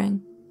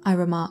drawing," I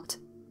remarked.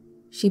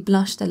 She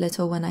blushed a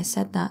little when I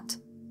said that.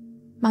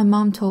 "My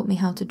mom taught me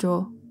how to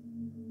draw."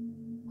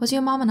 "Was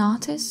your mom an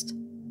artist?"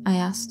 I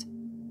asked.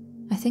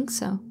 "I think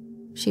so,"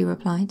 she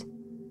replied.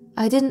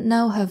 "I didn't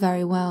know her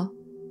very well.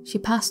 She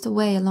passed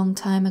away a long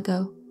time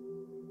ago."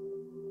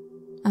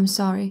 "I'm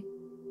sorry.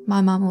 My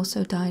mom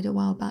also died a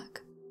while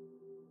back."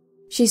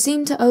 She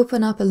seemed to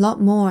open up a lot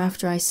more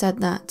after I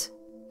said that.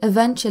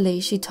 Eventually,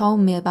 she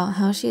told me about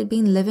how she had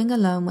been living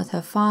alone with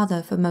her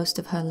father for most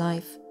of her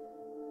life.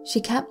 She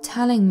kept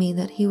telling me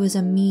that he was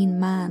a mean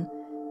man,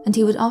 and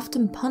he would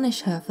often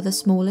punish her for the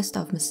smallest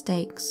of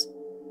mistakes.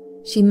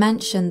 She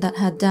mentioned that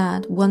her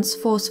dad once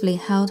forcefully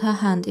held her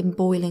hand in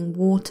boiling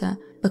water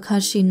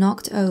because she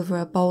knocked over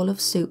a bowl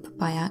of soup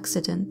by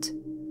accident.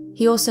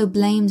 He also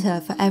blamed her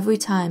for every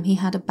time he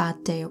had a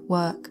bad day at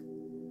work.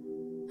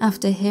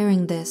 After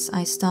hearing this,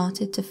 I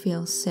started to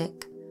feel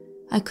sick.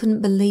 I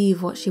couldn't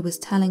believe what she was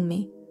telling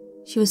me.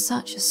 She was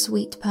such a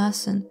sweet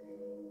person.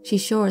 She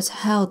sure as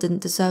hell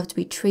didn't deserve to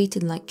be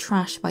treated like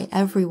trash by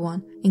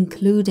everyone,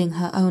 including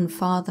her own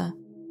father.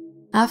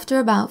 After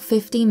about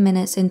 15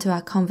 minutes into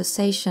our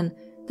conversation,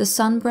 the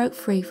sun broke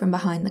free from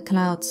behind the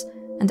clouds,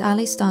 and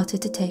Ali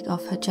started to take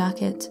off her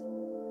jacket.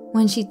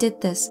 When she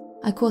did this,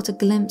 I caught a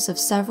glimpse of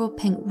several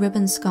pink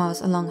ribbon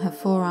scars along her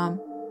forearm.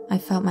 I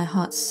felt my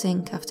heart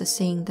sink after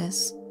seeing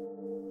this.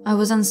 I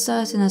was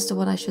uncertain as to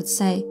what I should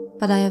say,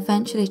 but I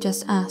eventually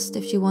just asked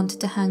if she wanted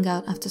to hang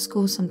out after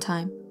school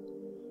sometime.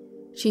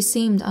 She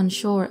seemed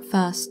unsure at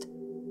first,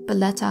 but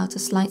let out a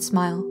slight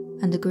smile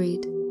and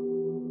agreed.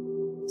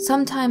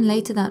 Sometime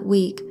later that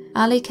week,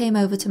 Ali came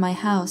over to my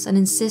house and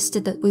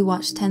insisted that we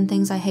watch 10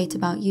 Things I Hate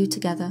About You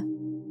together.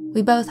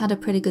 We both had a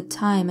pretty good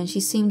time and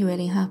she seemed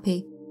really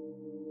happy.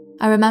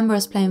 I remember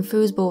us playing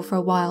foosball for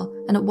a while,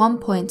 and at one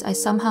point I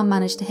somehow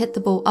managed to hit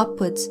the ball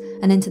upwards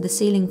and into the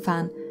ceiling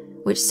fan,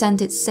 which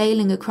sent it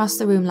sailing across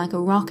the room like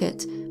a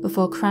rocket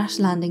before crash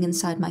landing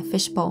inside my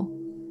fishbowl.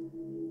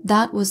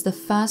 That was the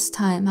first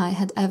time I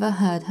had ever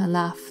heard her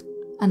laugh,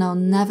 and I'll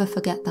never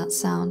forget that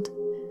sound.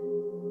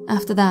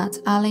 After that,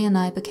 Ali and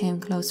I became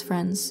close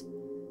friends.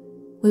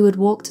 We would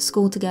walk to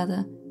school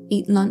together,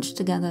 eat lunch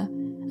together,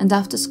 and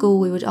after school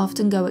we would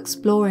often go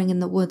exploring in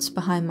the woods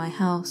behind my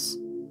house.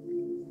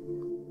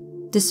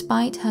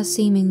 Despite her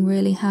seeming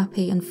really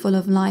happy and full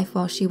of life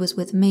while she was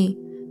with me,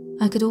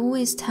 I could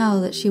always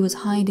tell that she was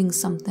hiding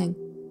something.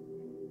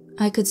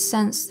 I could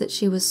sense that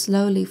she was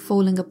slowly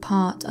falling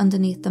apart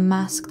underneath the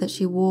mask that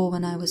she wore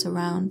when I was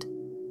around.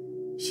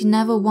 She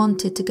never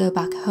wanted to go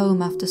back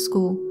home after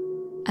school,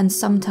 and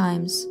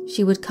sometimes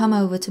she would come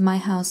over to my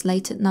house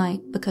late at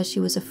night because she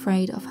was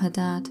afraid of her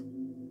dad.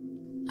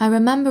 I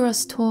remember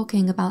us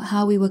talking about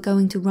how we were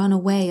going to run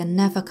away and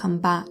never come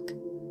back.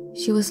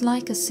 She was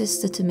like a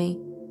sister to me,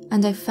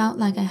 and I felt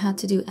like I had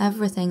to do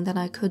everything that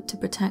I could to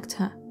protect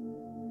her.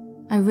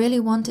 I really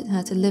wanted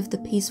her to live the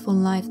peaceful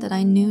life that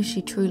I knew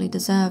she truly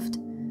deserved,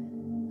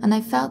 and I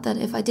felt that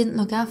if I didn't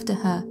look after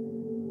her,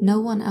 no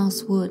one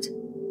else would.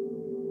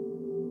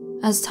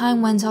 As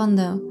time went on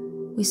though,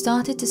 we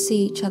started to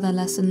see each other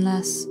less and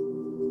less.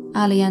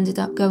 Ali ended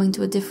up going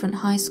to a different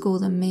high school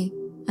than me,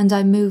 and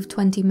I moved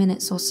 20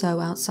 minutes or so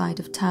outside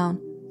of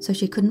town, so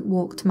she couldn't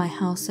walk to my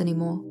house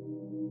anymore.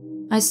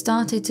 I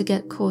started to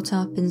get caught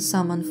up in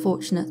some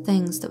unfortunate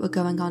things that were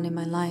going on in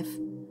my life.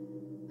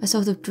 I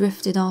sort of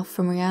drifted off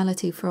from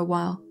reality for a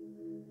while.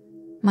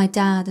 My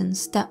dad and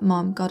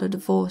stepmom got a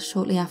divorce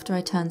shortly after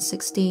I turned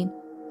 16,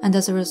 and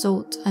as a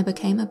result, I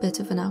became a bit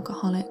of an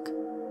alcoholic.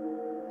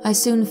 I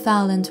soon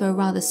fell into a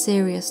rather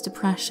serious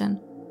depression,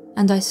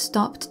 and I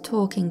stopped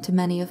talking to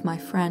many of my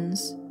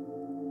friends.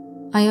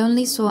 I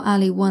only saw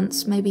Ali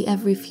once, maybe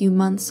every few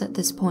months at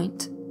this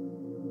point.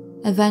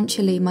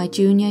 Eventually, my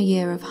junior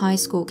year of high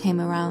school came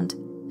around,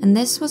 and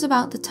this was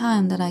about the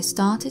time that I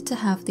started to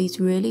have these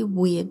really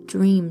weird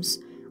dreams,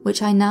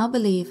 which I now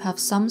believe have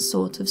some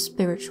sort of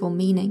spiritual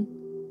meaning.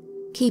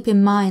 Keep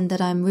in mind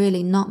that I'm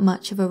really not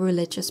much of a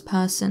religious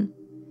person.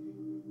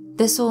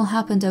 This all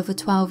happened over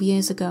 12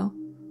 years ago,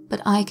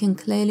 but I can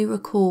clearly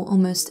recall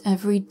almost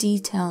every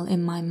detail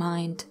in my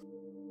mind.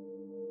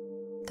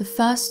 The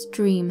first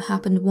dream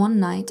happened one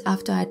night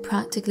after I had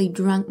practically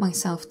drank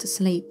myself to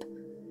sleep.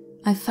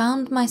 I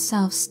found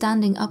myself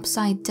standing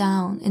upside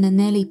down in a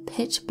nearly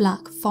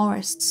pitch-black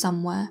forest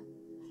somewhere.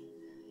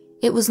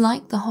 It was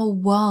like the whole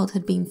world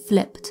had been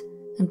flipped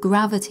and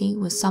gravity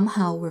was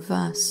somehow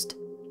reversed.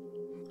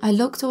 I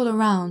looked all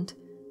around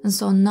and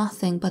saw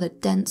nothing but a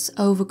dense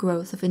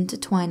overgrowth of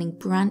intertwining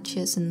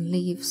branches and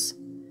leaves.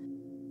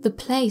 The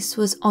place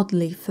was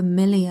oddly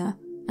familiar,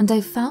 and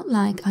I felt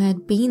like I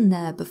had been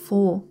there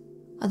before,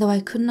 although I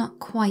could not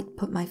quite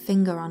put my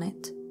finger on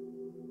it.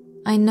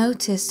 I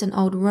noticed an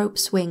old rope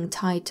swing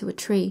tied to a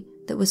tree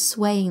that was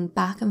swaying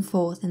back and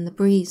forth in the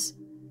breeze.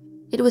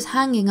 It was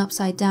hanging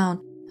upside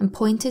down and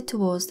pointed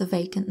towards the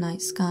vacant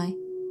night sky.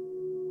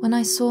 When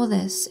I saw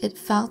this, it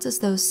felt as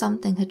though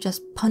something had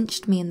just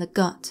punched me in the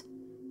gut,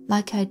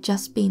 like I had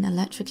just been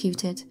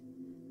electrocuted.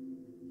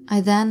 I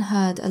then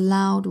heard a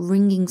loud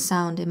ringing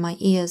sound in my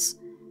ears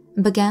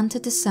and began to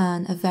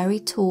discern a very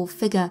tall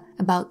figure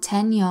about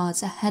 10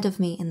 yards ahead of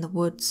me in the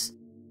woods.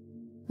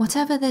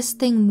 Whatever this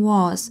thing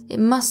was, it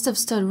must have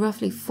stood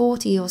roughly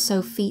 40 or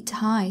so feet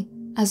high,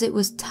 as it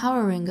was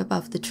towering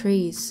above the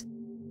trees.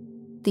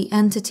 The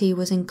entity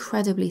was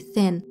incredibly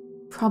thin,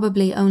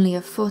 probably only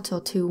a foot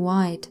or two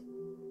wide.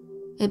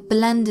 It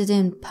blended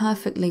in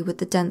perfectly with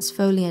the dense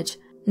foliage,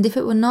 and if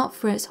it were not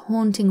for its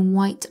haunting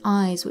white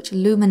eyes which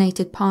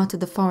illuminated part of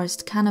the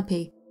forest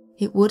canopy,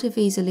 it would have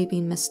easily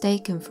been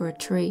mistaken for a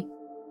tree.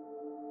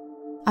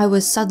 I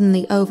was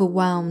suddenly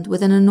overwhelmed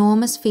with an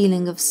enormous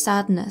feeling of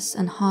sadness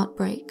and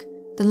heartbreak,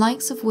 the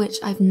likes of which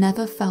I've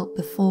never felt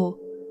before.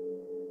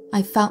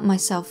 I felt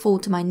myself fall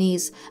to my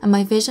knees, and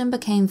my vision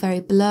became very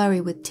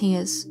blurry with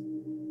tears.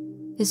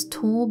 This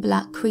tall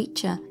black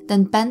creature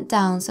then bent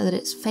down so that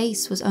its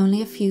face was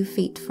only a few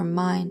feet from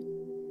mine.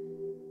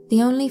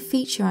 The only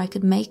feature I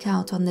could make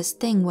out on this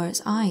thing were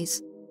its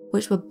eyes,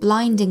 which were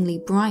blindingly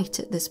bright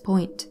at this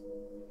point.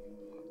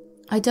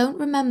 I don't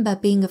remember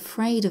being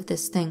afraid of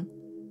this thing,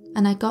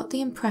 and I got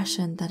the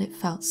impression that it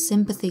felt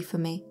sympathy for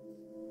me.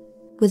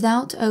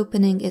 Without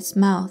opening its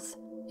mouth,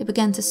 it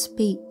began to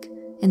speak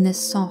in this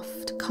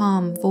soft,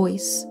 calm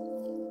voice.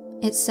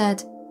 It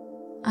said,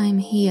 "I'm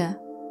here,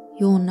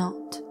 you're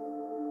not."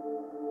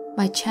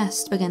 My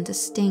chest began to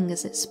sting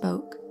as it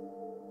spoke,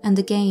 and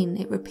again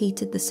it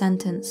repeated the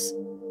sentence,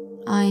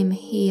 "I'm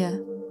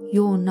here,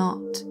 you're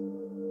not."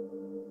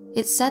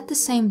 It said the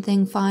same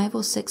thing 5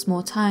 or 6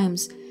 more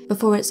times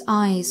before its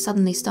eyes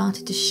suddenly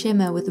started to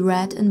shimmer with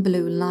red and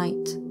blue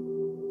light.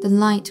 The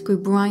light grew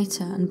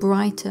brighter and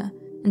brighter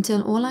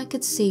until all I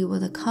could see were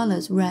the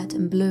colors red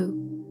and blue.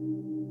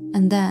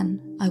 And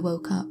then I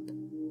woke up.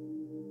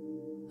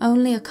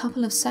 Only a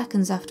couple of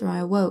seconds after I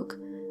awoke,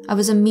 I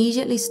was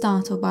immediately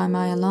startled by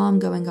my alarm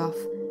going off,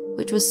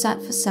 which was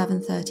set for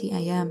 7:30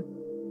 a.m.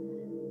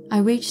 I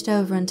reached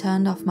over and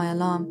turned off my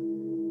alarm,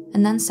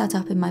 and then sat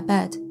up in my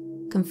bed,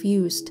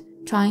 confused,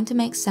 trying to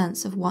make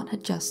sense of what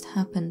had just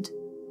happened.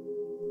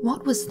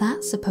 What was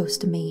that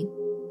supposed to mean?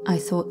 I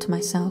thought to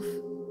myself.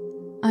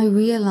 I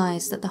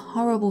realized that the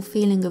horrible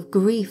feeling of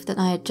grief that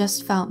I had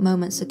just felt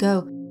moments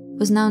ago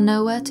was now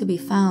nowhere to be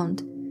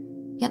found,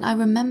 yet I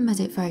remembered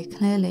it very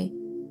clearly.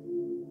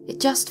 It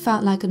just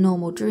felt like a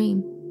normal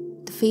dream.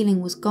 The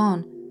feeling was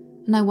gone,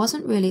 and I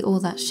wasn't really all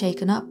that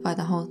shaken up by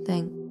the whole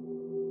thing.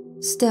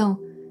 Still,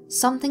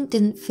 something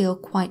didn't feel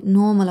quite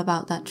normal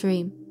about that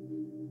dream.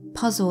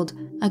 Puzzled,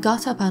 I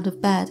got up out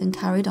of bed and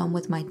carried on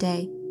with my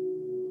day.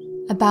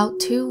 About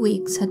 2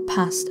 weeks had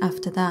passed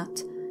after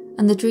that,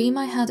 and the dream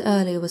I had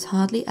earlier was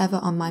hardly ever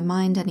on my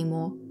mind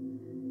anymore.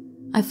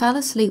 I fell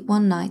asleep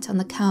one night on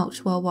the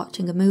couch while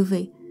watching a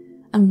movie,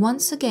 and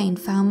once again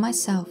found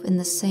myself in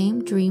the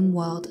same dream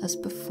world as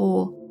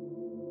before.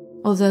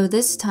 Although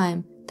this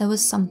time there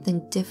was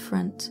something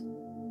different.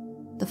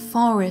 The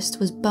forest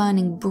was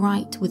burning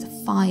bright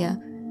with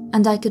fire,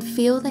 and I could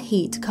feel the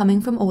heat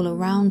coming from all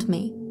around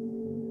me.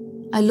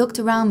 I looked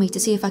around me to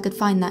see if I could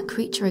find that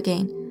creature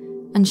again,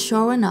 and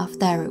sure enough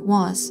there it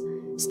was,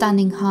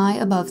 standing high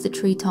above the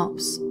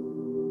treetops.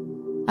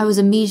 I was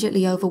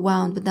immediately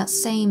overwhelmed with that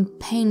same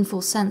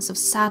painful sense of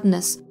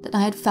sadness that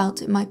I had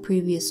felt in my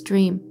previous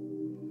dream.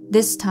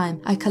 This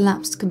time I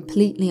collapsed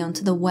completely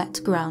onto the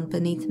wet ground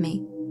beneath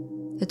me.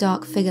 The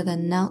dark figure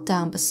then knelt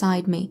down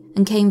beside me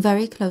and came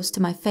very close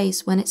to my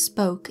face when it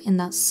spoke in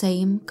that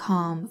same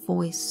calm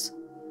voice.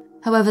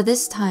 However,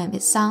 this time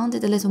it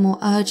sounded a little more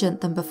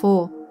urgent than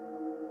before.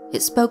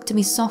 It spoke to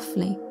me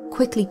softly,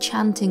 quickly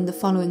chanting the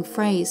following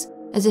phrase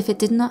as if it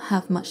did not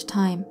have much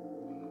time.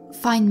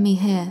 "Find me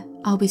here,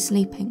 I'll be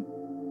sleeping."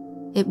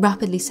 It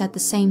rapidly said the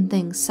same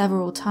thing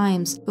several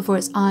times before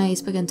its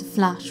eyes began to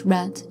flash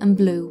red and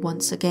blue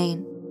once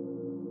again.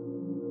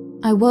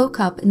 I woke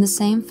up in the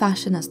same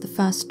fashion as the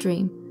first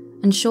dream,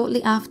 and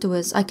shortly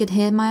afterwards I could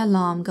hear my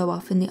alarm go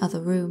off in the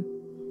other room.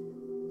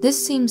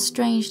 This seemed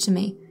strange to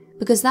me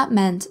because that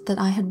meant that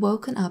I had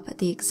woken up at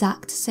the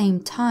exact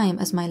same time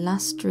as my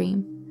last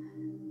dream.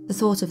 The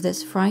thought of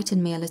this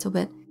frightened me a little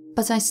bit,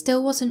 but I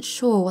still wasn't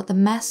sure what the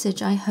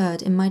message I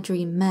heard in my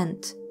dream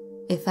meant,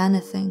 if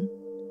anything.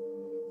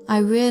 I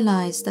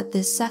realized that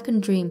this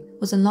second dream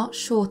was a lot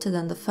shorter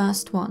than the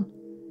first one,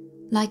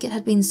 like it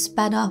had been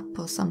sped up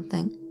or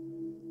something.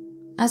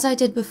 As I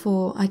did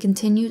before, I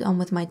continued on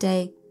with my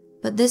day,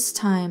 but this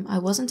time I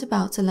wasn't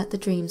about to let the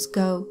dreams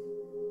go.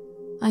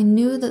 I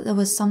knew that there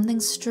was something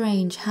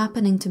strange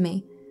happening to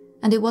me,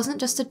 and it wasn't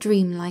just a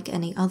dream like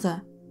any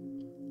other.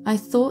 I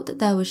thought that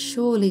there was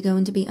surely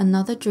going to be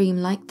another dream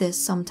like this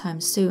sometime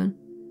soon,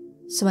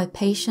 so I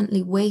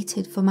patiently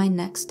waited for my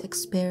next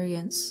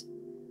experience.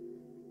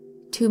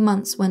 2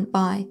 months went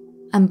by,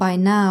 and by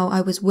now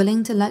I was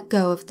willing to let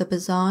go of the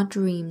bizarre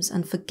dreams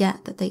and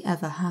forget that they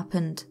ever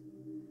happened.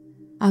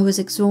 I was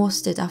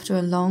exhausted after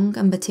a long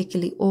and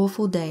particularly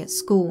awful day at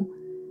school,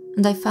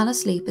 and I fell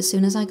asleep as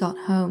soon as I got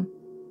home.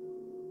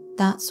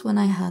 That's when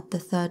I had the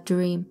third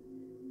dream,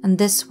 and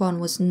this one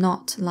was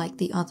not like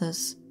the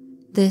others.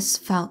 This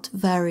felt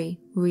very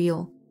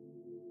real.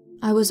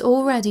 I was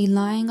already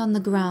lying on the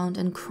ground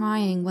and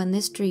crying when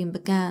this dream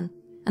began,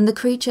 and the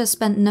creature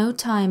spent no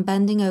time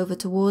bending over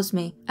towards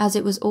me as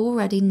it was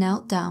already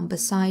knelt down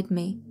beside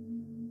me.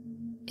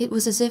 It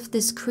was as if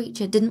this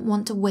creature didn't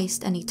want to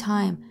waste any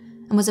time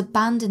and was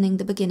abandoning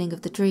the beginning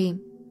of the dream.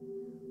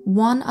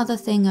 One other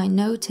thing I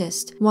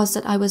noticed was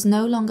that I was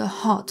no longer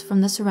hot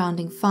from the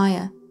surrounding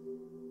fire.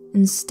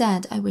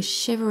 Instead, I was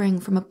shivering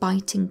from a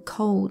biting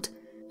cold,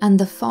 and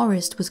the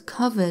forest was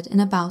covered in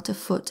about a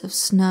foot of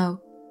snow.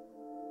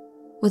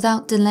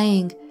 Without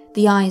delaying,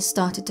 the eyes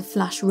started to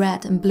flash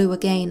red and blue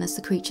again as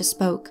the creature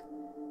spoke,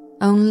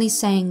 only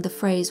saying the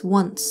phrase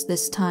once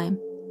this time.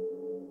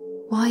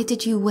 "Why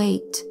did you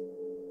wait?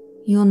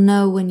 You'll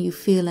know when you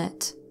feel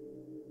it."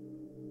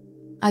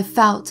 I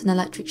felt an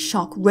electric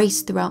shock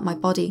race throughout my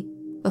body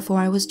before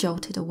I was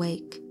jolted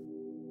awake.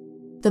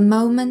 The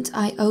moment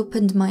I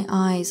opened my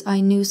eyes,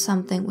 I knew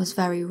something was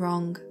very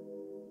wrong.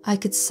 I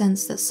could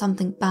sense that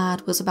something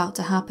bad was about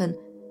to happen,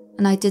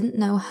 and I didn't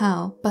know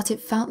how, but it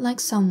felt like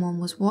someone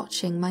was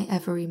watching my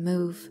every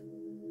move.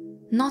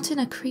 Not in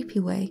a creepy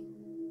way,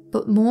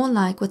 but more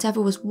like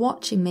whatever was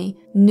watching me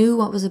knew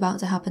what was about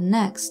to happen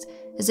next,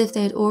 as if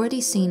they had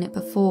already seen it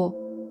before.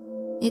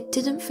 It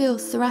didn't feel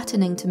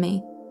threatening to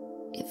me.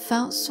 It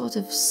felt sort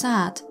of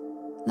sad,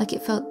 like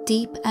it felt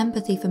deep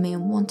empathy for me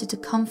and wanted to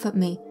comfort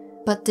me,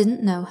 but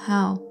didn't know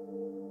how.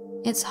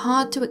 It's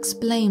hard to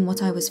explain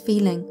what I was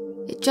feeling.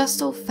 It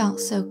just all felt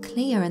so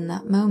clear in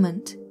that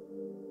moment.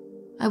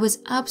 I was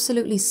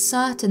absolutely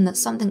certain that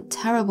something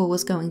terrible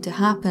was going to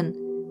happen,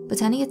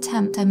 but any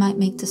attempt I might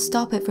make to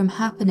stop it from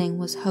happening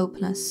was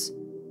hopeless.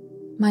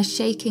 My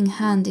shaking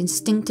hand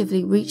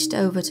instinctively reached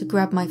over to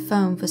grab my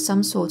phone for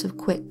some sort of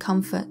quick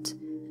comfort.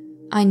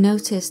 I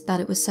noticed that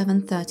it was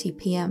 7:30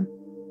 p.m.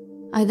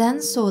 I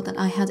then saw that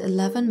I had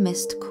 11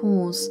 missed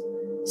calls,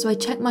 so I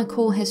checked my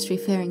call history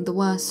fearing the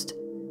worst.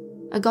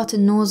 I got a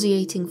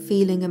nauseating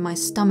feeling in my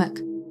stomach.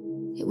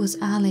 It was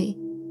Ali.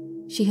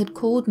 She had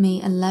called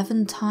me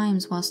 11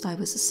 times whilst I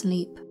was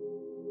asleep.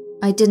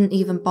 I didn't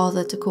even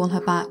bother to call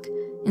her back.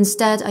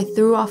 Instead, I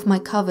threw off my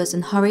covers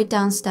and hurried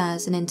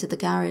downstairs and into the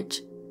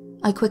garage.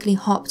 I quickly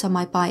hopped on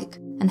my bike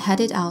and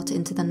headed out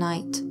into the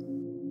night.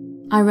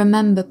 I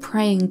remember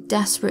praying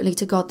desperately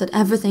to God that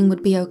everything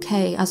would be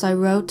okay as I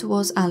rode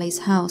towards Ali's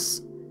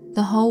house.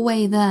 The whole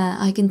way there,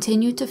 I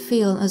continued to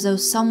feel as though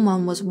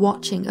someone was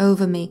watching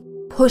over me,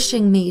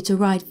 pushing me to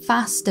ride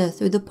faster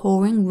through the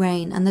pouring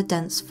rain and the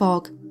dense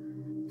fog.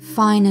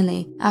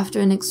 Finally, after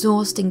an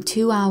exhausting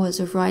 2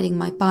 hours of riding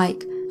my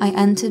bike, I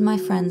entered my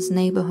friend's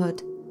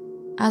neighborhood.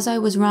 As I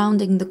was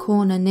rounding the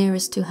corner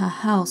nearest to her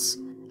house,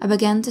 I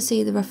began to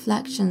see the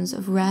reflections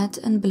of red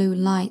and blue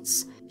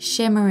lights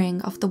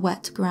shimmering off the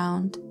wet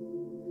ground.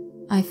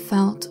 I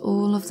felt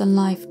all of the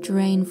life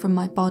drain from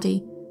my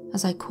body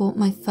as I caught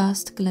my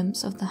first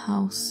glimpse of the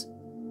house.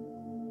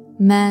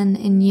 Men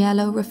in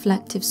yellow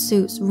reflective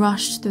suits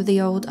rushed through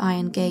the old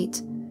iron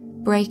gate,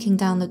 breaking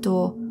down the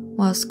door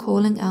whilst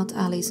calling out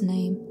Ali's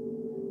name.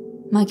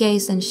 My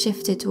gaze then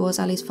shifted towards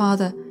Ali's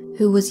father,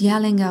 who was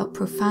yelling out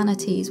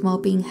profanities while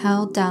being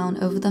held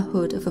down over the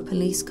hood of a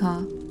police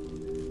car.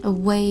 A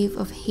wave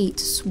of heat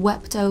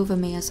swept over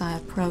me as I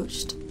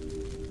approached.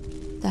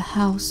 The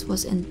house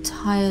was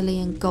entirely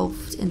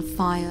engulfed in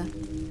fire,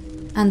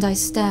 and I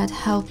stared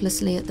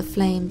helplessly at the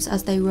flames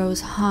as they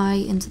rose high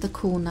into the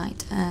cool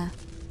night air.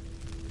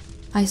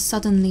 I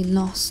suddenly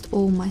lost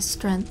all my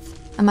strength,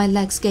 and my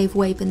legs gave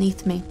way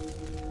beneath me.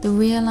 The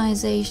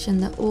realization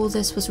that all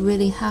this was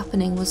really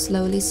happening was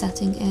slowly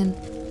setting in.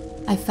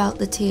 I felt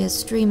the tears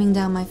streaming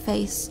down my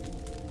face,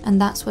 and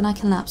that's when I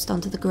collapsed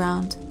onto the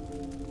ground.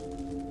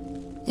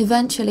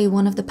 Eventually,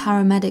 one of the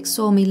paramedics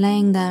saw me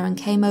laying there and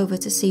came over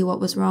to see what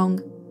was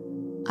wrong.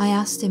 I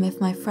asked him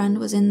if my friend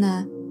was in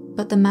there,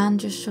 but the man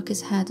just shook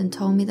his head and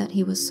told me that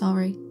he was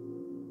sorry.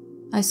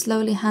 I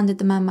slowly handed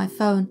the man my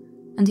phone,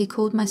 and he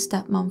called my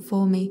stepmom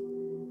for me.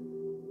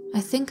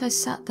 I think I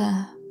sat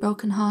there,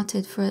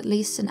 broken-hearted, for at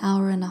least an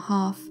hour and a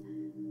half,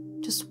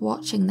 just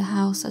watching the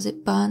house as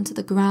it burned to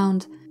the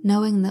ground,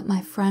 knowing that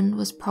my friend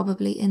was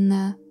probably in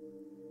there.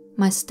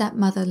 My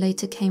stepmother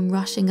later came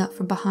rushing up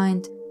from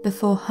behind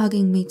before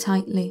hugging me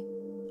tightly.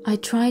 I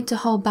tried to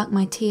hold back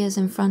my tears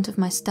in front of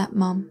my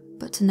stepmom,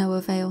 but to no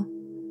avail.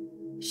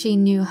 She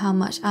knew how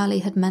much Ali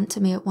had meant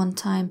to me at one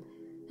time,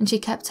 and she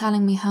kept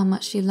telling me how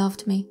much she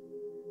loved me.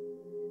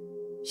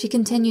 She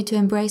continued to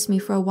embrace me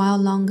for a while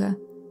longer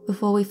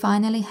before we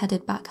finally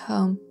headed back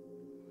home.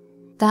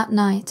 That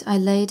night, I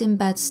laid in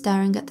bed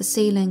staring at the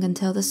ceiling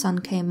until the sun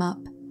came up.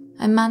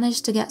 I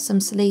managed to get some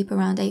sleep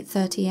around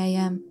 8:30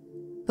 a.m,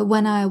 but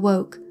when I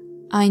awoke,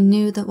 I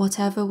knew that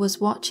whatever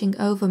was watching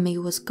over me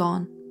was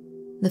gone.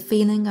 The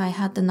feeling I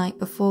had the night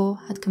before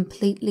had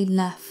completely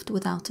left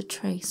without a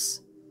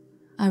trace.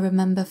 I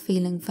remember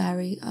feeling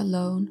very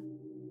alone.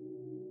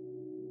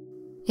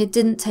 It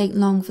didn't take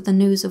long for the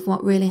news of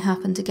what really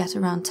happened to get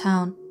around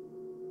town.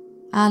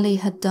 Ali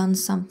had done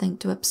something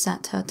to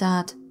upset her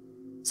dad.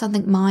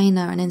 Something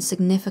minor and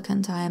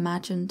insignificant, I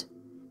imagined.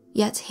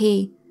 Yet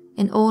he,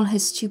 in all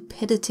his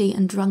stupidity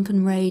and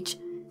drunken rage,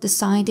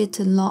 decided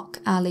to lock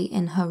Ali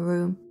in her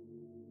room.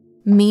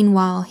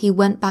 Meanwhile, he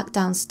went back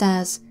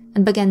downstairs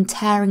and began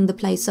tearing the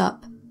place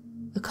up,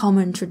 a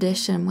common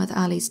tradition with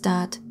Ali's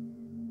dad.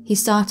 He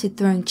started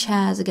throwing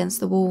chairs against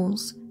the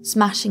walls,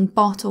 smashing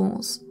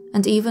bottles,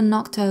 and even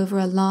knocked over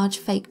a large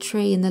fake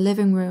tree in the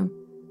living room,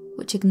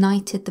 which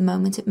ignited the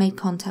moment it made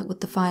contact with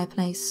the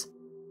fireplace.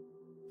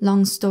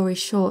 Long story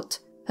short,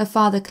 her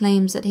father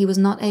claims that he was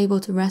not able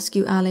to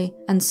rescue Ali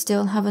and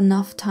still have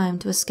enough time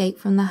to escape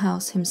from the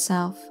house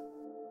himself.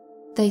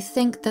 They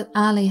think that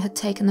Ali had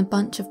taken a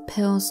bunch of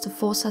pills to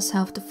force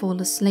herself to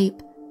fall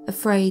asleep,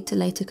 afraid to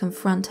later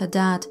confront her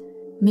dad,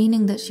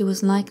 meaning that she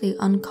was likely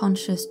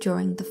unconscious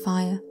during the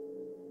fire.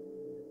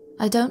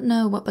 I don't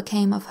know what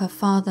became of her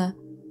father.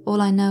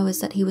 All I know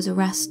is that he was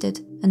arrested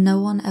and no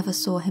one ever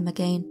saw him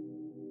again.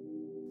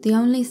 The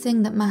only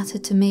thing that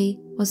mattered to me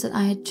was that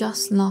I had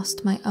just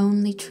lost my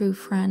only true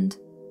friend,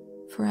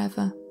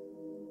 forever.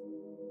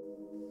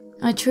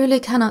 I truly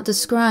cannot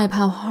describe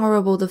how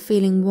horrible the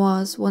feeling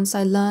was once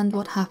I learned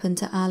what happened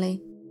to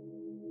Ali.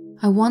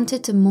 I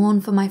wanted to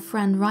mourn for my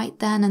friend right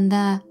then and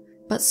there,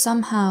 but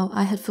somehow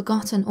I had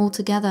forgotten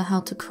altogether how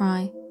to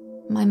cry.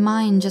 My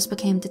mind just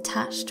became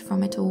detached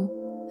from it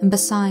all, and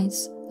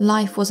besides,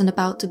 life wasn't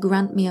about to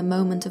grant me a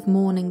moment of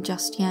mourning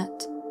just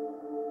yet.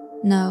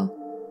 No,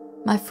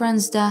 my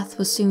friend's death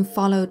was soon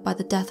followed by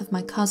the death of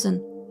my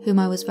cousin, whom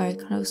I was very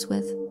close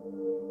with.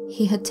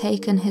 He had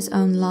taken his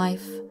own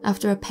life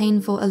after a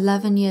painful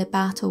 11-year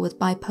battle with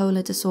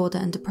bipolar disorder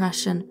and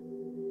depression.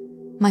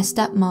 My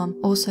stepmom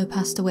also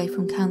passed away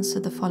from cancer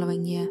the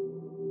following year.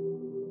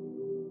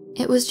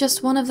 It was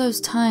just one of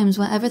those times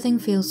where everything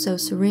feels so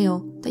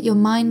surreal that your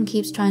mind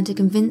keeps trying to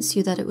convince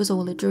you that it was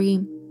all a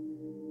dream.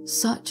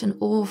 Such an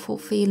awful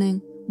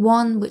feeling,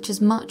 one which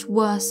is much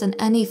worse than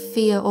any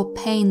fear or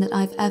pain that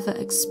I've ever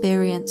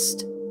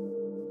experienced.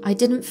 I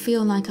didn't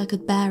feel like I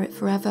could bear it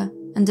forever,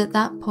 and at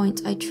that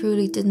point I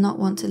truly did not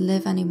want to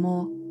live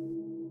anymore.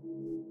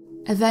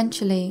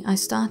 Eventually, I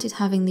started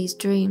having these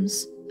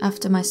dreams,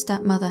 after my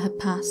stepmother had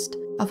passed,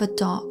 of a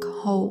dark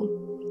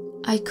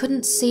hole. I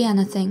couldn't see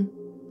anything,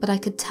 but I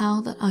could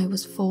tell that I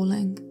was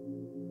falling.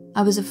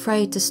 I was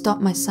afraid to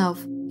stop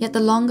myself, yet the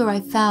longer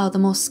I fell, the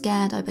more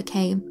scared I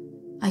became.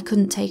 I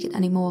couldn't take it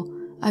anymore.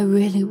 I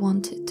really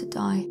wanted to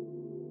die.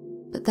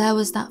 But there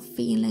was that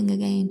feeling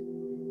again.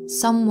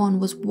 Someone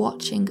was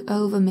watching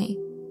over me,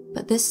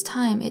 but this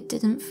time it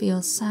didn't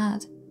feel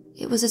sad.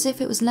 It was as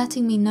if it was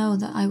letting me know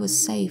that I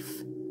was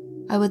safe.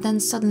 I would then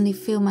suddenly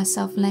feel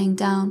myself laying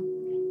down,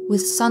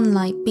 with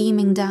sunlight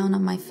beaming down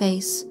on my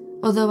face,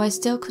 although I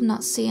still could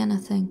not see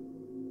anything.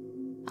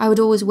 I would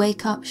always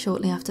wake up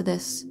shortly after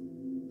this,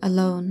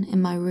 alone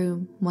in my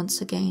room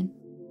once again.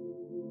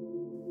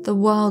 The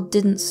world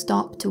didn't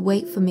stop to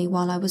wait for me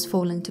while I was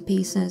falling to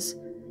pieces.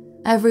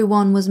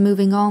 Everyone was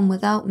moving on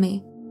without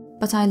me,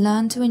 but I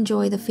learned to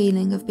enjoy the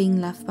feeling of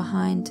being left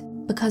behind,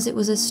 because it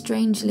was a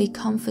strangely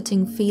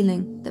comforting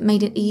feeling that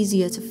made it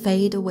easier to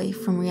fade away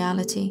from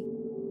reality.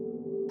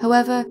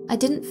 However, I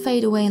didn't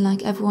fade away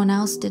like everyone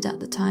else did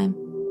at the time.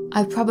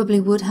 I probably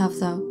would have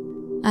though,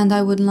 and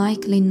I would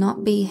likely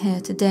not be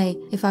here today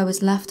if I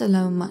was left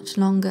alone much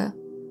longer.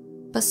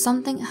 But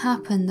something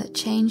happened that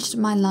changed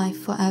my life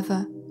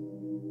forever.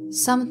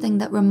 Something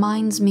that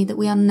reminds me that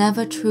we are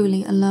never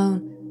truly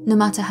alone, no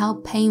matter how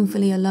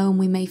painfully alone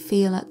we may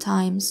feel at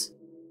times.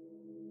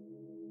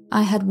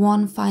 I had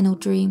one final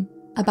dream,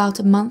 about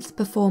a month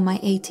before my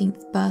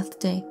 18th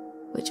birthday,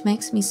 which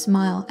makes me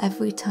smile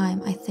every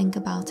time I think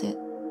about it.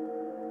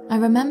 I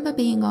remember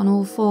being on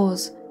all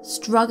fours,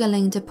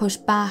 struggling to push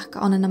back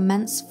on an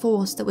immense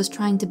force that was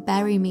trying to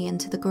bury me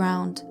into the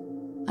ground.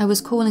 I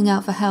was calling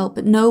out for help,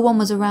 but no one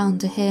was around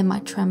to hear my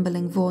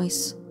trembling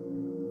voice.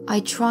 I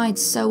tried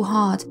so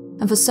hard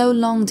and for so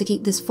long to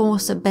keep this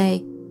force at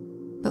bay,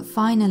 but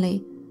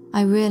finally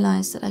I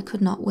realized that I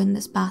could not win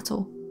this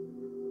battle.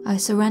 I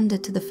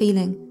surrendered to the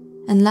feeling,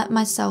 and let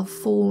myself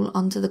fall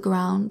onto the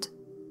ground.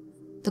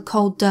 The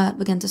cold dirt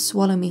began to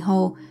swallow me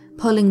whole,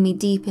 pulling me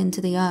deep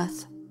into the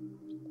earth.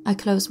 I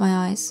closed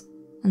my eyes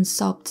and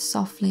sobbed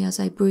softly as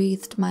I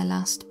breathed my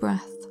last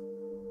breath.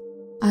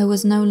 I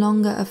was no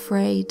longer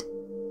afraid,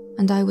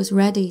 and I was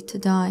ready to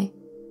die.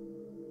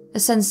 A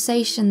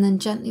sensation then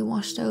gently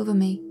washed over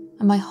me,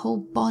 and my whole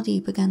body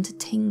began to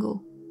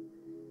tingle.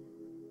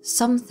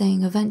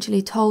 Something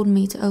eventually told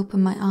me to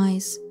open my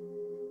eyes,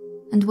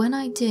 and when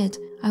I did,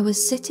 I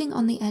was sitting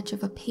on the edge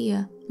of a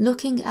pier,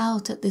 looking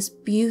out at this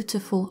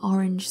beautiful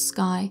orange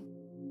sky.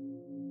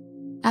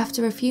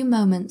 After a few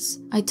moments,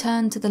 I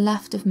turned to the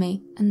left of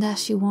me, and there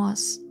she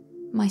was,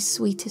 my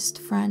sweetest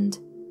friend.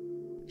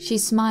 She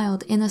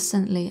smiled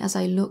innocently as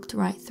I looked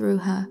right through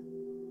her.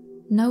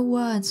 No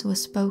words were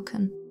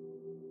spoken.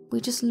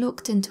 We just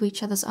looked into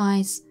each other's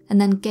eyes and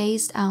then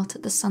gazed out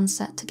at the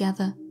sunset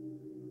together.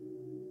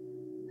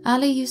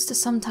 Ali used to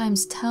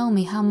sometimes tell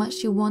me how much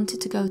she wanted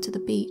to go to the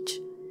beach,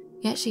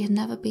 yet she had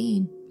never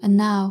been, and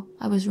now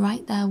I was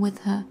right there with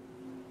her.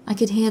 I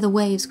could hear the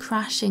waves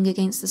crashing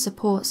against the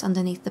supports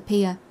underneath the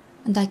pier,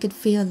 and I could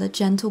feel the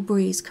gentle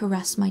breeze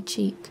caress my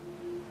cheek.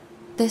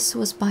 This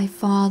was by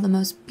far the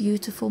most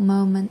beautiful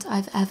moment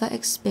I've ever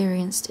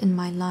experienced in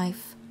my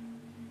life.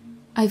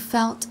 I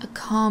felt a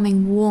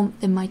calming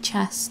warmth in my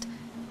chest,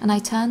 and I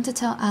turned to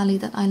tell Ali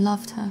that I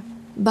loved her,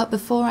 but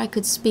before I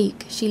could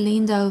speak, she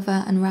leaned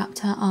over and wrapped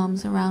her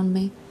arms around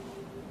me.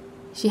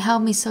 She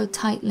held me so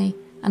tightly,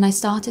 and I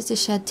started to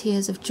shed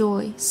tears of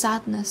joy,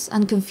 sadness,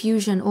 and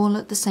confusion all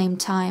at the same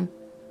time.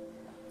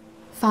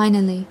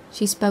 Finally,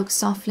 she spoke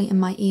softly in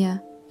my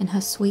ear, in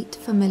her sweet,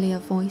 familiar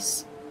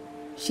voice.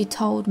 She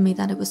told me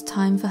that it was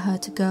time for her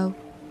to go,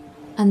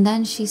 and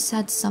then she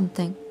said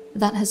something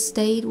that has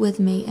stayed with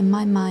me in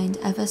my mind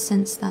ever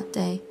since that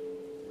day.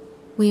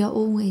 "We are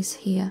always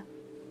here,"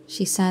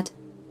 she said.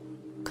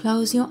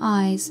 "Close your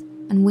eyes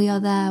and we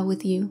are there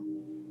with you,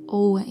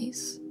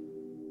 always."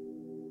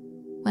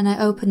 When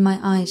I opened my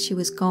eyes, she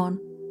was gone,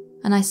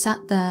 and I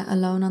sat there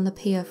alone on the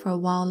pier for a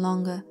while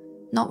longer,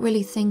 not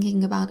really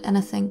thinking about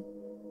anything,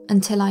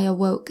 until I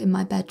awoke in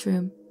my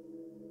bedroom.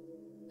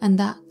 And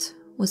that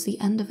was the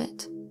end of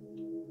it.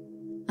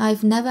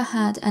 I've never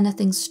had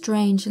anything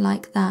strange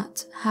like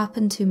that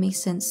happen to me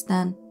since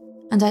then,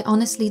 and I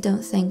honestly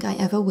don't think I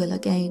ever will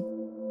again.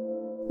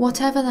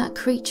 Whatever that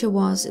creature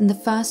was in the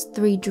first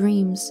 3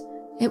 dreams,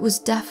 it was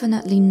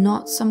definitely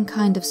not some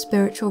kind of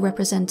spiritual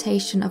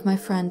representation of my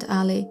friend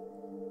Ali.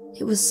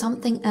 It was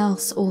something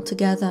else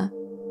altogether.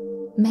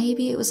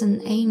 Maybe it was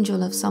an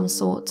angel of some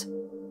sort.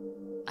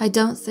 I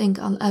don't think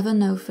I'll ever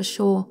know for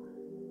sure,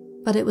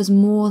 but it was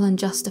more than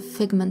just a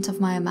figment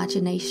of my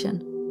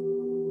imagination.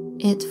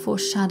 It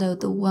foreshadowed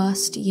the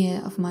worst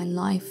year of my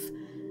life,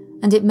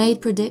 and it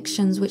made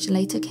predictions which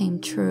later came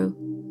true.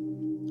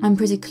 I'm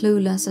pretty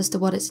clueless as to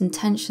what its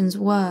intentions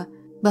were,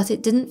 but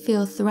it didn't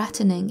feel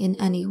threatening in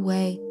any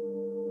way.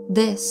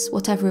 This,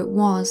 whatever it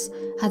was,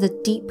 had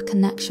a deep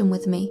connection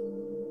with me.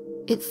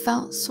 It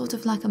felt sort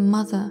of like a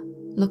mother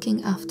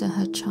looking after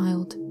her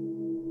child.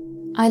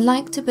 I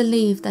like to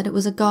believe that it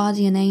was a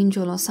guardian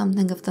angel or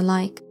something of the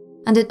like,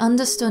 and it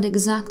understood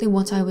exactly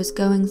what I was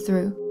going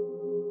through.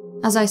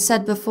 As I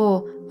said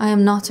before, I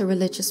am not a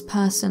religious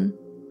person.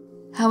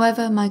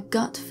 However, my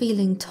gut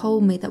feeling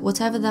told me that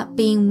whatever that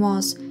being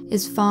was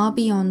is far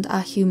beyond our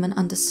human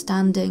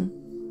understanding.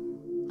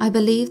 I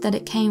believe that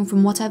it came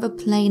from whatever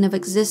plane of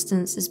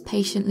existence is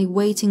patiently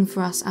waiting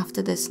for us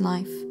after this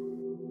life.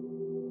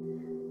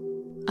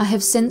 I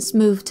have since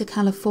moved to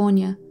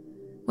California,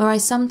 where I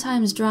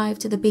sometimes drive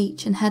to the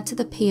beach and head to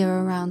the pier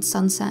around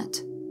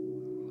sunset.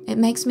 It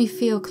makes me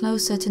feel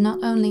closer to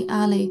not only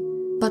Ali,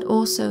 but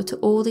also to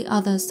all the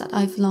others that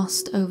I've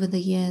lost over the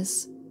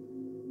years.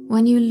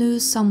 When you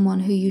lose someone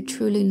who you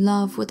truly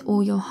love with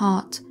all your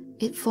heart,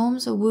 it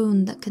forms a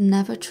wound that can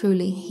never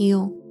truly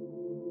heal.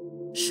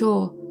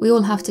 Sure, we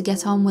all have to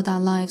get on with our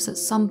lives at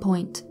some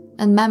point,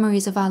 and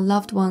memories of our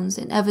loved ones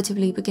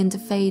inevitably begin to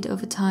fade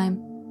over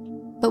time.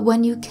 But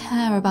when you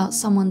care about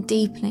someone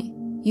deeply,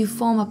 you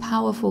form a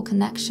powerful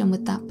connection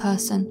with that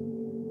person,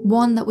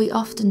 one that we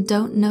often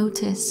don't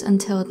notice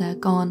until they're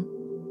gone.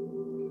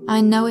 I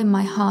know in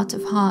my heart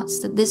of hearts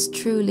that this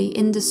truly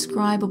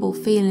indescribable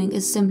feeling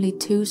is simply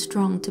too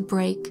strong to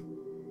break,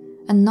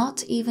 and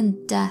not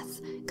even death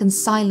can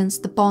silence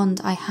the bond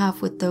I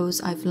have with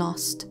those I've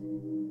lost.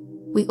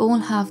 We all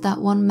have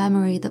that one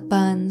memory that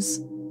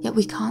burns, yet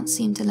we can't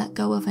seem to let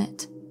go of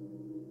it.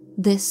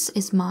 This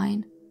is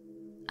mine,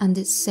 and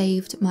it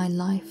saved my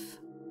life.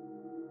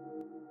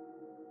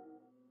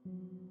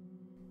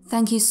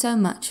 Thank you so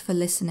much for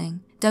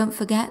listening. Don't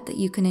forget that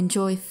you can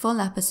enjoy full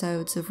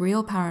episodes of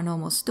real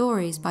paranormal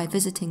stories by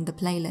visiting the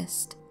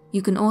playlist.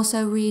 You can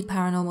also read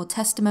paranormal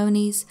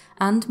testimonies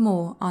and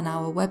more on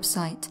our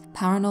website,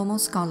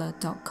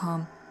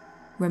 paranormalscholar.com.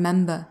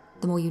 Remember,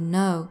 the more you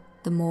know,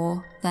 the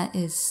more there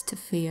is to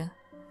fear.